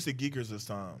 Yeah, we didn't see geekers this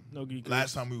time. No geekers.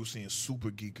 Last time we were seeing super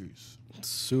geekers.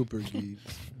 Super geek.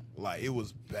 Like it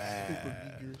was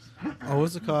bad. Oh,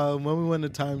 what's it called? When we went to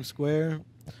Times Square,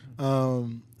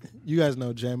 you guys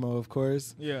know JMO, of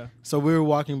course. Yeah. So we were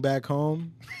walking back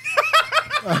home.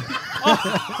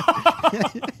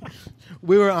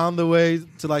 We were on the way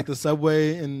to like the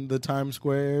subway in the Times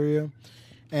Square area,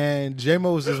 and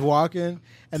JMO was just walking,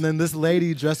 and then this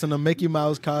lady dressed in a Mickey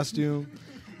Mouse costume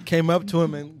came up to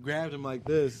him and grabbed him like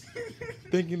this,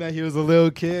 thinking that he was a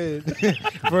little kid,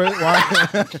 for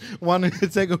wanting to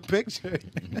take a picture.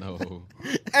 No.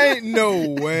 Ain't no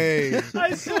way.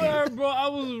 I swear, bro, I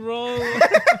was wrong.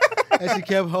 And she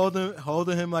kept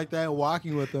holding him like that and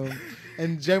walking with him.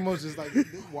 And JMO's just like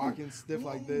walking stiff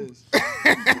like this.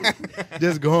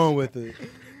 Just going with it.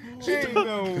 Ain't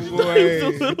no He was a way.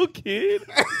 little kid.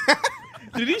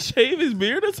 Did he shave his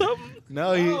beard or something?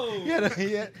 No,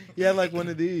 he had like one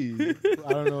of these.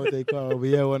 I don't know what they call it, but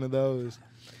he had one of those.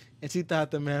 And she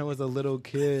thought the man was a little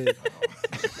kid.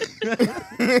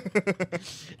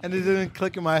 And it didn't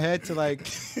click in my head till like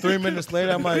 3 minutes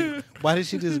later. I'm like, why did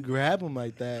she just grab him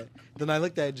like that? Then I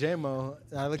looked at JMO,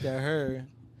 and I looked at her.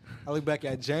 I looked back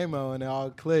at JMO, and it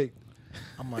all clicked.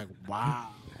 I'm like, wow.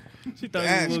 She thought he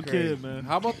was a That's little crazy. kid, man.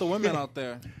 How about the women out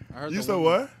there? I heard You the said women-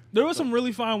 what? There were some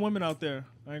really fine women out there.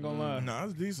 I ain't gonna lie. No,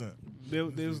 that's decent. There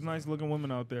was nice looking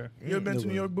women out there. You ever been to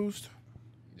New York Boost?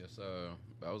 Yes,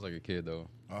 I was like a kid though.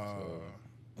 So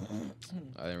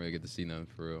I didn't really get to see nothing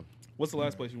for real. What's the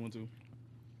last place you went to?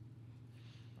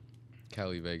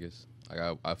 Cali, Vegas.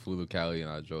 Like I flew to Cali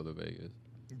and I drove to Vegas.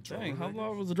 Dang, how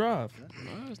long was the drive?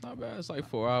 It's not bad. It's like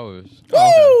 4 hours.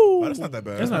 Oh, that's not that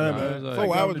bad. That's not that Nah, bad. it's like-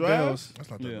 4 hour the drive? Dells. That's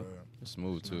not that Yeah. bad. It's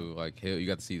smooth too. Like hill, you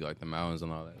got to see like the mountains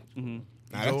and all that. Mm-hmm. Nah,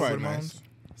 that's Joe probably for the nice. mountains?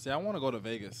 See, I want to go to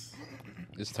Vegas.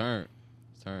 It's turned.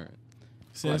 Sin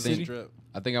I think- City? Strip.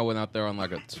 I think I went out there on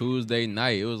like a Tuesday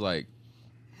night. It was like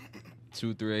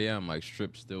 2, 3 a.m. Like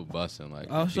strip still busting.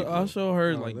 Like I people- also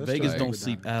heard Oh, like that's Vegas right. don't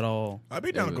sleep at all. I'd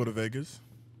be down to go to Vegas.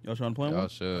 Y'all trying to plan Y'all one?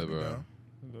 should, bro. down.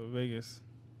 Go to Vegas.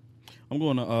 I'm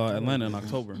going to Atlanta in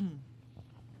October.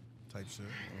 Type shit.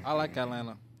 I like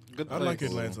Atlanta. Good I place. like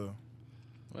Atlanta.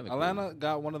 Atlanta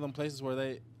got one of them places where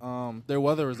they their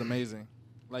weather is amazing.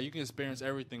 Like you can experience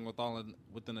everything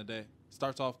within a day.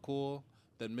 Starts off cool,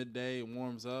 then midday it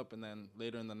warms up, and then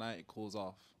later in the night it cools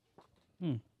off.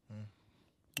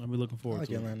 I'll be looking forward I like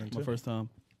to Atlanta, it. My too. first time.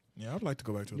 Yeah, I'd like to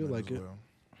go back to You'll Atlanta like as it. well.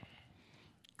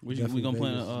 We Definitely gonna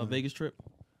plan Vegas, a man. Vegas trip?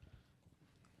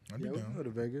 I'd be Yeah, we down. can go to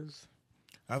Vegas.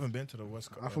 I haven't been to the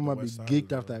West Coast. I might be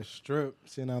geeked off that strip,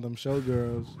 seeing all them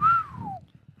showgirls.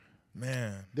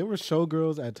 Man. There were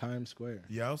showgirls at Times Square.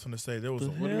 Yeah, I was gonna say there was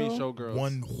What do you mean showgirls?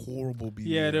 one horrible BBL.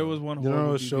 Yeah, there was one. You know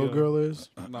horrible what BBL. showgirl is?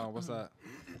 No, what's that?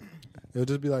 It'll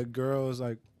just be like girls,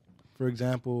 like, for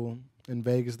example, in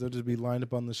Vegas, they'll just be lined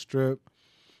up on the strip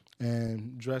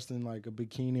and dressed in like a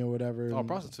bikini or whatever. Oh, and-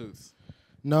 prostitutes.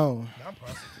 No. Not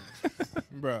prostitutes.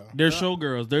 Bro. They're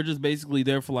showgirls. They're just basically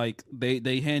there for like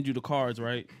they hand you the cards,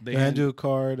 right? They hand you a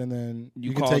card and then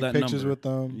you can call take that pictures number. with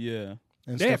them. Yeah.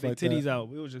 And They had stuff big like titties that. out.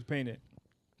 It was just painted.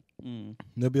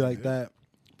 They'll be like that.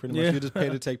 Pretty much. Yeah. You just pay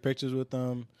to take pictures with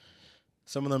them.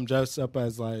 Some of them dress up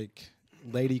as like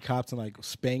lady cops and like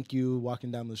spank you walking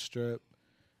down the strip.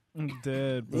 I'm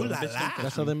dead, bro. Ooh la la.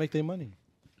 That's how they make their money.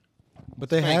 But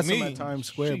they Spank had some me. at Times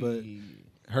Square, but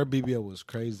her BBL was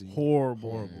crazy.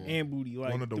 Horrible. And booty.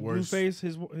 Like One of the the worst. blue face,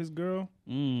 his girl,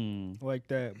 like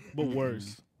that, but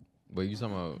worse. But you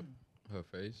talking about her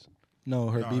face? No,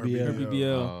 her Nah, her BBL. Her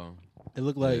BBL. Oh, It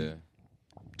looked like yeah.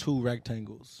 2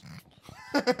 rectangles.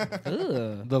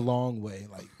 The long way,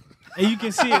 like And you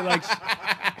can see it like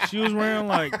she was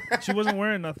wearing she wasn't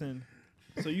wearing nothing.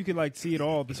 So you could like see it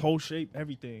all, this whole shape,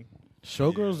 everything.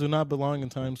 showgirls do not belong in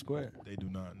Times Square. They do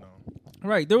not know.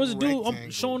 Right. There was a dude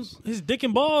Rectangles. showing his dick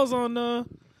and balls on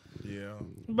Yeah.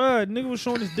 bro, nigga was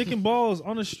showing his dick and balls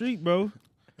on the street, bro.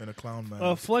 And a clown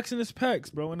mask. Flexing his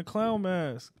pecs, bro, in a clown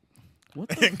mask. What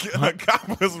the And a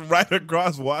cop was right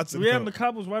across watching Yeah, him. and the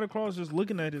cop was right across just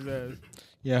looking at his ass.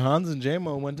 Yeah, Hans and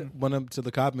J-Mo went up to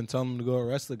the cop and told him to go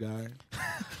arrest the guy.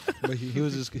 But he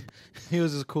was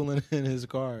just cooling in his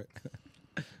car.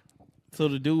 So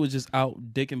the dude was just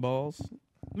out dicking balls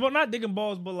Well, not dick and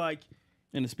balls, but like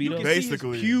in a you speedo. can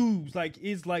Basically. see his pubes, like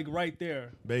it's like right there.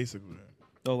 Basically.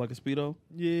 Oh, like a speedo.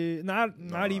 Yeah,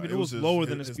 not even. It was just- lower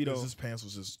than a his- speedo. His pants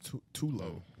was just too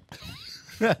low.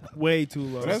 Way too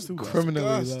low. That's too low. Criminally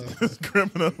low. It's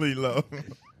criminally low.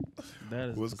 That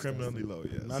is Was disgusting. criminally low,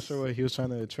 yes. Not sure what he was trying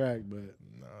to attract, but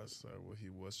Nah, sir, what he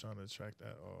was trying to attract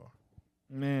at all.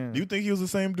 Man. Do you think he was the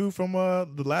same dude from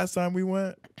the last time we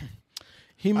went?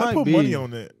 he I might put be. money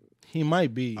on it. He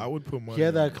might be. I would put money. He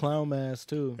had on that it. clown mask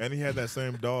too. And he had that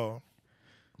same doll.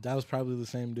 That was probably the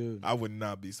same dude. I would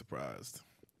not be surprised.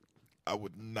 I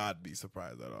would not be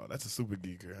surprised at all. That's a super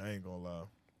geeker. I ain't gonna lie.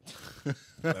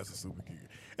 That's a super geeker.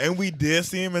 And we did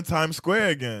see him in Times Square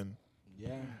again.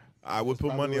 Yeah. I would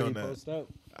put money on that. Post up.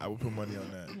 I would put money on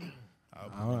that. I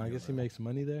don't know. I guess he makes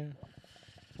money there.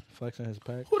 Flexing his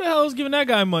pack. Who the hell is giving that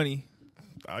guy money?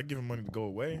 I'd give him money to go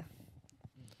away.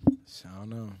 I don't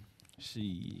know.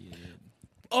 Shit.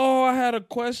 Oh, I had a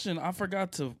question. I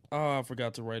forgot to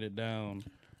write it down.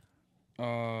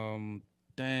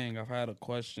 Dang, I've had a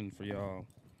question for y'all.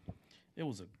 It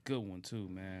was a good one too,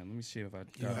 man. Let me see if I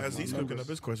got As my he's numbers. cooking up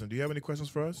his question, do you have any questions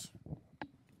for us?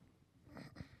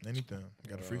 Anything. You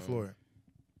got a free floor.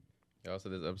 Y'all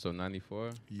said this episode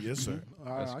 94. Yes, sir.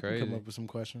 That's I can crazy. come up with some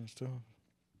questions too.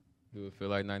 Do it feel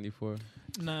like 94?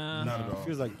 Nah. Not at all.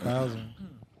 Feels like 1,000.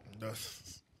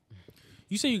 That's-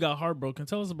 You say you got heartbroken.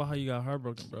 Tell us about how you got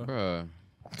heartbroken, bro. Bruh.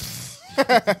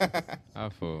 I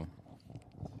fool.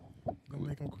 Don't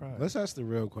make him cry. Let's ask the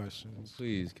real questions.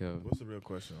 Please, Kev. What's the real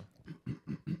question?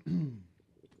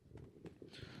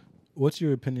 What's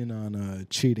your opinion on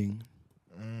cheating?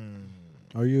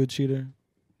 Are you a cheater?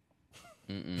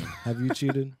 Mm-mm. Have you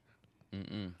cheated?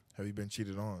 Mm-mm. Have you been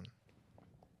cheated on?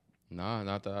 Nah,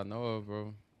 not that I know of,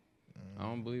 bro. I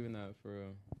don't believe in that, for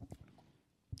real.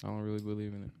 I don't really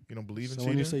believe in it. You don't believe in So cheating?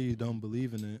 when you say you don't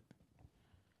believe in it,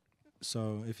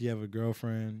 so if you have a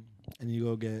girlfriend and you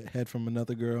go get head from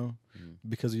another girl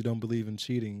because you don't believe in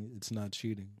cheating, it's not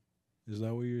cheating. Is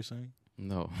that what you're saying?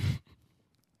 No.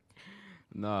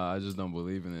 Nah, I just don't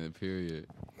believe in it, period.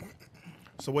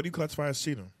 So what do you classify as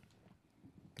cheating?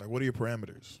 Like, what are your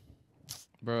parameters?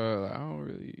 Bro, I don't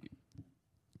really...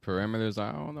 Parameters,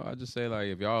 I don't know. I just say, like,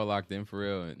 if y'all are locked in for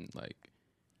real and, like...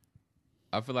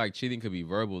 I feel like cheating could be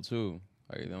verbal, too.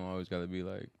 Like, it don't always got to be,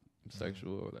 like,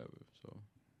 sexual or whatever, so...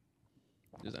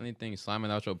 Just anything slamming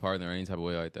out your partner any type of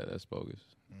way like that, that's bogus.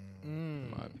 In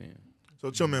my opinion. So,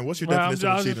 Chill Man, what's your Well, definition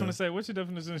I of was just cheating? gonna say, what's your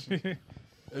definition of cheating?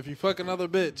 If you fuck another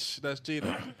bitch, that's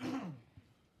cheating.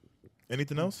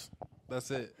 Anything else? That's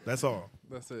it. That's all.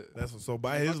 That's it. So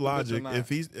by Fuck his the bitch or logic, not.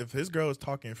 if his girl is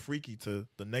talking freaky to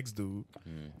the next dude,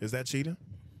 is that cheating?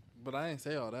 But I ain't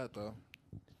say all that though.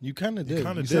 You kind of did. You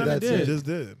kind You of said did. that's You it. just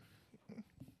did.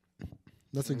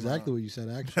 That's exactly what you said.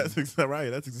 Actually, That's right.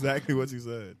 That's exactly what you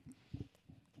said.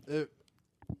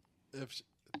 If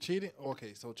cheating,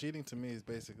 okay, so cheating to me is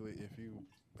basically if you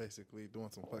basically doing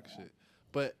some fuck shit.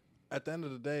 But at the end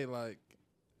of the day, like,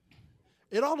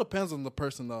 it all depends on the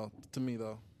person though. To me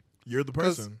though, You're the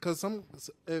person. Because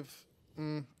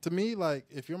to me, like,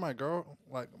 if you're my girl,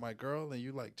 and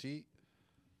you like cheat,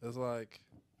 it's like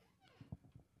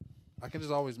I can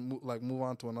just always move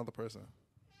on to another person.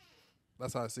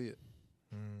 That's how I see it.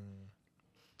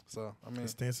 So I mean,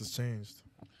 His stance has changed.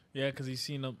 Yeah, because he's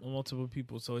seen multiple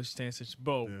people, so his stance is,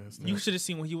 bro, Yeah, his you stance- should have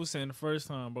seen what he was saying the first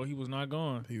time, bro. He was not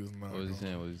gone. He was not. What was he going.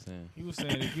 saying? What was he saying? He was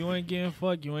saying, if you ain't getting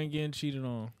fucked, you ain't getting cheated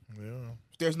on. Yeah.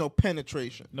 There's no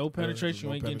penetration. No penetration,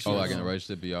 you ain't getting cheated Oh, on. like in a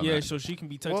relationship, y'all Yeah, not- so she can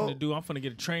be texting Well- the dude, I'm finna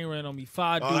get a train ran on me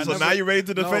 5 Oh, dudes. so now you're ready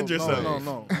to defend yourself.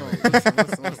 No.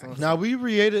 Listen. now we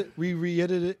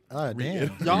reiterated. Ah,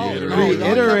 damn. Y'all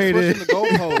Reiterated. kept switching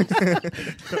the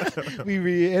goalposts. We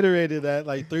reiterated that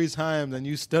like 3 times, and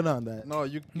you stood on that. No,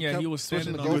 you. Yeah, kept he was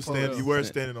switching standing the on goalposts. You were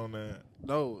standing on that.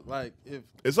 No, like if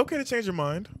It's okay to change your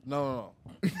mind. no.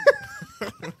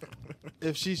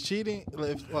 If she's cheating,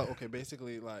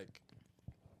 basically, like,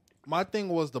 my thing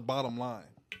was the bottom line.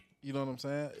 You know what I'm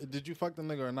saying? Did you fuck the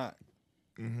nigga or not?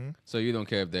 So you don't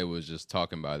care if they was just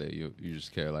talking about it. You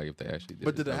just care like if they actually did.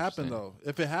 But did it That's what you're happen saying. though?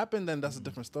 If it happened, then that's a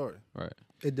different story. Right.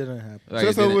 It didn't happen. Like, So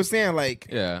that's it what we didn't- were saying. Like,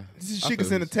 Yeah. she can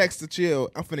send a text to Chill.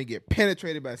 I'm finna get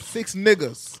penetrated by 6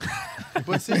 niggas.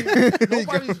 But see,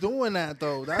 nobody's doing that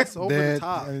though. That's over the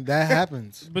top. That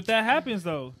happens. But that happens,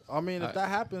 though. I mean, if that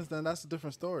happens, then that's a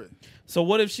different story. So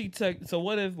what if so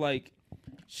what if, like,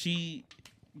 she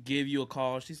give you a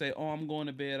call? She say, "Oh, I'm going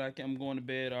to bed. I'm going to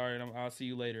bed. All right, I'll see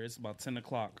you later. It's about 10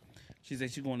 o'clock." She say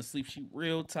she's going to sleep. She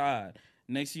real tired.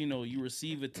 Next thing you know, you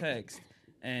receive a text,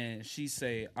 and she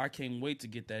say, "I can't wait to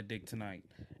get that dick tonight."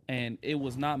 And it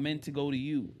was not meant to go to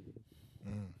you.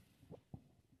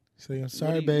 So I'm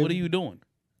sorry, babe. What are you doing?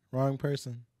 Wrong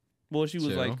person. Well, she was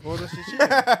Chill. like, Well, does she cheat?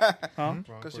 huh?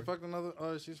 Because she fucked another.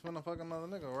 She's finna fuck another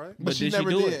nigga, right? But she did never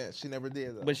do did. it? She never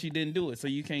did, though. But she didn't do it, so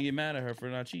you can't get mad at her for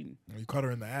not cheating. You caught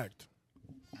her in the act.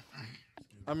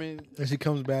 I mean, And she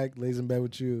comes back, lays in bed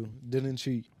with you, didn't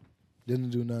cheat,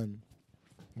 didn't do nothing.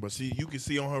 But you can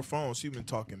see on her phone, she been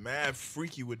talking mad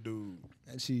freaky with dude.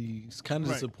 And she's kind of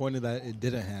Right. disappointed that it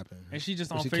didn't happen. And she just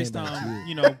But on she came back to FaceTime, you.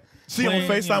 you know. She on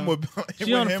playing, FaceTime you know, with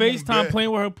She on him FaceTime bed.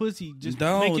 playing with her pussy, just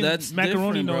No, making that's macaroni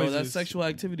different, bro. noises. That's sexual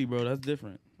activity, bro. That's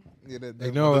different. Yeah, Like, no,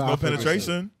 There's no I forget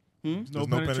penetration. There's There's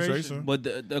no penetration. But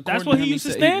That's what he used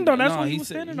to stand on. That's what he was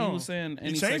standing He on. was saying He any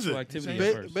changed sexual it. activity He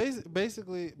at first.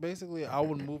 basically, I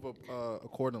would move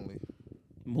accordingly.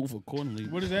 Move accordingly.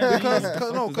 What does that mean? Because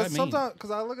What does that mean?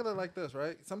 sometimes I look at it like this,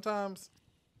 right? Sometimes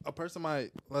a person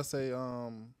might, let's say,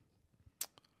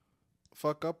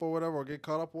 fuck up or whatever, or get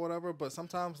caught up or whatever. But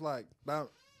sometimes, like that,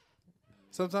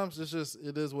 sometimes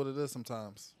it is what it is.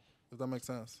 Sometimes, if that makes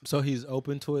sense. So he's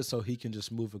open to it, so he can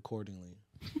just move accordingly.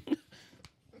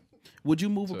 Would you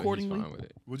move So he's accordingly? fine with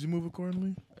it. Would you move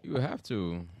accordingly? You would have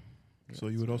to. So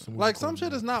you would also move Like some accordingly.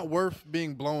 shit is not worth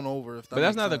being blown over. If that But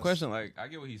that's makes not the sense. question. Like, I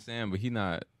get what he's saying, but he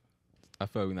not. I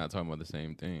feel like we're not talking about the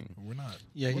same thing. We're not.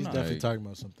 Yeah, he's not. definitely Like- talking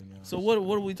about something else. So what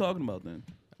are we talking about then?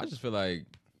 I just feel like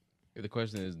if the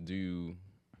question is, do you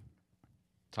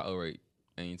tolerate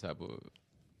any type of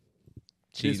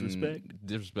cheating,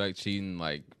 disrespect, cheating,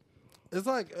 like It's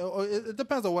like it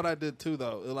depends on what I did too,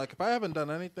 though. Like if I haven't done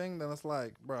anything, then it's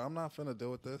like, bro, I'm not finna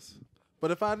deal with this.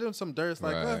 But if I did some dirt, it's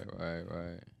like,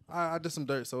 right. I did some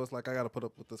dirt, so it's like I got to put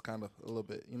up with this kind of a little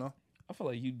bit, you know. I feel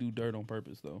like you do dirt on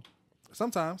purpose though,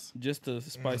 Sometimes, just to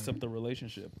spice up the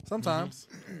relationship. sometimes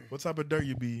What type of dirt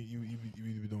you be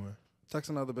doing?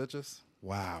 texting other bitches.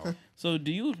 Wow. So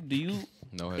do you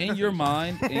No. in your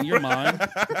mind,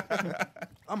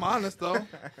 I'm honest though.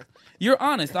 you're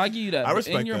honest. I give you that. I but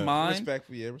respect in your that. mind,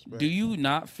 Respectful, yeah, respect. do you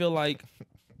not feel like,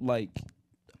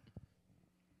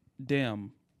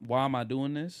 damn, why am I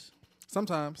doing this?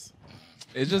 Sometimes.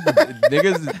 It's just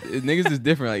niggas is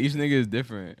different. Like each nigga is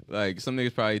different. Like some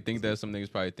niggas probably think that, some niggas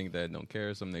probably think that don't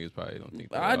care. Some niggas probably don't think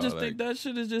that. I at all. just Like, think that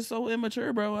shit is just so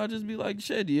immature, bro. I just be like,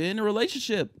 shit, you're in a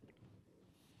relationship.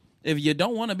 If you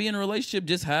don't want to be in a relationship,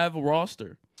 just have a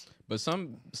roster. But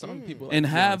some people And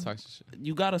like have toxic shit.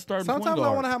 you got to start. Sometimes point I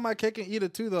want to guard. have my cake and eat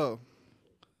it too, though.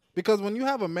 Because when you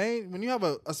have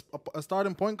a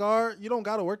starting point guard, you don't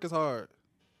gotta work as hard.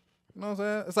 You know what I'm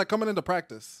saying? It's like coming into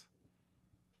practice.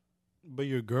 But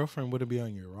your girlfriend wouldn't be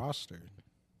on your roster.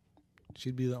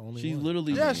 She'd be the only She's one.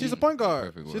 literally. Yeah, she's a point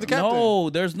guard. Perfect She's the world. captain. No,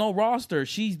 there's no roster.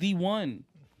 She's the one.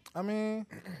 I mean,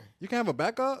 you can have a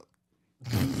backup.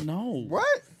 No. What?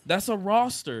 That's a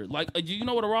roster. Like, do you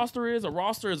know what a roster is? A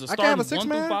roster is a I can't have a starting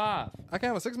 1 through six-man? 5. I can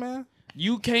have a 6-man.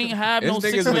 You can't have It's no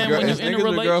niggas 6 with man girl- when it's you're in a niggas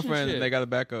with girlfriends and relationship. they got a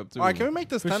backup too. All right, can we make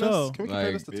this For tennis? sure. Can we compare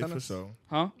Like, this to Yeah, for tennis? sure.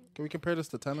 Huh? Can we compare this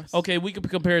to tennis? Okay, we could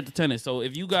compare it to tennis. So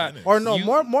if you got Or no, you-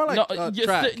 more like no,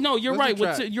 track. no, you're Let's right. do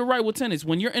With track. you're right with tennis.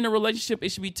 When you're in a relationship, it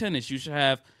should be tennis. You should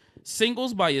have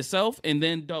singles by yourself and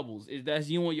then doubles. That's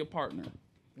you and your partner.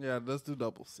 Yeah, let's do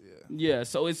doubles. Yeah. Yeah,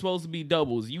 so it's supposed to be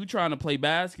doubles. You trying to play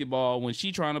basketball when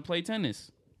she trying to play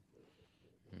tennis.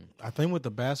 I think with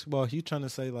the basketball, he's trying to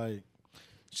say like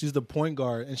she's the point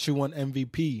guard and she won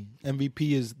MVP.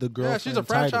 MVP is the girl. Yeah, she's a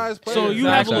franchise player. So you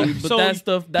Exactly. have, But so that's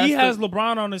the- that's he the- has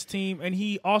LeBron on his team, and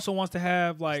he also wants to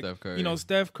have like Steph Curry. you know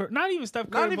Steph Curry, not even Steph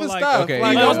Curry, Not even but like Steph. Okay,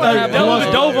 Like, he wants to have he wants-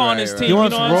 Dellavedova on his right, team. He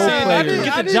wants you know what role I'm saying? Like, players.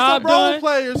 get I the need job some role done.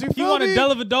 players. You He feel wanted me?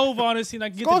 Dellavedova on his team,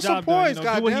 like get Score the some job done. points, You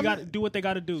know, do what he goddammit. got, do what they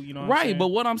got to do. You know, what I'm Right, saying? but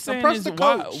what I'm saying Impress is the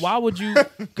why, coach. why would you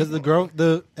because the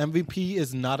MVP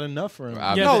is not enough for him.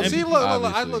 Yeah, No, the see, MVP. look, I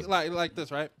Obviously. look like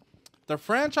this, right? The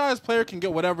franchise player can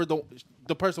get whatever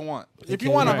the person wants. If you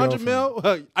can't want get a 100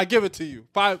 mil, I give it to you.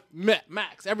 5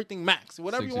 max, everything max.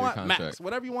 Whatever you 6-year want, max. contract.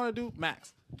 Whatever you want to do,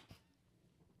 max.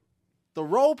 The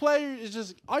role player is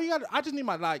just all you got. I just need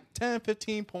my like 10,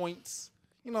 15 points.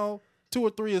 You know, 2 or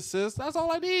 3 assists. That's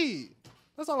all I need.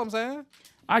 That's all I'm saying.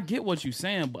 I get what you're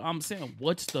saying, but I'm saying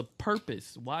what's the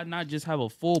purpose? Why not just have a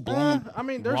full blown I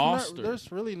mean, roster?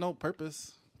 there's really no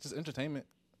purpose. Just entertainment.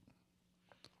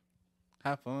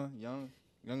 Have fun, young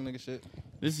nigga shit.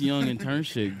 This young intern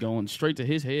shit going straight to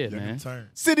his head, Young man. and turn.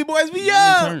 City boys, we Young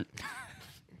up. intern,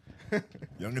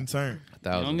 Young and turn.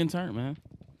 young intern, man.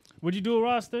 Would you do a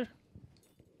roster?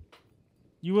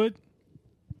 You would.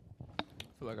 I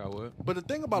feel like I would. But the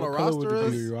thing about What a color would roster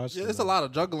you do is, your roster, it's a though? lot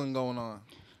of juggling going on.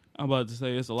 I'm about to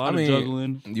say it's a lot I of mean,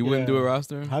 juggling. You wouldn't do a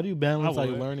roster? How do you balance I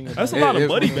like would. learning? That's a about- lot of If-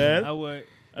 money, I man. would.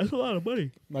 That's a lot of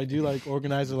money. Like, do you like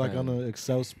organize it like on Man. an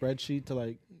Excel spreadsheet to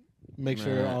like make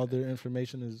sure Man. all their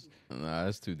information is? Nah,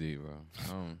 that's too deep, bro.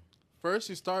 First,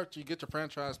 you get your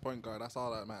franchise point guard. That's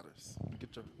all that matters. You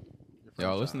get your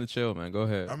Y'all listen to Chill, man. Go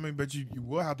ahead. I mean, but you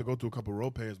will have to go through a couple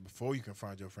role players before you can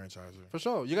find your franchiser. For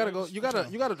sure. You gotta go. You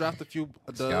gotta draft a few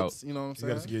duds. Scout. You know what You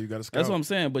I'm gotta, saying? you gotta scout. That's what I'm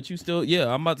saying. But you still,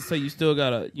 I'm about to say you still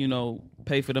gotta,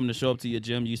 pay for them to show up to your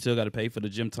gym. You still gotta pay for the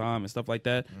gym time and stuff like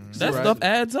that. That You're stuff right.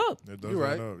 adds up. It does You're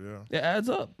add right. up, yeah. It adds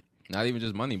up. Not even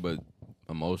just money, but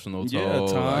emotional Yeah, toll.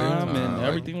 time like, and like,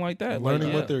 everything like that. Learning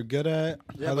like, what they're good at,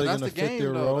 Yeah, how but they're that's gonna the fit game,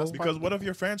 their though. role. That's Because what if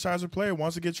your franchiser player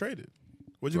wants to get traded?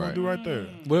 What you Right. gonna do right there?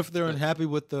 What if they're unhappy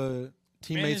with the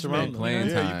teammates Management. around them? Playing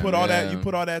Yeah, time, you put all that. yeah. You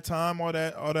put all that time, all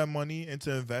that money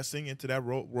into investing into that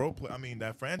role play. I mean,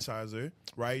 that franchiser,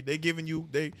 right? They giving you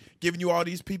all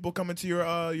these people coming to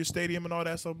your stadium and all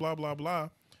that stuff. Blah blah blah.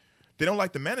 They don't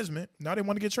like the management. Now they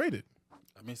want to get traded.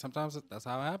 I mean, sometimes that's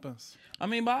how it happens. I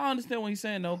mean, but I understand what he's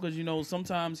saying though, because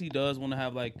sometimes he does want to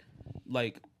have like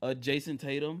a Jason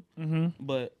Tatum,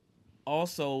 but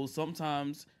also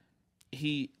sometimes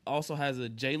he also has a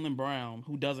Jaylen Brown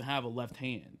who doesn't have a left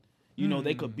hand.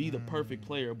 They could be the perfect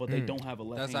player, but they don't have a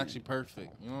left That's hand. actually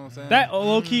perfect. You know what I'm saying? That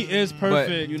low key is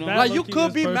perfect. you know, That like you low-key could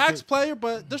is be perfect. max player,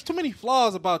 but there's too many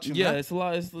flaws about you. Yeah, man. it's a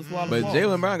lot. It's a lot of But flaws.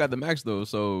 Jaylen Brown got the max though,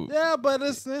 so Yeah, but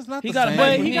it's not He the got a same.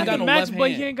 max, But He he ain't got got the no max, left but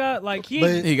hand. he ain't got like he.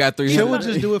 But he got 3 Chill shots. would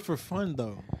just do it for fun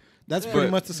though. That's pretty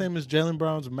But- much the same as Jaylen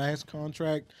Brown's max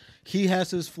contract. He has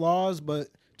his flaws, but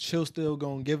Chill still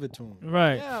gonna give it to him.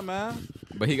 Right. Yeah, man.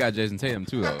 But he got Jason Tatum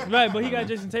too though. Right, but he got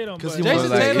Jason Tatum. Because But he Jason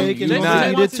wants his Tatum- cake and he Jason wants to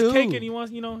Tatum eat wants it his too. cake and he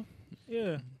wants,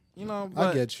 yeah. You know, I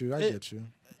but get you. I it- get you.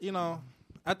 You know,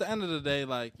 at the end of the day,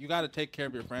 like you got to take care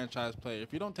of your franchise player.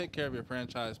 If you don't take care of your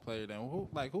franchise player, then who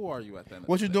are you at the end?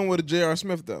 What of you the doing with a J.R.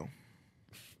 Smith though?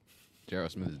 J.R.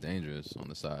 Smith is dangerous on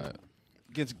the side.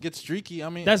 day? Get streaky. I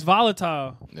mean, That's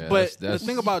volatile. Yeah, but that's the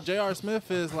thing about J.R.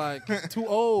 Smith is like too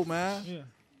old, man. Yeah.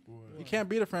 You can't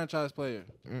beat a franchise player.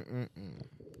 Yeah,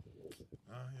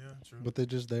 true. But they're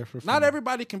just there for fun. Not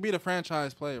everybody can beat a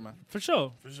franchise player, man. For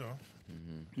sure. For sure.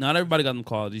 Not everybody got them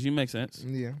qualities. You make sense.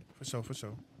 Yeah. For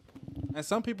sure. And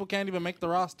some people can't even make the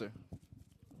roster.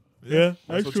 Yeah,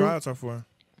 that's what tryouts are for.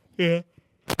 Yeah.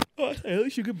 Well, at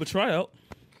least you give a tryout.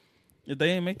 If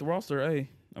they ain't make the roster, hey,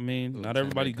 I mean, Ooh, not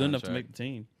everybody 10-day good enough to contract. make the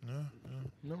team.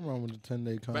 Nothing wrong with a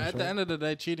 10-day contract. But at the end of the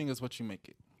day, cheating is what you make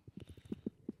it.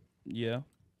 Yeah,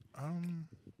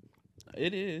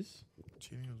 it is.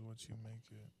 Cheating is what you make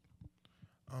it.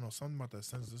 I don't know, something about that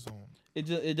sentence. This one.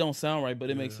 It don't sound right, but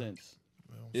it makes Yeah. sense.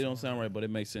 It don't sound right, but it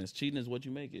makes sense. Cheating is what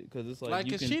you make it, because it's like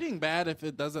you Is can. cheating bad if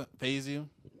it doesn't phase you?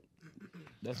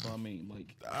 That's what I mean.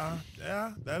 Like,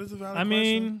 yeah, that is a valid I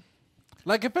mean,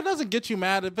 Like, if it doesn't get you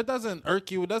mad, if it doesn't irk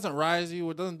you, it doesn't rise you,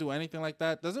 it doesn't do anything like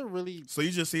that, does it really? So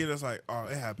you just see it as like, oh,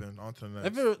 it happened. On to the next.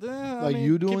 If it, I Like mean,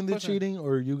 you keep doing the pushing. cheating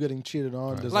or you getting cheated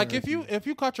on? doesn't Like hurt if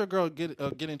you caught your girl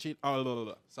getting cheated. Oh,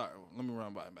 no. Sorry, let me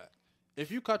run by it back.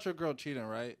 If you caught your girl cheating,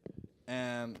 right,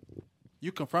 and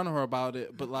you confront her about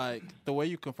it, but like the way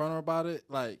you confront her about it,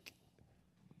 like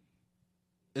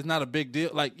it's not a big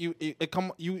deal. Like you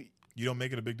don't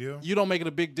make it a big deal. You don't make it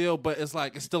a big deal, but it's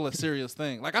like it's still a serious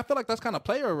thing. Like I feel like that's kind of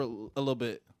player a little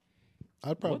bit.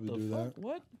 I'd probably do that.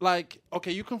 What? Like,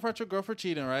 okay, you confront your girl for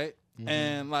cheating, right? Mhm.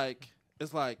 And like,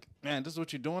 it's like, man, this is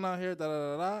what you're doing out here, da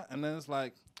da da da. And then it's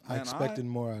like, I man, expected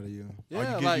more out of you.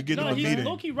 Yeah, you get no, them the he's meeting.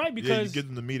 low-key right you because get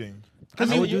them the meeting.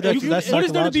 Because I would do that. That's what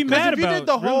is there to be psychological. mad if you about? did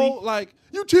the really? whole like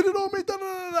you cheated on me, da, da,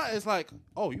 da, da, it's like,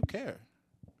 oh, you care.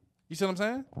 You see what I'm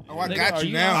saying? Oh, I Nigga, got are you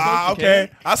you now. not supposed to Okay.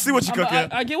 care? I see what you're cooking.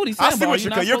 I get what he's saying. I see but what are you're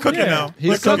not cooking. You're supposed to cooking care? now.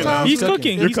 He's cooking. Sometimes- He's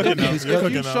cooking. You're He's cooking cooking. now. If You're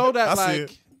cooking you now. show that I see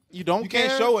like it. you don't You care,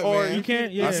 can't show it, or man. You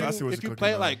can't. Yeah. I see what if you're you cooking play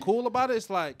it now. like cool about it, it's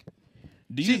like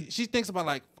Do you? she thinks about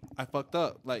like I fucked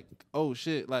up, like oh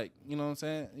shit, like you know what I'm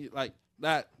saying, like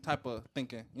that type of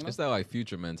thinking. You know, It's that like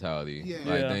future mentality. Yeah.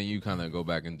 Like Yeah. then you kind of go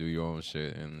back and do your own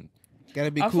shit and Gotta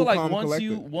be I cool, feel like calm,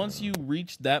 collected. once you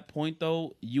reach that point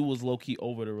though, you was low key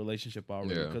over the relationship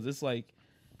already Yeah. because it's like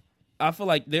I feel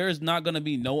like there is not gonna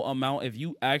be no amount if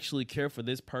you actually care for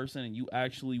this person and you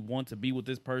actually want to be with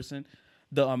this person.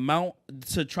 The amount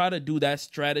to try to do that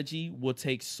strategy will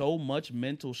take so much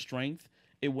mental strength,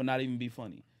 it will not even be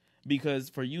funny. Because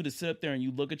for you to sit up there and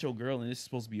you look at your girl and it's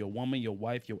supposed to be your woman, your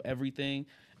wife, your everything,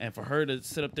 and for her to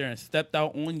sit up there and step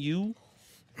out on you,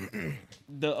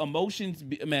 the emotions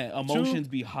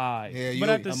be high. Yeah, But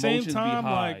at the same Emotions be time,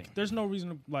 high. like, there's no reason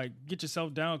to like get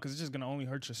yourself down because it's just gonna only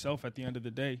hurt yourself at the end of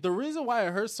the day. the reason why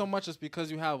it hurts so much is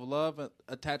because you have love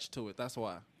attached to it. That's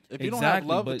why. If you don't Exactly,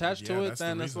 have love but- attached Yeah, to it, that's the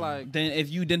then it's reason. like Then if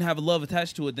you didn't have love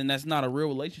attached to it, then that's not a real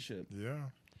relationship. Yeah.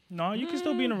 No, you can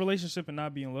still be in a relationship and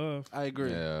not be in love. I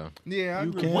agree. yeah. Yeah, I You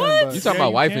agree. can. What? but- You talking Yeah, about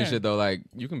you wife can. and shit though? Like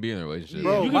you can be in a relationship.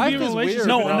 Bro, You can life be in a is relationship weird.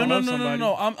 No, and no, not no, love no, no, somebody.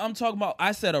 no. I'm talking about.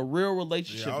 I said a real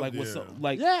relationship, Yeah, like with yeah. some,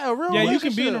 like Yeah, a real Yeah, you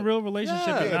can be in a relationship. real relationship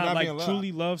Yeah. and Yeah, not not like be in love.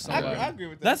 truly love I somebody. agree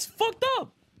with that. that's fucked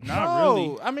up. Not No,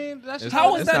 really. I mean that's just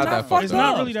How how is it that is. not fucked fucked It's up?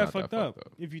 not really It's that not fucked that up fucked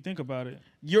up. if you think about it.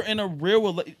 You're in a real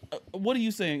what are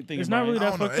you saying? It's not really I that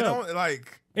don't know. fucked It up. don't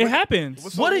like. It happens.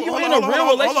 What's What up? are you Hold in on, a hold real on,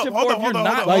 hold on, relationship hold for on, if you're hold on,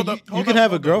 not? hold Like on, you hold can on,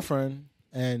 have a hold on. girlfriend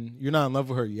and you're not in love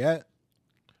with her yet,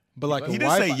 but like He a didn't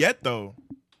wife. say yet though.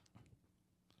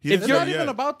 He If didn't It's say not yet. even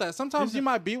about that. Sometimes you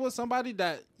might be with somebody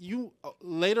that you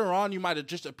later on you might have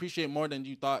just appreciate more than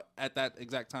you thought at that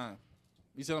exact time.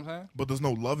 You see what I'm saying? But there's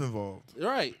no love involved. You're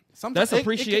right. Sometimes That's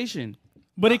appreciation.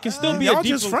 But it can still be y'all a deep.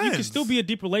 just You can friends. still be a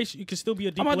deep relation. You can still be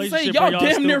a deep I'm about to relationship. say y'all where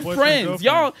damn still near boyfriend, friends.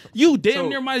 girlfriend. You damn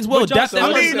near might as well. But y'all That's still-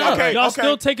 that I mean, up. okay, Y'all okay.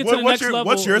 still take it to the next level,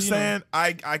 What you're you know. saying,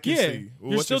 I can Yeah, see.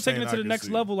 you're What still saying, taking it I to the can next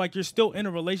see. level. Like you're still in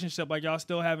a relationship. Like y'all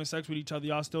still having sex with each other.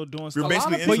 Y'all still doing You're stuff. A lot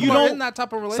basically of people But you are don't- in that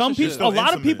type of relationship. Some people, still a lot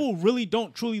of intimate. people really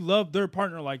don't truly love their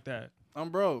partner like that.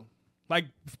 Bro. Like,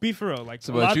 be for real. Like,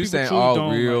 So, a lot but of you people saying truly all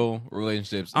don't, real like,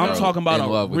 relationships? I'm are talking about in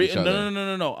love with each other.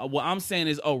 No. What I'm saying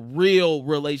is a real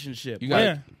relationship. You got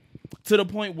yeah. To the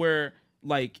point where,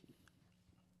 like,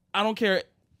 I don't care.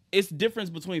 It's difference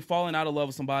between falling out of love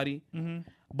with somebody,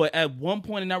 but at one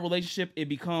point in that relationship, it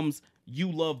becomes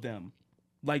you love them.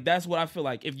 Like that's what I feel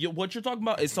like. If you what you're talking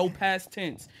about is so past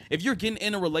tense. If you're getting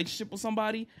in a relationship with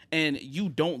somebody and you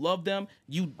don't love them,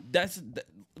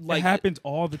 like it happens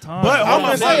all the time. But hold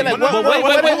I'm on, saying,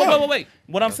 but wait.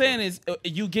 What I'm saying is,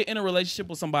 you get in a relationship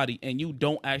with somebody and you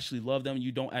don't actually love them,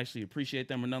 you don't actually appreciate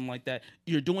them or nothing like that.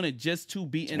 You're doing it just to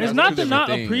be in. It's a not two to different not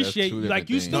things. appreciate. That's two Like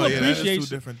you different still things. No, yeah, that is two appreciate.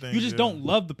 different things, You just yeah. don't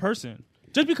love the person.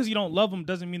 Just because you don't love them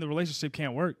doesn't mean the relationship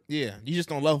can't work. Yeah, you just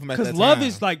don't love them at that Because time. love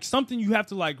is like something you have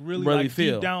to like really like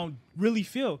feel. deep down really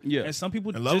feel. Yeah. And some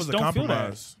people And love just is a don't feel that.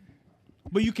 compromise.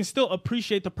 But you can still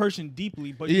appreciate the person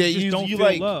deeply, but yeah, you just don't you feel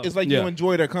like. love. It's like Yeah. you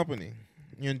enjoy their company.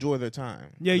 You enjoy their time.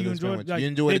 Yeah, that you they enjoy spend with like, you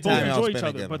enjoy they the both time y'all enjoy each spend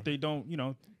other, together. but they don't. You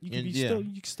know, you can And- be yeah. still.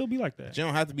 You can still be like that. But you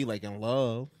don't have to be like in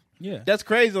love. Yeah. That's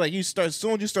crazy. Like you start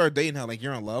soon as you start dating her, like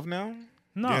you're in love now.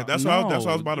 No. Yeah, that's what I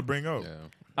was about to bring up. Yeah.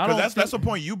 I Because don't that's think- the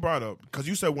point you brought up. Because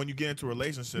you said when you get into a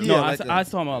relationship. No, Yeah, I like was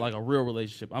talking about like a real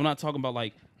relationship. I'm not talking about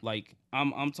like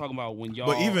I'm talking about when y'all.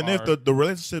 But even are, if the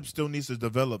relationship still needs to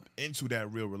develop into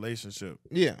that real relationship.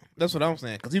 Yeah, that's what I'm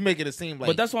saying. Because you making it seem like.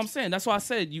 but that's what I'm saying. That's why I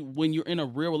said when you're in a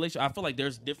real relationship, I feel like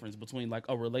there's a difference between like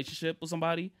a relationship with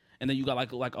somebody and then you got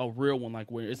like a real one,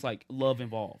 like where it's like love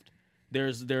involved.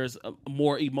 there's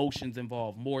more emotions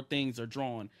involved, more things are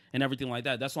drawn, and everything like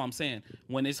that. That's what I'm saying.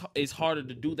 When it's harder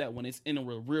to do that when it's in a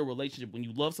real relationship. When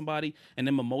you love somebody and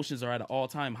them emotions are at an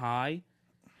all-time high,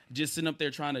 just sitting up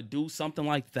there trying to do something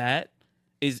like that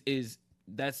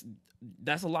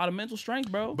that's a lot of mental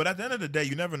strength, bro. But at the end of the day,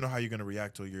 you never know how you're gonna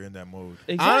react till you're in that mode.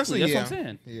 Exactly. Honestly, that's yeah. what I'm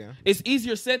saying. Yeah. It's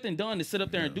easier said than done to sit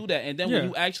up there and do that. And then when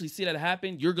you actually see that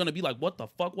happen, you're gonna be like, what the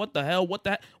fuck? What the hell? What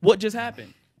just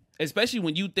happened? Especially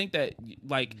when you think that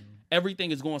like everything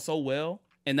is going so well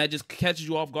and that just catches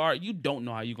you off guard, you don't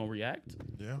know how you're gonna react.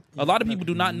 Yeah. A lot of people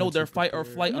do not know their fight or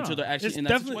flight until they're actually in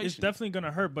that situation. It's definitely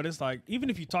gonna hurt, but it's like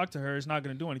even if you talk to her, it's not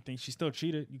gonna do anything. She still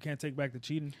cheated. You can't take back the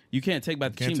cheating. You can't take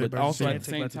back the cheating, but also at the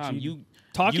same time,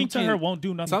 talking to her won't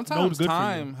do nothing. Sometimes no good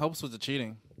time helps with the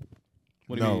cheating.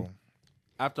 What do you mean?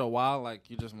 After a while, like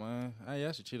you just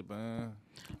yeah, she cheated, but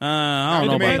I don't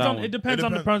know about that. It depends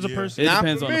on the person. It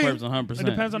depends on the person, 100%. It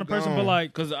depends on the person, but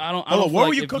like, because I don't. Hold on, what like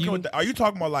were you cooking with? Are you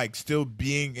talking about like still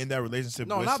being in that relationship?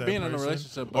 No, with not said being in a person?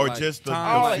 relationship, but or like just the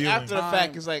time, like feeling? after the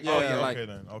fact, it's like, yeah, oh yeah, like, okay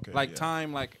then, okay, like yeah.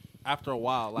 time, like after a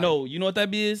while. Like, No, you know what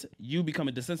that is? You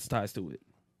becoming desensitized to it.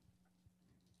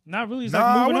 not really. It's Nah, like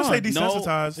I moving wouldn't say on.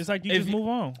 desensitized. It's like you If just you- move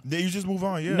on. Yeah, you just move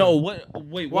on. Yeah. No, what?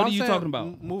 Wait, Well, what are I'm you saying, talking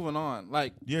about? Moving on,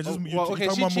 like Yeah, just- you okay,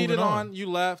 talking she about cheated moving on, on. you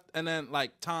left, and then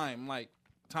like time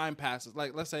passes.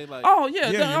 Like let's say like Oh yeah,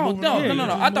 Yeah, no, you're no, moving no, on. no, no, Yeah,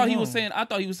 no. you I just thought he move was on. saying. I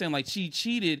thought he was saying like she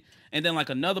cheated, and then like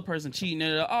another person cheating,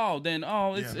 and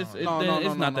it's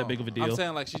no, not that big of a deal. I'm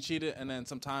saying like she cheated, and then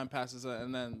some time passes,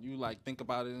 and then you like think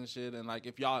about it and shit, and like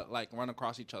if y'all like run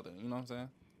across each other, you know what I'm saying?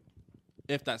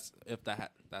 That's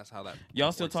how that.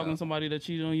 Y'all still works talking to out. somebody that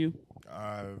cheated on you?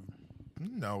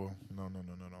 No, I'm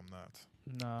not.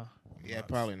 Nah, yeah,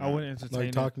 probably not. I wouldn't entertain Like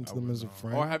it. talking to them as a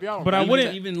friend. Or have y'all? But I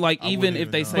wouldn't- even I even wouldn't if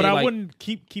even they know. say But I like, wouldn't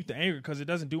keep the anger because it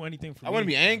doesn't do anything for I me. wouldn't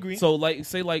be angry. so like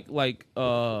say like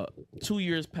 2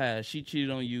 years passed, she cheated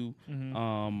on you,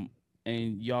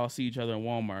 and y'all see each other in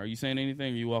Walmart. Are you saying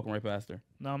anything? Or are you walking right past her?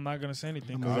 No, I'm not gonna say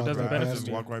anything I'm because it gonna doesn't walk right benefit past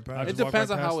me. her. Walk right past I her. It just walk depends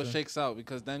right on how past it her. shakes out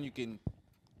because then you can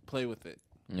play with it.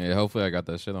 Yeah, hopefully I got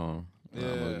that shit on. Yeah.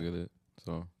 I'm gonna get it.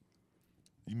 So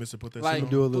You missed to put that Like shit on.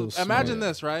 do a little imagine smile.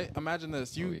 this, right? Imagine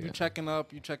this. You Oh, yeah. you checking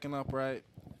up, right?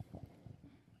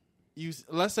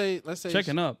 Let's say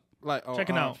Checking up. like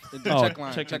Checking out. the Oh, check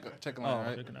line, checking- check line,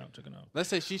 right? Checking out. Let's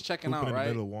say she's checking Who put out, in the right?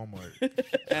 middle of Walmart?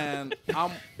 And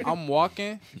I'm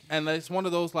walking, and it's one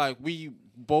of those like we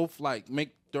both like make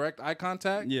direct eye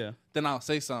contact. Yeah. Then I'll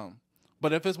say something.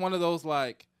 But if it's one of those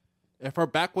like, if her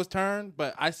back was turned,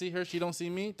 but I see her, she don't see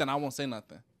me, then I won't say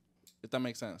nothing. If that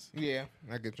makes sense. Yeah,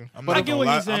 I get you. I'm But not I get gonna what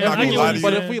lie- he's saying. I'm not I gonna get lie what to he's you.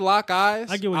 But saying. if we lock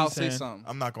eyes, I get what I'll he's say saying. something.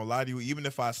 I'm not gonna lie to you. Even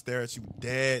if I stare at you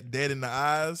dead in the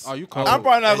eyes, Oh, you cold. I'm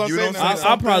probably not And gonna you say don't say nothing.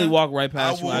 I'll probably something, walk right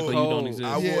past I you, act like will- you don't Oh,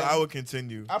 exist. I will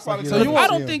continue. I probably So say you I Yeah.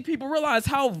 don't think people realize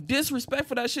how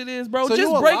disrespectful that shit is, bro. So you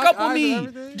just will break lock up with eyes and me.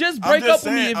 everything? Just I'm break just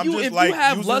up with me. saying, If I'm you just, if like, you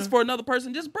have using- lust for another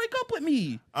person, just break up with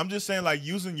me. I'm just saying, like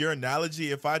using your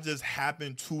analogy. If I just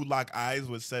happen to lock eyes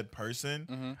with said person,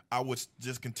 Mm-hmm. I would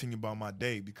just continue about my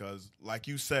day because, like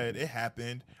you said, it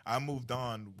happened. I moved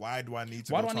on. Why do I need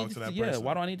to Why go do I talk need to to? that Yeah. person?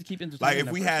 Why do I need to keep entertaining Like if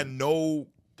that we person? had no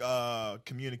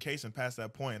communication past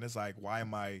that point, it's like, why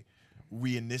am I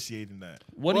reinitiating that?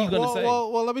 What are you gonna say?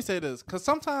 Well, let me say this, because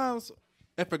sometimes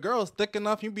if a girl's thick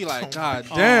enough, you be like, God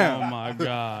Oh damn. my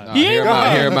god. Nah, hear him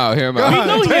out. Hear him out. Hear him We out.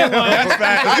 know he ain't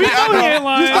lying. We know he ain't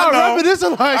lying. Stop reminiscing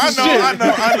like I shit.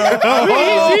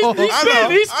 know.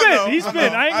 He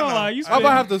spit. I I ain't gonna know. lie. You I'm spit. about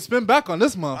to have to spin back on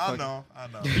this I motherfucker. know.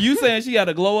 You saying she got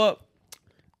to glow up?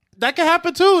 That can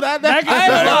happen too. That That I ain't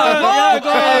gonna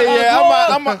lie. Hey, yeah,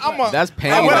 I'm a. That's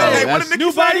pain. Hey, what though. did That's- Nikki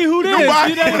New body, say? who this? New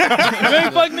body. You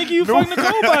ain't fuck Nikki, you fuck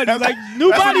Nicole body. Like, new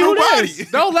That's a body, new who body. this?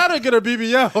 Don't let her get her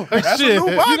BBL. That's Shit. a new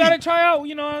You body. gotta try out,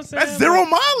 you know what I'm saying? That's zero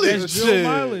mileage. That's zero Shit.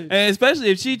 mileage. And especially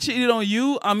if she cheated on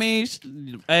you, I mean,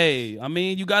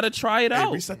 you got to try it Hey,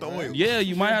 out. reset the oil. Yeah,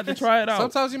 you might have to try it out.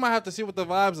 Sometimes you might have to see what the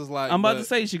vibes is like. I'm about but to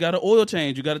say she got an oil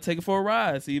change. You got to take it for a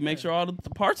ride, so you make sure all the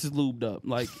parts is lubed up.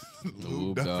 Like,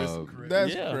 Lubed up.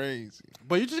 That's Yeah. crazy.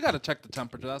 But you just got to check the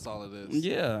temperature. That's all it is.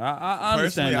 yeah, I understand.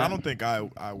 Personally, that. I don't think I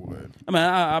would. I mean,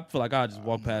 I feel like I just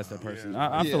walk past that person.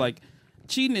 I feel like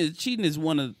cheating is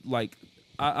one of like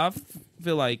I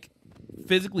feel like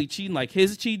physically cheating, like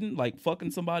his cheating, like fucking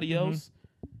somebody else.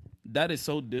 That is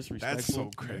so disrespectful. That's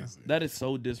so crazy. That is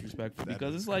so disrespectful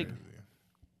because it's like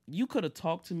you could have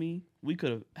talked to me. We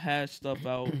could have hashed stuff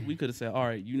out. We could have said, all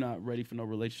right, you're not ready for no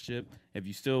relationship. If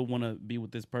you still want to be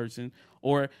with this person,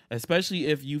 or especially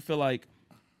if you feel like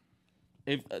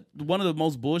if one of the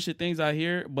most bullshit things I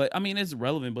hear, but I mean, it's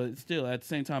relevant, but still at the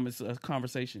same time, it's a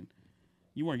conversation.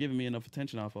 You weren't giving me enough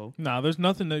attention, Alfo. Nah, there's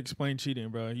nothing to explain cheating,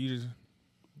 bro. You just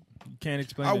You can't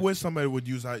explain I it. wish somebody would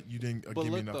use how you didn't But give me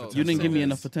look, enough though, attention. You didn't give me Yes.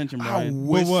 enough attention, I Brian.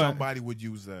 wish what? somebody would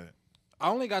use that. I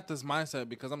only got this mindset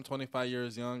because I'm 25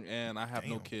 years young and I have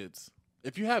no kids.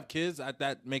 If you have kids,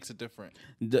 that makes it different.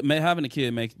 Having a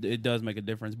kid does make a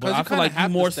difference, but 'Cause I you feel kinda like you have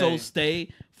to more so stay.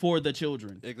 stay for the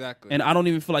children. Exactly. And I don't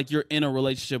even feel like you're in a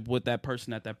relationship with that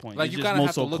person at that point. Like, It's you just kinda more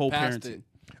have to so look past co-parenting. it.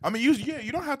 I mean,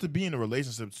 you don't have to be in a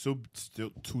relationship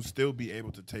to still be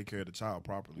able to take care of the child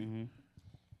properly. Mm-hmm.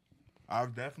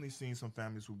 I've definitely seen some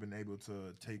families who've been able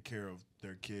to take care of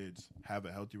their kids, have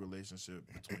a healthy relationship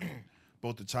between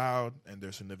both the child and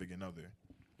their significant other.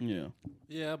 Yeah.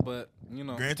 Yeah, but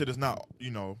Granted, it's not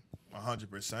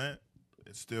 100%.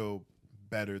 It's still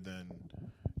better than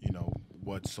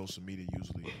what social media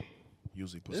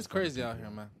usually puts. it's in front of crazy out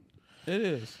people. here, man. It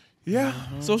is.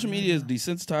 Yeah, Social media is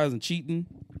desensitizing cheating.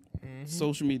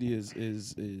 Social media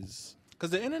is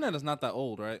Because the internet is not that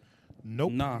old, right?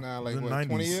 Nope. nah. Nah, like The what, 90s.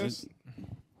 20 years?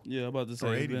 Yeah, I'm about to Or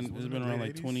say 80s. it's Wasn't been it around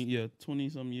late like 80s? 20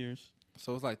 some years.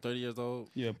 So it's like 30 years old.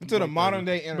 Yeah. To the like modern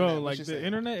 30. day internet. Bro, what like you the saying?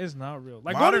 internet is not real.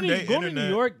 Like Modern going day to New internet-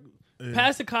 York, Yeah.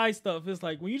 past the Kai stuff, it's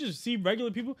like when you just see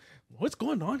regular people, what's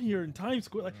going on here in Times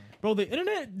Square? Like, bro, the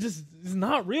internet just is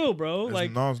not real, bro. It's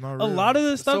Like not a real. lot of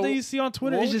the stuff So, that you see on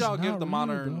Twitter what is would just y'all not give the real,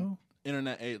 modern bro.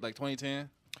 internet age, like 2010,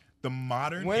 The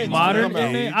modern When did internet Modern come out?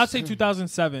 internet, age, I'd say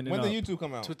 2007 and When up. did YouTube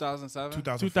come out? 2007?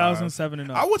 2007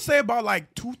 and up. I would say about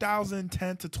like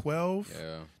 2010 to 12.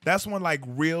 Yeah. That's when like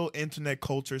real internet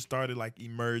culture started like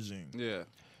emerging. Yeah.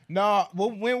 No,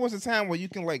 well, when was the time where you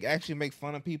can like actually make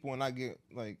fun of people and not get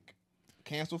like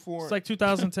canceled for It's it? like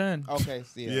 2010. Okay,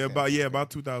 see, Yeah, about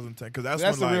 2010 because that's,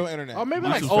 that's the when real like internet. Or maybe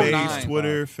like Face, 09.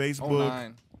 Twitter, Facebook.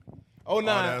 09. Oh nine,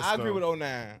 that I agree stuff. with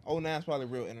 09. 09 is probably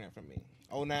real internet for me.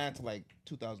 09 to like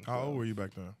 2012. How old were you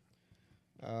back then?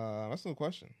 That's a good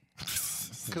question.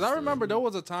 Because I remember there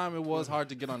was a time it was hard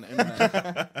to get on the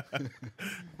internet.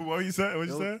 What you said? What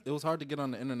you said? It was hard to get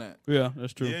on the internet. Yeah,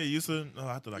 that's true. Yeah, you used to.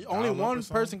 I have to like Only dial up or one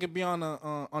something? person can be on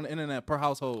the internet per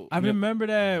household. I remember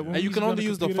that. When And we you used can to go on only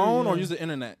use the computer, phone or yeah. use the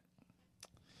internet.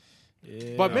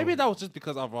 Yeah. But maybe that was just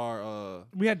because of our.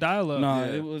 we had dial-up. Nah,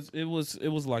 Yeah. it was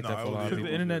like Nah, that for a it lot of was- Because people.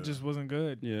 the internet just wasn't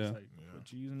good. Yeah. It's like,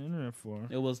 what you using the internet for?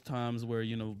 It was times where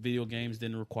video games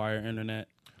didn't require internet.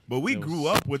 But we It was- grew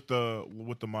up with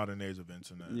the modern age of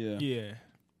internet. Yeah. Yeah.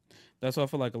 That's why I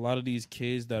feel like a lot of these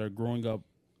kids that are growing up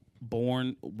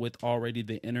born with already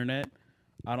the internet,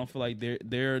 I don't feel like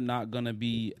they're not gonna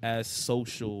be as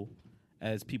social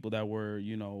as people that were,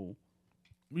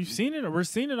 We've seen it. We're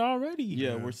seeing it already.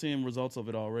 yeah, we're seeing results of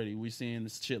it already. We're seeing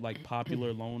this shit like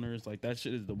popular loners. Like that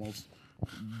shit is the most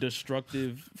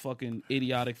destructive, fucking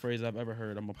idiotic phrase I've ever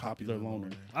heard. I'm a popular loner.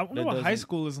 I wonder That what high doesn't-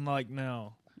 school is like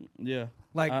now. Yeah.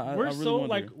 Like I we're really so wonder.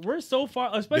 like we're so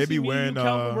far, especially be me and you, wearing,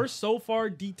 Calvin, we're so far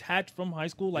detached from high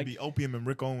school. Like Like, be Opium and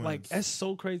Rick Owens. like that's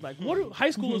so crazy. Like, what do high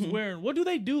schoolers wearing? What do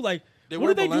they do? Like, They what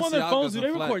wear do they do on their Balenciagas phones? Do and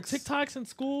they record Flex. TikToks in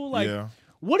school? Like, yeah.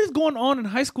 what is going on in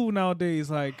high school nowadays?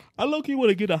 Like, I low key want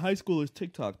to get a high schooler's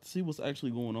TikTok to see what's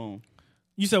actually going on.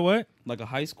 you said what? Like a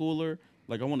high schooler,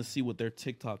 like I want to see what their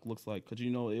TikTok looks like because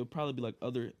it'll probably be like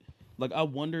other. Like I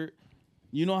wonder,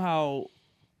 how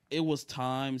it was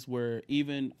times where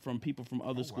even from people from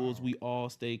other schools, we all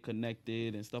stay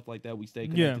connected and stuff like that. We stay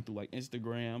connected Yeah. through like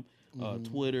Instagram,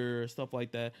 Twitter, stuff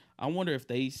like that. I wonder if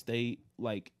they stay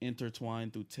like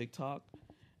intertwined through TikTok,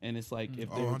 and it's like if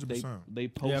Oh, they 100%. they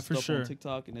post Yeah, for stuff sure. on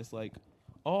TikTok, and it's like,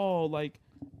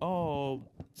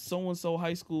 so and so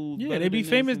high school. Yeah, better they be than this,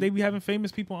 famous. and- They be having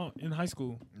famous people in high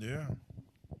school, Yeah.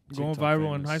 going TikTok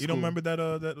viral in famous. high school. You don't remember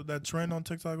that trend on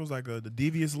TikTok? It was like the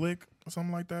devious lick or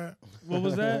something like that. What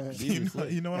was that?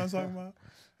 you know what I'm talking about?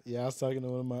 Yeah, I was talking to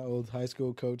one of my old high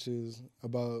school coaches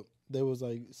about they was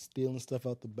like stealing stuff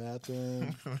out the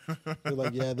bathroom. They're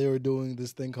like, yeah, they were doing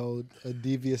this thing called a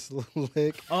devious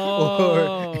lick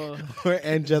Oh, or angelic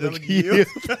Angelic heel. heel.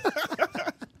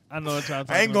 I know what y'all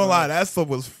talking I ain't gonna lie, about. that stuff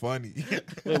was funny.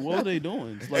 Wait, what were they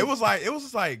doing? It's it was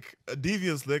just like a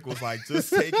devious lick was like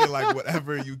just taking like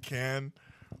whatever you can.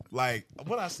 Like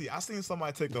what I seen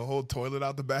somebody take the whole toilet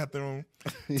out the bathroom,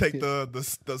 take the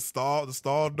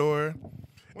stall door.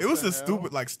 It was just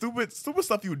stupid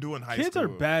stuff you would do in high Kids school. are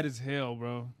bad as hell,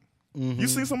 bro. You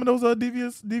seen some of those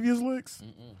devious licks?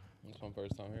 That's my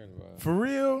first time hearing about it. For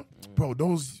real? Bro,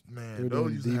 those They're those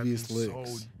doing used to have me devious so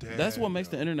licks. dead. That's what makes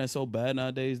the internet so bad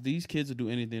nowadays. These kids will do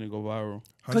anything to go viral.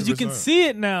 Because you can 100%. see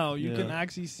it now. You Yeah. can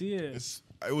actually see it.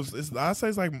 I'd say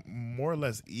it's like more or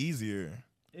less easier.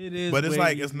 It is, But it's way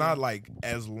like it's easier. not like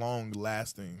as long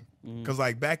lasting. Cause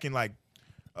like back in like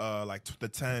like the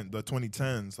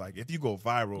 2010s. Like if you go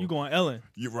viral, You go on Ellen.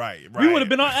 You're right. We would have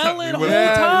been on Ellen the whole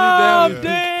would've- time. Yeah.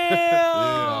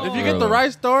 Damn. If you get the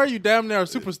right story, you damn near a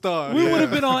superstar. We would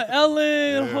have been on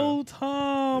Ellen the whole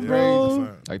time, Yeah, bro.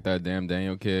 100%. Like that damn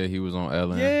Daniel kid, he was on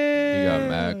Ellen. Yeah. He got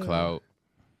mad clout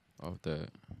off that.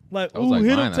 Like, That was ooh, like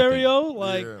hit mine, him, I think. Terrio.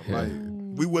 Like, Yeah, like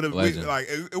we would have Legend. like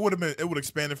it would have been it would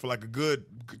expanded for like a good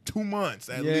 2 months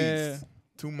at Yeah. least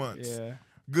 2 months. yeah.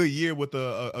 Good year with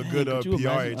a Dang, good could you PR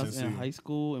imagine us agency. in high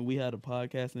school and we had a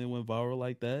podcast and it went viral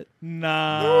like that?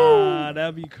 Nah,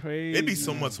 that'd be crazy. It'd be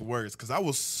so much worse because I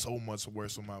was so much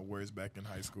worse with my words back in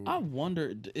high school. I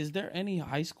wonder, is there any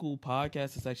high school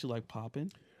podcast that's actually like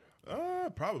popping?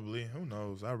 Probably. Who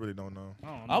knows? I really don't know.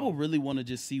 I would really want to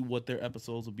just see what their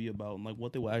episodes will be about and like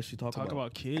what they will actually talk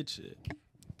about kid shit.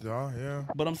 Yeah.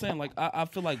 But I'm saying, like, I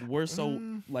feel like we're so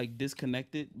like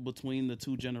disconnected between the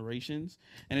two generations,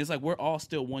 and it's like we're all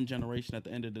still one generation at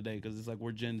the end of the day because it's like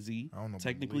we're Gen Z. I don't know.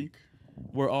 Technically,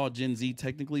 we're all Gen Z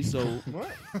technically. So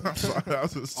What? I'm sorry. I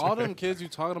was just All them kids you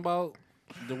talking about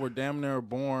that were damn near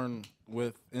born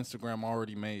with Instagram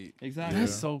already made. exactly,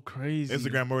 That's so crazy.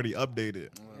 Instagram already updated.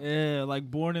 Yeah, like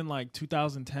born in like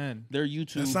 2010. their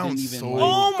YouTube That sounds didn't even. so- like,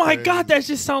 Oh my crazy. God, that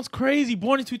just sounds crazy.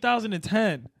 Born in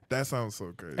 2010. That sounds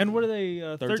so crazy. And what are they,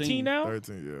 13 now?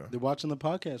 13, yeah. They're watching the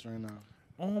podcast right now.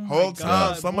 Oh my Whole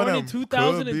God. time, some of Born them in could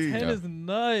 2010 be. is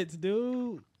nuts,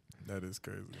 dude. That is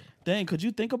crazy. Dang, could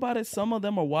you think about it? Some of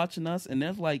them are watching us, and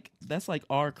that's like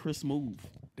our Chris move.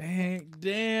 Damn.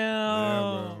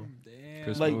 bro. Damn.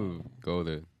 Chris Like- Move, go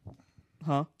there.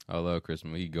 Huh? I love Chris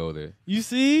Move. He go there. You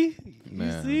see?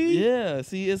 Man. You see? Yeah.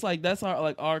 See, it's like that's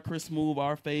our Chris move,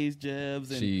 our phase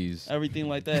jabs, and Cheese. everything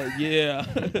like that. Yeah.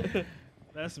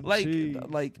 That's some like cheese.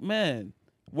 like man,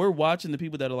 we're watching the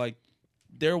people that are like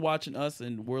they're watching us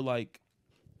and we're like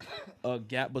a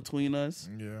gap between us.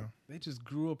 Yeah. They just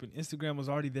grew up and Instagram was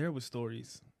already there with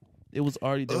stories. It was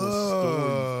already there with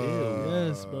stories. Ew.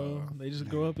 Yes, bro. They just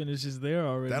grow up and it's just there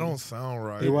already. That don't sound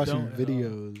right. They're watching don't at all.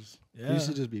 videos. They Yeah. used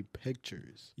to just be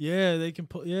pictures. Yeah, they can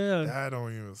put. Yeah, That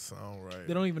don't even sound right.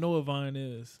 they don't even know what Vine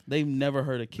is. They've never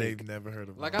heard of Kick. They've never heard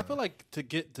of Like Vine. I feel like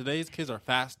today's kids are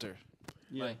faster.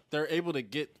 Yeah. Like they're able to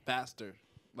get faster.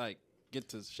 Like get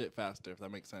to shit faster, if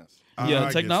that makes sense. Yeah, I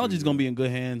get technology's you, gonna yeah. be in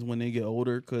good hands when they get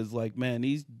older. Cause like, man,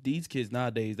 these kids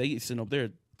nowadays they get sitting up there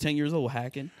 10 years old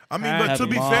hacking. I mean, but to having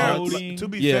be mods. fair, Coding. to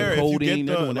be Yeah, fair, coding, if you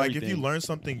they're get doing if you everything. learn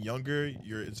something younger,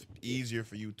 it's easier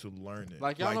for you to learn it.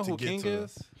 Like y'all know to who get King to-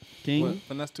 is? King, What,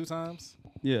 Finesse 2 times?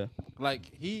 yeah.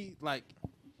 Like he like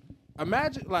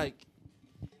imagine like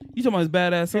You talking about his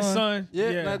badass son? His son.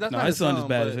 yeah, nah, that's No, not his son is son,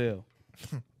 bad but as hell.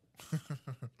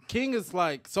 King is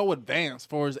like so advanced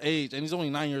for his age, and he's only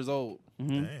 9 years old.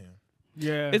 Mhm. Damn.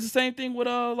 Yeah. It's the same thing with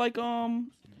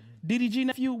DDG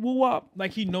nephew Woo Wop.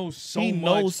 like he knows so He much.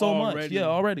 knows so much. already Yeah,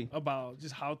 already. about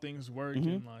just how things work Mhm.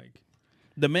 and like.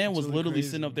 The man It's was really literally crazy.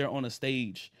 sitting up there on a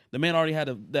stage. The man already had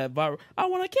that viral. I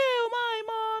want to kill my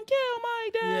mom, kill my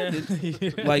dad.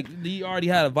 Yeah. Like he already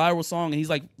had a viral song, and he's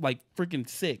like freaking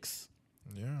 6.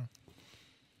 Yeah.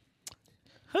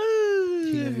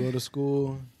 He gonna go to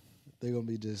school. They're gonna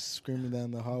be just screaming down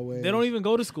the hallway. They don't even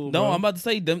go to school. No, bro. I'm about to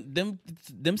say them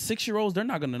 6-year-olds. They're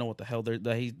not gonna know what the hell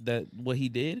what he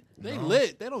did. They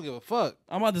lit. They don't give a fuck.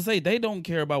 I'm about to say they don't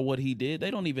care about what he did. They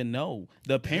don't even know.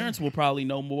 The parents will probably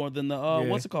know more than the Yeah.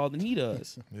 what's it called than he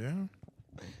does. Yeah.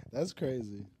 That's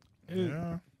crazy.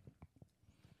 Yeah.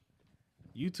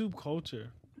 YouTube culture.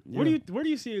 Yeah. Where do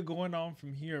you see it going on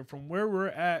from here? From where we're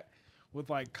at with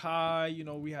like Kai,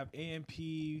 we have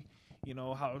AMP,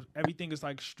 how everything is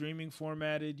like streaming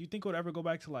formatted. Do you think it would ever go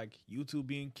back to like YouTube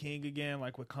being king again,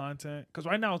 like with content? Because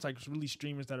right now it's like really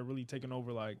streamers that are really taking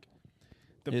over like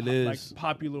the It like is.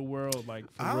 popular world. Like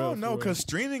for I real, don't know for real. because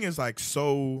streaming is like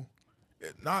so,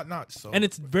 not so, and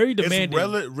it's very demanding.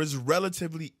 It's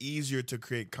relatively easier to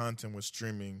create content with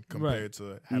streaming compared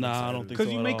to having Nah, to I don't edit. think because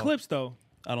so you at make all. clips though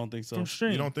I don't think so. from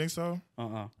stream. You don't think so?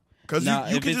 Uh-uh. Because Now,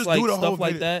 you if can it's just like do the whole stuff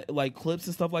like video. that, like clips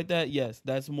and stuff like that, yes,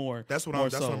 that's more. That's what more I'm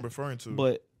so. referring to.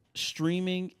 But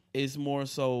streaming is more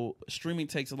so. Streaming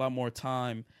takes a lot more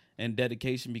time and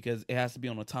dedication because it has to be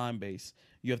on a time base.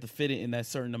 You have to fit it in that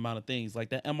certain amount of things. Like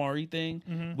that MRE thing,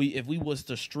 if we was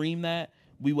to stream that,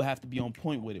 we would have to be on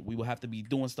point with it. We would have to be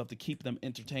doing stuff to keep them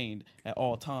entertained at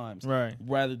all times, Right.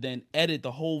 rather than edit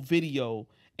the whole video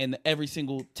and every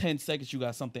single 10 seconds you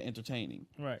got something entertaining.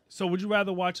 Right. So would you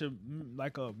rather watch a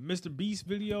Mr. Beast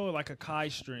video or like a Kai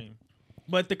stream?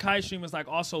 But the Kai stream is like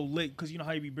also lit because you know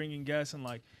how you be bringing guests and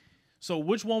like So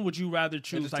which one would you rather It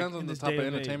choose? depends Like, on in the this type day of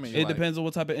and age? entertainment. It depends on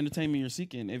what type of entertainment you're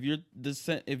seeking. If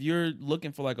you're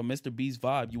looking for like a Mr. Beast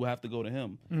vibe, you have to go to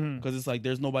him because it's like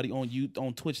there's nobody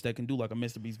on Twitch that can do like a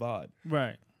Mr. Beast vibe.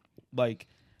 Right. Like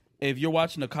if you're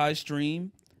watching a Kai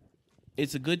stream,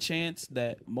 it's a good chance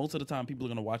that most of the time people are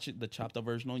gonna watch it the chopped up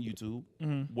version on YouTube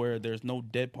where there's no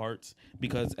dead parts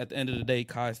because at the end of the day,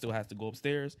 Kai still has to go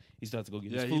upstairs. He still has to go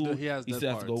get his food. He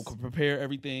still has to go prepare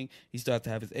everything. He still has to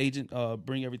have his agent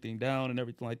bring everything down and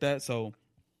everything like that. So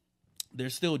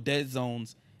there's still dead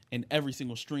zones in every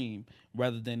single stream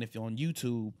rather than if you're on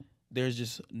YouTube, there's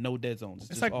just no dead zones.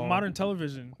 It's like modern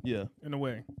television. Yeah. In a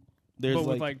way. There's but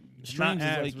with like streams not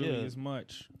ads is like really as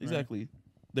much. Right? Exactly.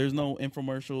 There's no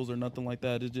infomercials or nothing like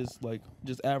that. It's just like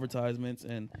advertisements,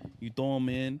 and you throw them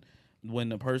in when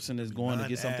the person is going to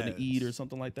get something to eat or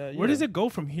something like that. Where does it go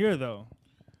from here, though?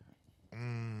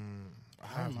 I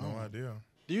have no idea.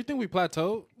 Do you think we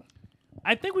plateaued?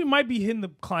 I think we might be hitting the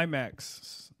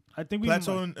climax. I think we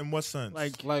Plateau in what sense?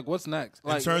 Like what's next?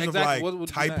 In terms of like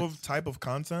type of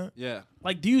content. Yeah.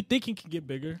 Like, do you think it can get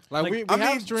bigger? Like we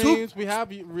have streams, we have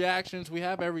reactions, we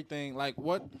have everything. Like,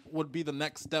 what would be the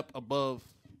next step above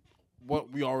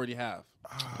what we already have?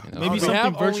 Maybe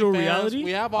something virtual reality.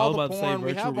 We have all the porn.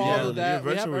 We have all of that.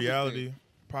 Virtual reality.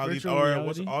 Probably, Virtual or reality?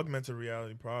 what's augmented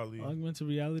reality? Probably Augmented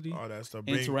reality. all that stuff.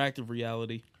 Interactive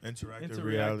reality. Interactive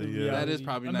reality. Yeah, That is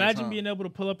probably next, Imagine huh? being able to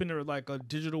pull up into like a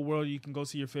digital world. You can go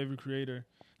see your favorite creator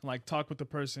and like talk with the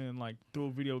person like through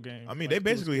a video game. I mean, like, they through a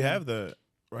basically screen. have that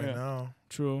right Yeah. now.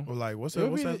 True. Or like, what's It that?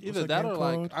 would What's be that? either what's that game or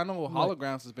like called? I know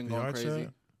holograms has been going VR crazy.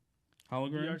 chat?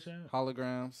 Holograms.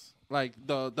 Holograms, like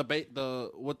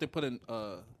the what they put in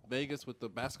Vegas with the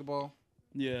basketball.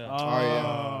 Yeah.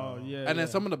 Oh, yeah. And then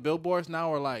some of the billboards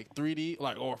now are like 3D,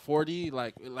 like or 4D,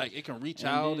 like it can reach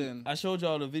out. And I showed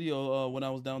y'all the video when I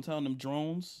was downtown. Them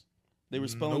drones, they were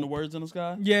spelling the words in the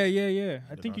sky. Yeah.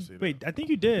 I think you wait. I think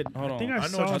you did. Hold I think on. I I know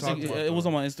saw. what you're I something. think talking it was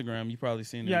on my Instagram. You probably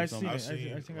seen it. Yeah, or I something. seen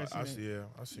it. I I think I seen it.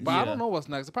 I see. but I don't know what's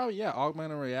next. Probably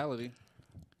augmented reality,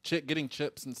 getting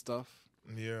chips and stuff.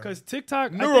 Yeah. Because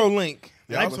TikTok, Neuralink.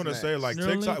 Yeah, I was gonna say like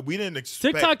Neuralink. TikTok. We didn't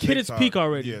expect TikTok hit its peak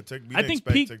already. Yeah, we I didn't think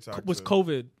expect peak TikTok was to-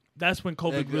 COVID. That's when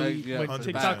COVID Yeah, really, yeah, when 100%.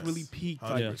 TikTok really peaked.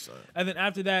 Like, 100%. and then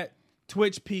after that,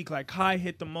 Twitch peaked. Like Kai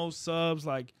hit the most subs.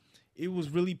 Like it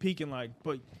was really peaking. Like,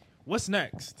 but what's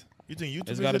next? You think YouTube?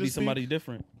 It's got to be somebody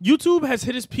different. YouTube has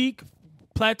hit its peak,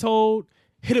 plateaued,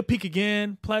 hit a peak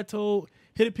again, plateaued,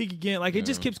 hit a peak again. Like it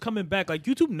just keeps coming back. Like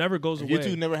YouTube never goes away.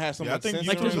 YouTube never has something Yeah, I think censored.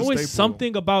 like there's YouTube's a always staple.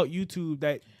 something about YouTube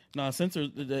that Nah,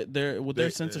 their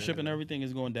censorship and everything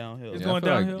is going downhill. It's Yeah, going I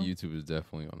feel downhill? like YouTube is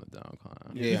definitely on the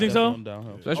downcline. You think so? Going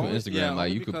downhill. Especially with Only- Instagram, yeah, like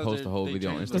only you could because post a whole they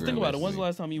video on changed Instagram. the Because think about it. When's the basically.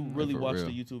 last time you really for watched a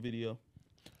real. YouTube video?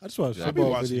 I just watch Yeah, I be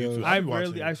football watching videos. YouTube. I be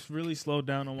watching really slowed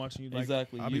down on watching you. Like,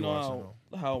 Exactly. I You be know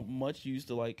watching how much you used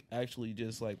to like actually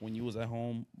just like when you was at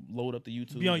home load up the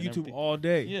YouTube. be on and YouTube everything. all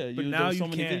day. Yeah, but you now there's so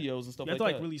you many can't. videos and stuff You have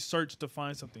like to that. really search to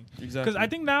find something. Exactly. Because I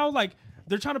think now like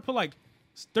they're trying to put like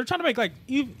they're trying to make like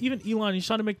even Elon. He's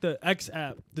trying to make the X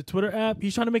app, the Twitter app.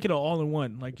 He's trying to make it all in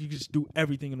one. Like you just do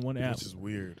everything in one app, Which is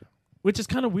weird. which is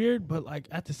kind of weird. But like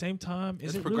at the same time, is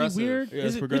It's it really progressive. weird? Yeah, is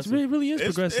it's it? progressive. It really is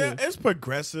It's, progressive. it's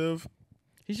progressive.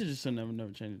 He should just never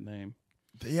change his name.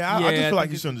 Yeah, I Yeah, just I feel like think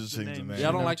he it's shouldn't just the change the name. name. Yeah,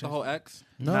 I don't never like the changed whole X.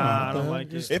 No, Nah, I don't what the like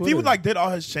heck? it. It's If he would Twitter. like did all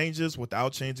his changes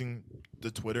without changing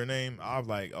the Twitter name, I'm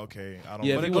like, okay, I don't.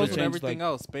 Yeah, But if it he goes would've with changed, everything like-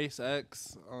 else: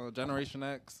 SpaceX, Generation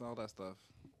X, all that stuff.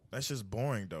 That's just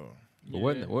boring though.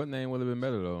 But Yeah. what name would have been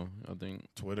better though? I think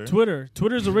Twitter.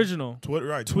 Twitter's original. Twitter,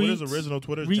 right? Tweets, Twitter's original.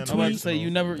 Twitter's retweets. I'm about to say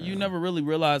generational. you never really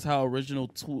realize how original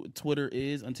Twitter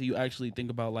is until you actually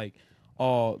think about like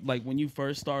when you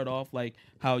first start off, like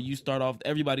how you start off.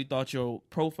 Everybody thought your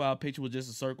profile picture was just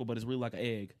a circle, but it's really like an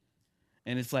egg,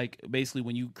 and it's like basically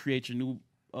when you create your new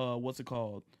what's it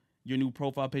called? Your new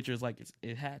profile picture is like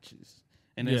it hatches,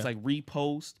 and then it's Yeah. like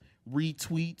repost,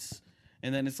 retweets,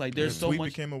 and then it's like there's so Tweet much.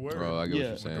 became a word. bro, I get Yeah. what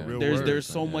you're saying. Like a real There's word. there's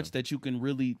so Yeah. much that you can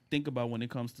really think about when it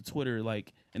comes to Twitter,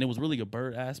 like, and it was really a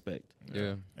bird aspect.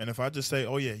 Yeah. And if I just say,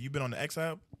 oh yeah, you've been on the X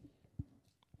app.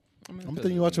 I mean, I'm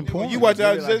thinking you watching porn. You watch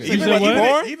out. Even, said even,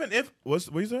 what? even, even if what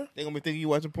you say? They gonna be thinking you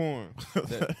watching porn.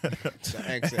 The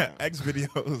X app. X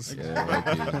videos.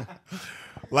 Yeah, okay.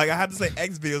 Like I had to say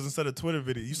X videos instead of Twitter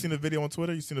video. You seen a video on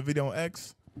Twitter? You seen a video on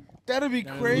X? That'd be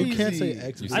crazy. You can't say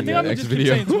X. You I see think that I'm X just keep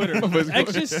video? saying Twitter.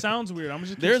 X just sounds weird. I'm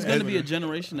just keep There's saying going to be a Twitter.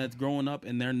 generation that's growing up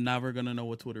and they're never going to know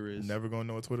what Twitter is. Never gonna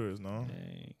know what Twitter is. No,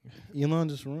 Dang, Elon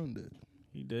just ruined it.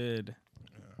 he did.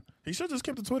 he should just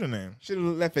kept the Twitter name. Should have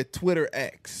left it Twitter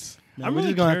X. Man, I'm we're really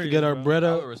just gonna have to curious, get our bro. bread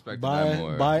I would up, respect that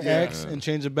more. buy Yeah. X, and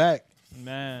change it back.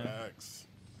 Man, X.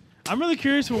 I'm really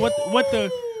curious for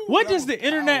what does the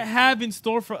internet have in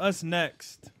store for us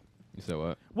next? You said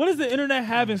what? What does the internet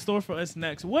have in store for us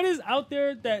next? What is out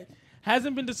there that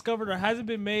hasn't been discovered or hasn't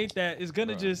been made that is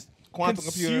gonna just Quantum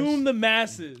consume computers. the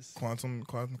masses? Quantum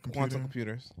computing. Quantum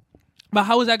computers. But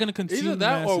how is that gonna consume Either the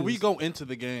that masses? or we go into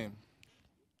the game.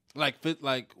 Like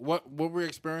what we're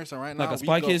experiencing right now. Like a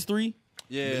Spy Kids 3?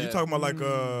 Yeah. You talking about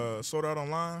like Sword Art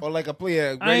Online? Or like a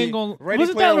player. I ain't gonna. Ready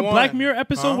Wasn't Player that a Black One. Mirror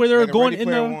episode Huh? where they were Like a going Ready in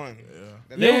Player the? One.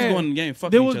 They was going in the game.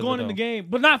 Fucking They each was other, going in though. the game,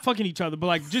 but not fucking each other. But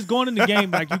like just going in the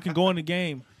game, like you can go in the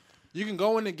game. You can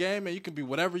go in the game and you can be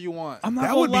whatever you want. I'm not That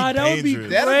gonna would be lie, that would be dangerous.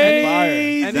 That'd be fire.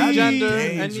 crazy. Any That'd be gender,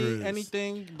 dangerous.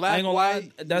 anything, I black, ain't gonna lie.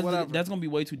 white, That's whatever. that's gonna be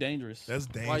way too dangerous. That's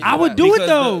dangerous. Why you I would that? do it Because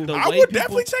though. the I way would people-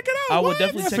 definitely check it out. I would What?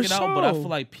 definitely Yeah, check for it out, but I sure. feel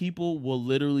like people will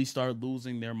literally start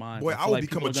losing their minds. Boy, feel I would like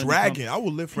become people a are gonna dragon. become- I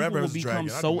will live forever People will as a become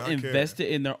dragon. I so do not care. invested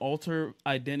in their alter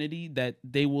identity that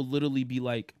they will literally be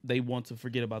like they want to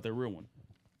forget about their real one.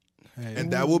 Hey,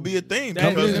 And that will be a thing. That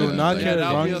because- is- companies will not Yeah, care as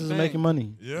that'll long be a as it's thing. making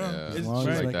money. Yeah. As It's long as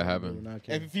right. it's Like that making happen. money, they will not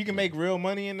care. If you can make real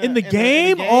money in In the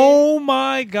game, game, oh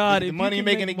my god! the if you money can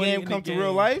making the make money game in come the to real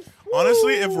game. life.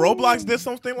 Honestly, if Roblox did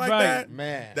something like Right. that,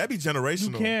 Man, that'd be You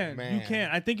generational. can, you Man. can.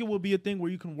 I think it will be a thing where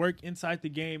you can work inside the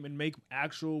game and make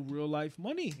actual real life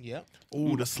money. yep.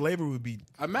 Ooh, the slavery would be.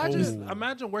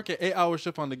 Imagine working 8-hour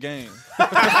shift on the game.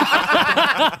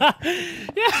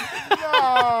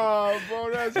 No,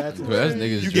 bro, that's But that's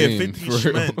niggas You get dream, 50 for real.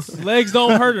 schments. Legs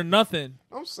don't hurt or nothing.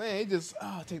 I'm saying. He just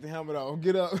take the helmet off,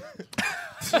 get up,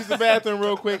 use the bathroom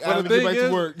real quick. But I'm the gonna thing get back is,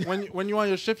 to work. when you're on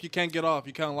your shift, you can't get off.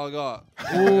 You can't log off.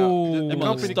 Ooh. The That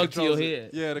company stuck to your controls it. head.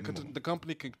 Yeah, the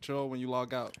company can control when you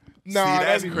log out. No, See, that's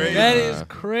that'd be crazy. That crazy. is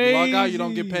crazy. Log out, you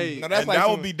don't get paid. No, that's And like that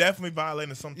some- would be definitely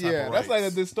violating some type Yeah, of that's like a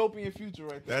rights. dystopian future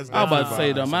right there. That's I was about to definitely say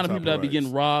the violating amount of some people that be type getting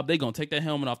rights. robbed, they gonna take their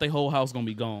helmet off. Their whole house gonna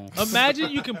be gone.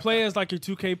 Imagine you can play as like your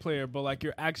 2K player, but like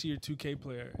you're actually your 2K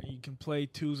player, and you can play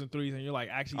 2s and 3s, and you're like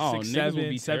actually Oh, 6, niggas will 7,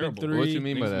 be 7, terrible. 3. What you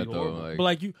mean by Niggas that be though? horrible.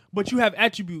 Like, But you have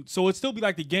attributes, so it still be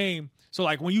like the game. So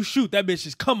like when you shoot, that bitch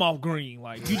just come off green.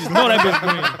 Like you just know that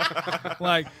bitch green.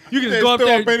 Like you can just Just go up throw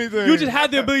there. up anything. You just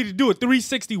have the ability to do a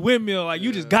 360 windmill. Like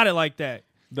you just got it like that.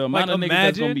 The amount Like, of niggas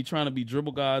that's gonna imagine- be trying to be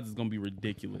dribble gods is gonna be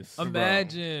ridiculous.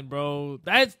 Imagine, bro.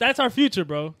 That's our future,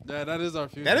 bro. Yeah, that is our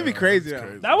future. That'd be crazy.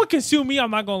 though. That would consume me.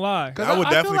 I'm not gonna lie. Because That would I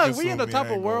feel definitely like we in the consume me, type I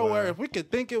of ain't gonna world where lie. if we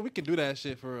could think it, we could do that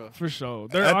shit for real. For sure.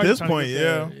 At this point,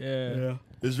 yeah.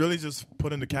 It's really just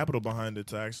putting the capital behind it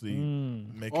to actually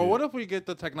make Or it. what if we get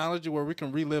the technology where we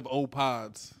can relive old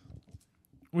pods?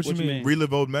 What you What you mean? mean?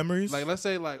 relive old memories? Like, let's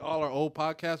say, like all our old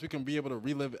podcasts, we can be able to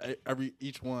relive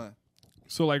each one.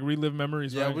 So like relive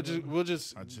memories, Yeah, right? we'll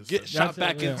just I just get said shot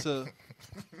that. back Yeah. into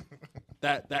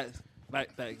that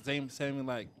same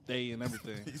like day and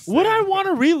everything. Would I want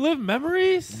to relive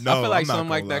memories? No, I feel like I'm not something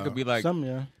like gonna that lie. could be like. Some,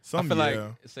 yeah. Some, I feel yeah.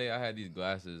 like, say I had these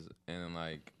glasses and then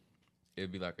like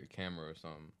it'd be like a camera or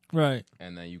something, Right.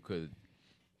 and then you could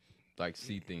like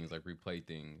see things, like replay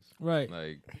things, Right.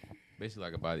 like basically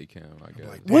like a body cam, I guess.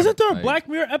 like, Wasn't there a Like- Black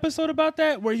Mirror episode about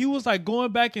that where he was like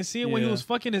going back and seeing when he Yeah. was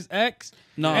fucking his ex?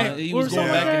 No, And- he or was going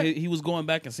something back. like And that? he was going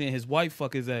back and seeing his wife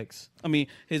fuck his ex. I mean,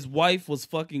 his wife was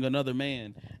fucking another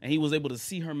man, and he was able to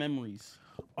see her memories.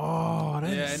 Oh,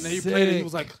 that's Yeah, and then he sick. played it. He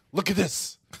was like, "Look at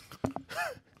this."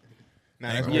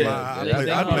 Nah, that's Yeah. I'd They- play,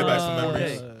 they- I'd play back some uh,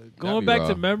 memories. Going be back raw.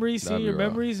 to memories, seeing That'd be your raw.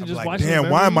 memories, and I'm just like, watching. damn,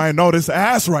 your why am I memories. in all this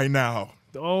ass right now?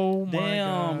 Oh my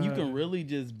Damn, god! you can really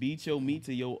just beat your meat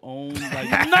to your own. Like,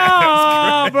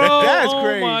 Nah, bro. That's Oh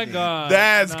my crazy. god.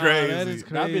 That's Nah, crazy. That is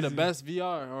crazy. That'd be the best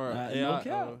VR or Nah, AI. no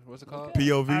cap. Or what's it called?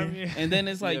 POV. I mean, and then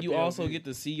it's like Yeah, you POV. also get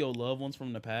to see your loved ones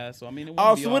from the past. So I mean, it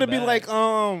Oh, wouldn't be so all would it be bad.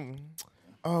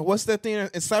 like what's that thing in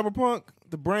Cyberpunk?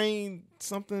 The brain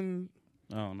something.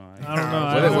 I don't know. I don't know.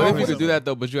 What if, what if you I could do that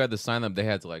though, but you had to sign up? They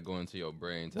had to like go into your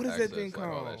brain to What is that access thing like,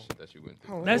 all that called? shit that you went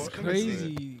through. Oh, That's what-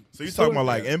 crazy. So you talking about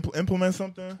like implement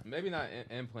something? Maybe not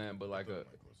implant, but like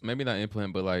maybe not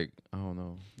implant, but like I don't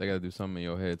know. They got to do something in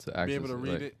your head to access. Be able to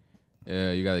read like, it.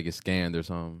 Yeah, you got to get scanned or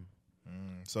something.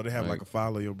 So they have like a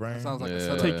file of your brain. That sounds like Yeah. a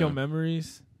setup. Take your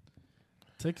memories.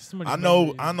 Take somebody's I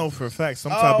know memories. for a fact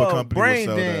some type of company brain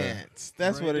will sell dance.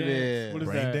 That's Brain what it dance. is. What is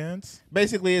brain that? dance.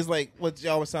 Basically, it's like what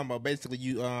y'all was talking about. Basically,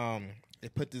 you they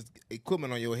put this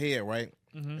equipment on your head, right?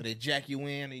 Mhm. And they jack you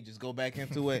in, and you just go back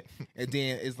into it, and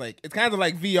then it's kind of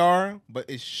like VR, but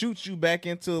it shoots you back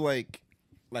into like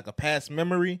a past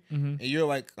memory, and you're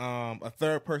like a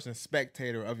third person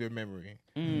spectator of your memory.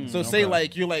 So say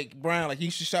like you're like Brian, like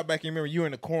you should shot back in your memory. You're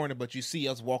in the corner, but you see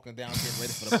us walking down, getting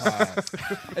ready for the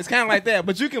pod. It's kind of like that,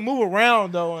 but you can move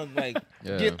around though and like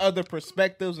Yeah. get other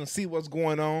perspectives and see what's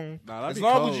going on. Nah, that'd As be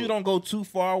long as cold. you don't go too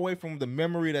far away from the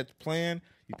memory that's playing,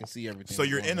 you can see everything. So that's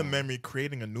you're going in a on. memory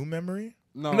creating a new memory.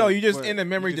 No, you just but in the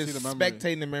memory, you can just see the memory.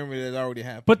 spectating the memory that already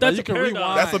happened. But that's you a can paradox.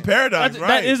 rewind. That's a paradox, right?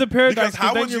 That is a paradox. Because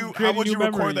how then would you're you creating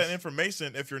record memories. that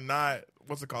information if you're not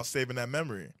saving that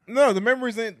memory? No, the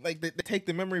memories ain't like they take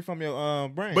the memory from your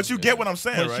brain. But you get what I'm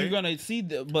saying, But right? you're gonna see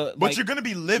but like, you're gonna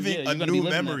be living yeah, a you're gonna new be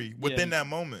living memory that. within Yeah. that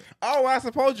moment. Oh, I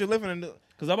suppose you're living in the.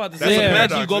 Because I'm about to That's say, a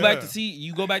imagine paradox, you go back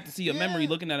yeah. to see a memory,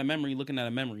 looking at a memory,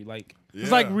 like Yeah.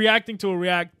 It's like reacting to a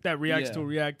react that reacts Yeah. to a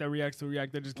react that reacts to a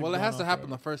react that just keeps Well, it going has to on happen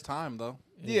forever. the first time though.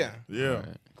 Yeah. yeah. Right.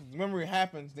 The memory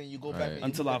happens, then you go back Right. and you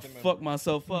until look I at the memory. fuck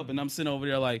myself up, and I'm sitting over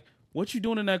there like, what you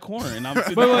doing in that corner? And I'm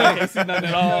sitting there, I can't see nothing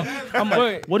at all. I'm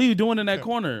like, what are you doing in that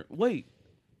corner? Wait,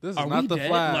 This is are not we the dead?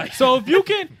 Flash. Like, So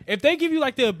if they give you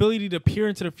like the ability to peer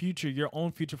into the future, your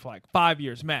own future for like 5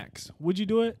 years max, would you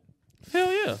do it?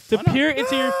 hell yeah. To Why not? peer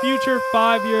into your future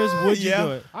 5 years, would you Yeah.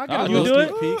 do it? I I'll got You a do little it?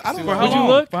 sneak peek. I don't see know. what Would you happens.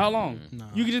 look? For how long? Nah.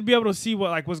 You could just be able to see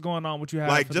what's going on, what you have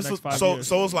Like for just the next 5 so years.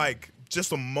 so it's like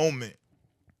just a moment.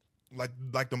 Like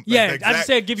the Yeah, the I exact, just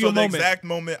said give you a the moment. exact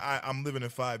moment I'm living in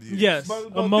 5 years. Yes, But a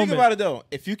think moment. about it though.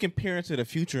 If you can peer into the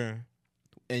future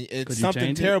and it's Could you something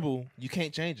change it? terrible, you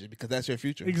can't change it because that's your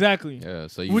future. Exactly. Yeah.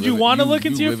 So Would you wanna look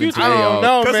into your live future? today, I don't y'all.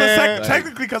 know, Because man.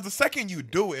 technically, because the second you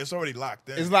do it, it's already locked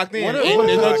in. It's locked in. What There's if, what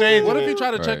if- no change. what if you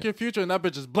try to check Right. your future and that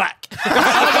bitch is black? Hey,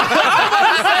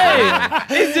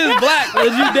 it's just black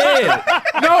because you dead.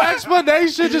 No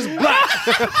explanation, just black.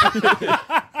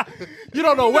 You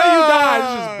don't know where you died,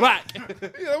 it's just black.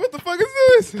 Yeah, what the fuck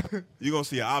is this? You're gonna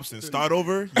see an option. Start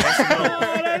over. Yes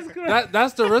or no.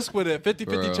 That's the risk with it. 50-50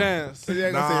 Bro. chance.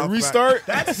 Yeah, Nah, gonna say restart.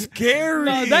 That's scary.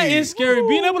 No, that is scary.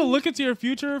 Being able to look into your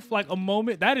future for like a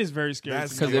moment, that is very scary.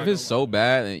 That's to me. Because if it's so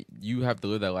bad, and you have to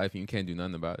live that life and you can't do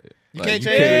nothing about it. You Like, can't you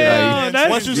change it. Yeah, like, that's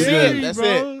once you see scary, it, that's bro.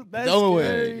 it. That's It's over with.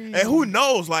 scary. And who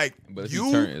knows? Like But if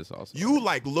you turn, it's also you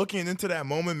like looking into that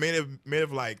moment may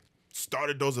have like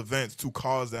started those events to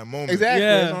cause that moment. Exactly.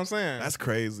 Yeah. That's what I'm saying. That's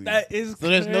crazy. That is So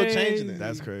there's no changing it.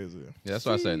 That's crazy. Yeah, that's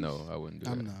why I said no. I wouldn't do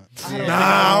I'm that. not.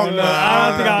 I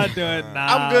don't think I'll do it. Nah,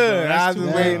 I'm good. bro, that's I'll too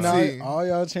just much. wait and Now, see. all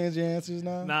y'all change your answers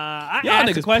now? Nah, I Y'all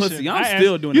asked the niggas question. pussy. I I'm asked-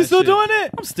 still doing You that still shit. doing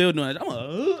it? I'm still doing it. I'm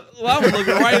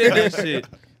looking right at that shit.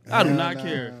 I do not Nah.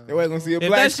 care. They wasn't gonna see a If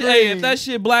black that shit, hey, if that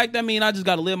shit black, that mean I just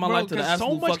gotta live my Bro, life to the 'cause so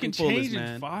absolute much fucking can change fullest, in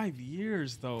man. 5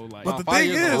 years, though. Like, But the 5 thing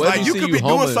years is, ago. What if like you you see could you be doing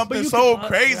homeless? something But you so could-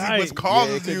 crazy right. which Yeah,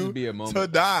 causes it could you just be a moment. to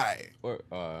die. Or,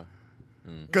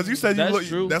 Because you said you That's look.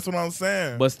 true. That's what I'm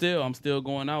saying. But still, I'm still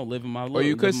going out living my life. or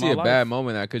you could living see my a life. bad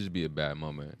moment. That could just be a bad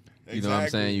moment. You know what I'm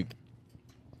Exactly. saying?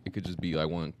 It could just be like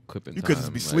one clip in You time. could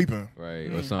just be like, sleeping.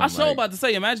 right? Or something. I sure like, about to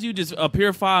say, imagine you just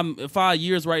appear 5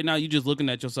 years right now. You just looking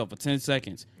at yourself for 10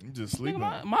 seconds. You just Nigga, sleeping.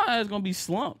 my ass gonna be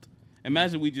slumped.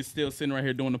 Imagine we just still sitting right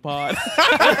here doing the pod.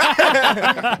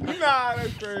 Nah,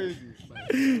 that's crazy.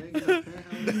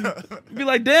 Be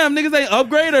like, damn, niggas ain't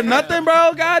upgrade or nothing,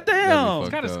 bro. God That'd damn. be it's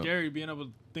kind of fucked up. scary being able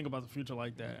to think about the future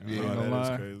like that. Yeah, I'm not gonna that is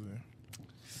lie. crazy.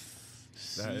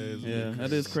 That is. Yeah,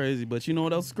 that is crazy. But you know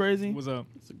what else is crazy? What's up?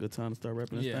 It's a good time to start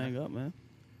wrapping this Yeah. thing up, man.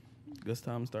 Good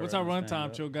time to start. What's our wrapping this thing runtime,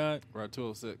 up. Chill God? We're at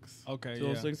 206. Okay,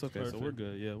 206. yeah. Okay, so Perfect. we're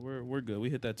good. Yeah, we're good. We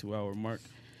hit that 2-hour mark.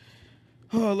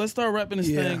 Let's start wrapping this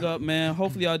thing up, man.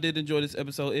 Hopefully y'all did enjoy this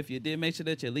episode. If you did, make sure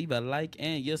that you leave a like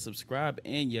and you subscribe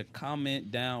and you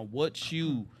comment down would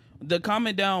you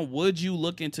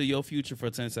look into your future for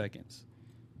 10 seconds?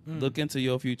 Look into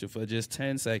your future for just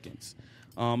 10 seconds.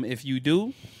 If you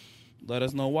do, let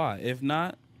us know why. If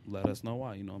not, let us know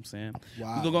why. You know what I'm saying?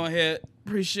 Wow. We're gonna go ahead.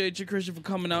 Appreciate you, Christian, for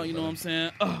coming out. You know what I'm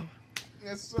saying?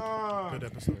 Yes, sir. Good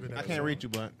episode. Good I episode. can't reach you,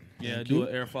 but Yeah, do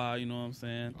an air fire. You know what I'm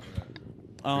saying?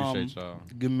 Appreciate y'all.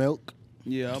 Good milk.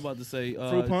 Yeah, I'm about to say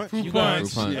Fruit punch? You Fruit got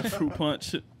punch. Fruit punch. Yeah, fruit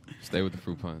punch. Stay with the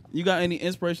fruit punch. You got any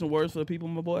inspirational words for the people,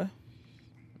 my boy?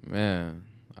 Man,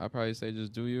 I'd probably say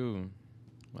just do you.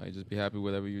 Like, just be happy with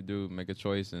whatever you do. Make a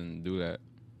choice and do that.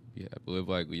 Be happy. Live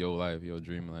like your life, your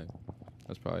dream life.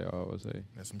 That's probably all I would say.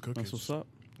 That's some cookies. That's what's up.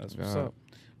 That's what's Yeah. up.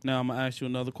 Now I'm gonna ask you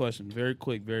another question, very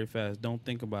quick, very fast. Don't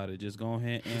think about it. Just go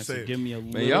ahead and say answer. it. Give me a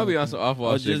Man, y'all be on some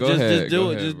off-wall shit. Go just ahead. do Go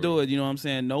it. ahead, Just bro. do it. You know what I'm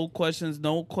saying? No questions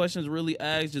really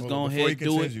asked. Just go Before ahead, you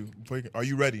do it. continue, are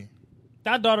you ready?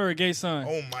 That daughter a gay son.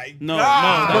 Oh my No,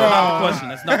 God. that's not the question.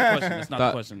 That's not the question. That's not the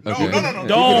Thought- question. okay. No.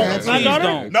 Don't. answer. Please daughter?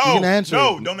 don't. No, You can answer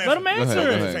no, it. don't answer. Let him Go ahead, answer. go Don't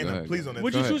ahead, say go nothing. ahead. Please don't answer.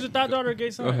 Would you Go choose a ahead. thought daughter or gay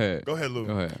son? Go ahead. Go ahead, Lou.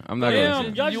 Go ahead. I'm not Damn, gonna.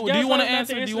 y'all Do just you guys wanna don't have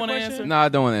answer? Do you the wanna question? answer? Nah, I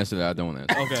don't want to answer that. I don't want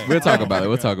to answer. Okay. We'll talk about it.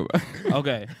 We'll talk about it.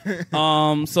 Okay.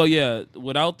 So yeah,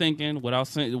 without thinking, without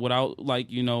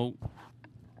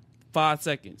 5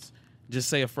 seconds, just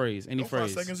say a phrase, any No 5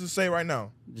 phrase. seconds to say right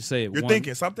now. Just say it. You're One,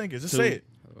 thinking. Stop thinking. Just two. say it.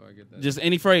 How do I get that? Just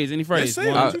any phrase, any phrase. say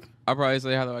it. One- I probably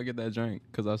say, how do I get that drink?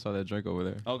 Because I saw that drink over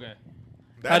there. Okay.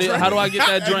 How do I get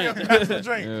that drink? That's the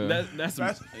drink. Yeah. That's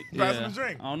That's yeah. the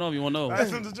drink. I don't know if you want to know.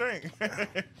 That's him to drink.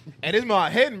 And this my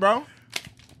hitting, bro.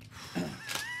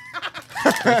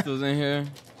 Crystals in here.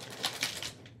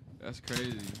 That's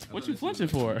crazy. What you flinching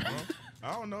for?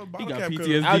 I don't know. He got Bottle cap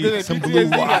PTSD. I did it. Some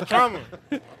PTSD got trauma.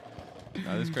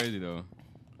 Nah, that's crazy though.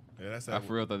 Yeah, that's I that.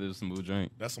 for real thought this was some blue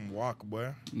drink. That's some walk,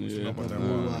 boy. Yeah. You know about that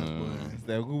Blue walk. rock, boy. It's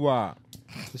that guava.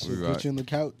 This We shit rock. put you on the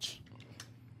couch.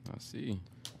 I see.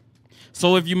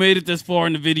 So if you made it this far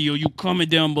in the video, you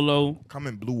comment down below. Come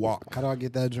in blue walk. How do I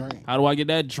get that drink? How do I get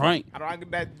that drink? I don't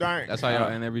get that darn. That's how y'all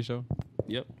end every show.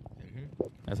 Yep.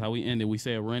 That's how we end it. We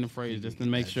say a random phrase just to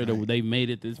make sure that they made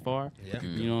it this far. Yeah.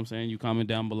 You know what I'm saying? You comment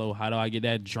down below. How do I get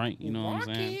that drink? You know what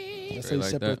I'm saying? That's how Straight you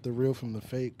like separate that. the real from the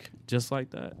fake. Just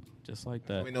like that. Just like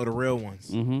that. We know the real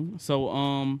ones. Mm-hmm.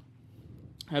 So,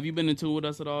 have you been in tune with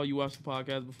us at all? You watched the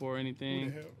podcast before or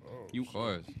anything? Of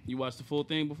course. You watched the full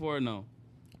thing before or no?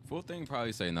 Full thing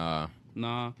probably say nah.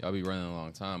 Nah. Y'all be running a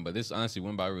long time, but this honestly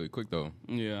went by really quick though.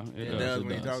 Yeah, It it does does.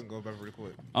 when you It talk does. go back really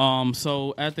quick.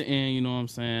 So at the end, you know what I'm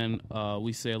saying,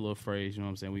 we say a little phrase, you know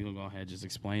what I'm saying, we're going to go ahead and just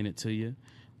explain it to you.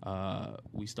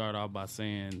 We start off by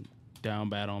saying, down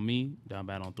bad on me, down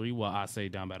bad on 3. Well, I say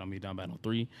down bad on me, down bad on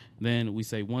 3. Then we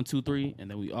say 1, 2, 3, and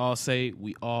then we all say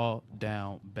we all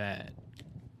down bad.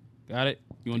 Got it?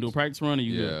 You want to do a practice run or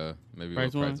you good? Yeah, maybe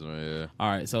Practice we'll run? practice run, yeah. All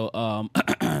right, so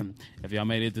if y'all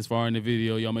made it this far in the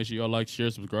video, y'all make sure y'all like, share,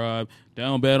 subscribe.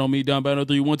 Down bad on me, down bad on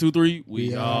 3. 1, 2, 3.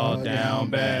 We all down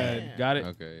bad. Got it?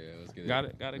 Okay, yeah, let's get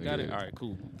it. Got it. Yeah. All right,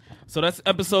 cool. So that's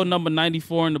episode number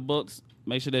 94 in the books.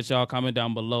 Make sure that y'all comment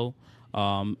down below.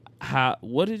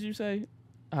 What did you say?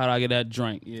 How do I get that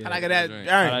drink? Yeah. How do I get that Drink.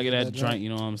 How do I darn? get that drink? You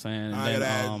know what I'm saying? And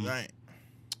then,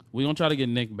 we're going to try to get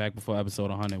Nick back before episode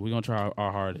 100. We're going to try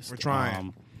our hardest. We're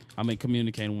trying. I've been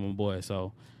communicating with my boy.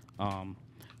 So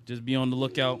just be on the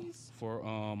lookout for,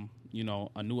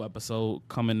 a new episode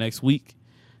coming next week.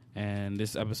 And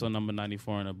this episode number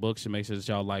 94 in the book. So make sure that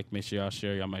y'all like, make sure y'all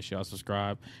share, y'all make sure y'all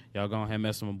subscribe. Y'all go ahead and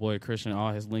mess with my boy Christian.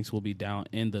 All his links will be down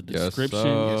in the description.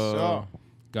 Yes, sir.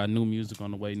 Got new music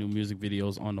on the way, new music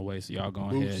videos on the way. So y'all go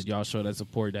ahead, y'all show that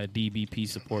support, that DBP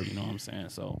support. You know what I'm saying?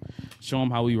 So show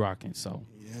them how we rocking. So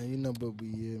Yeah, you know, but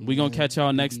we gonna catch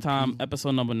y'all next time.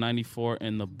 Episode number 94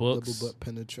 in the books. Double butt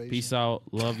penetration. Peace out.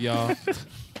 Love y'all.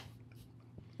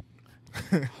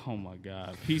 Oh my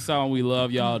God. Peace out and we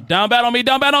love y'all. Down bad on me,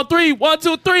 down bad on 3. 1,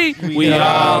 2, 3. We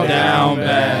all down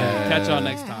bad. Catch y'all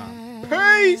next time.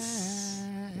 Peace.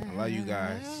 I love you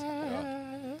guys.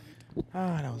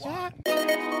 That was fun.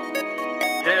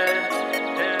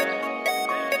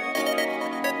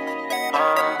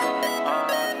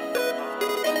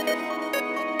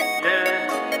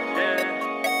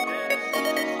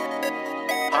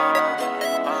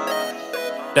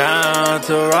 Down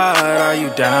to ride, are you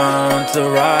down to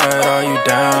ride? Are you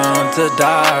down to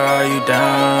die? Are you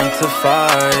down to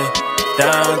fight?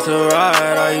 Down to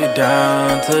ride, are you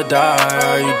down to die?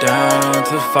 Are you down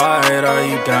to fight? Are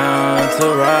you down to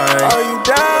ride? Are you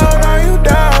down, are you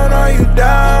down, are you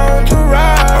down to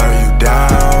ride? Are you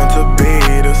down to be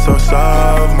the source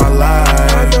of my life?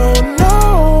 I don't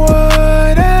know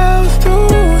what else to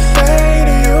say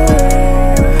to you.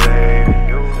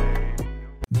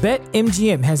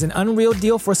 BetMGM has an unreal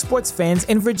deal for sports fans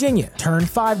in Virginia. Turn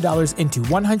 $5 into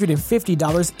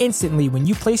 $150 instantly when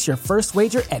you place your first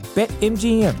wager at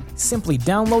BetMGM. Simply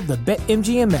download the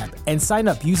BetMGM app and sign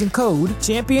up using code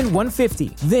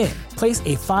Champion150. Then, place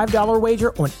a $5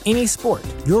 wager on any sport.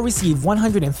 You'll receive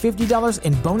 $150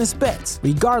 in bonus bets,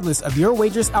 regardless of your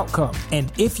wager's outcome.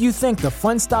 And if you think the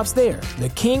fun stops there, the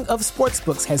king of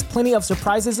sportsbooks has plenty of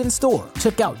surprises in store.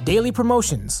 Check out daily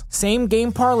promotions,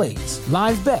 same-game parlays,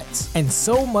 live bets, and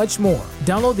so much more.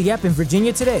 Download the app in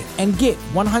Virginia today and get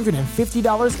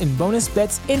 $150 in bonus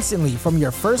bets instantly from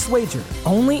your first wager.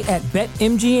 Only at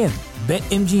BetMGM.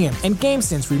 BetMGM and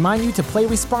GameSense remind you to play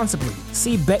responsibly.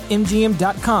 See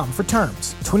BetMGM.com for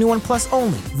terms. 21 plus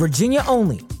only. Virginia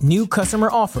only. New customer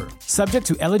offer. Subject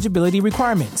to eligibility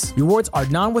requirements. Rewards are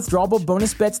non-withdrawable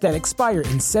bonus bets that expire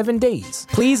in 7 days.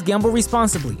 Please gamble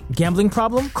responsibly. Gambling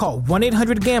problem? Call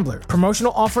 1-800-GAMBLER.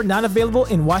 Promotional offer not available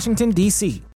in Washington,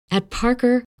 D.C. At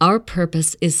Parker, our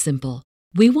purpose is simple.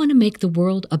 We want to make the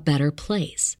world a better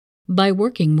place by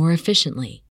working more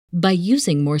efficiently, by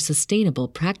using more sustainable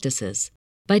practices,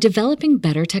 by developing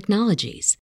better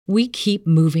technologies. We keep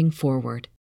moving forward.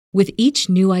 With each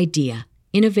new idea,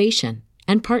 innovation,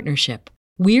 and partnership,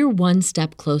 we're one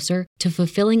step closer to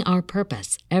fulfilling our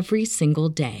purpose every single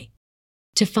day.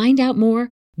 To find out more,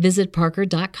 visit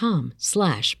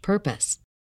parker.com/purpose.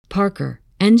 Parker,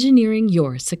 engineering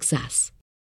your success.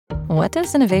 What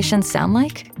does innovation sound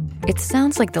like? It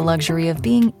sounds like the luxury of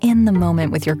being in the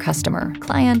moment with your customer,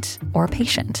 client, or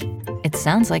patient. It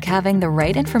sounds like having the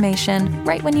right information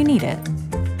right when you need it.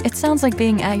 It sounds like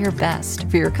being at your best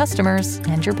for your customers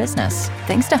and your business.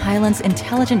 Thanks to Hyland's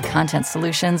intelligent content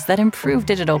solutions that improve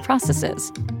digital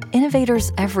processes,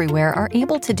 innovators everywhere are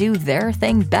able to do their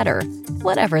thing better,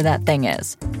 whatever that thing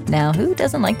is. Now, who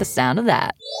doesn't like the sound of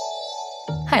that?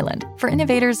 Hyland, for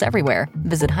innovators everywhere.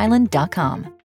 Visit hyland.com.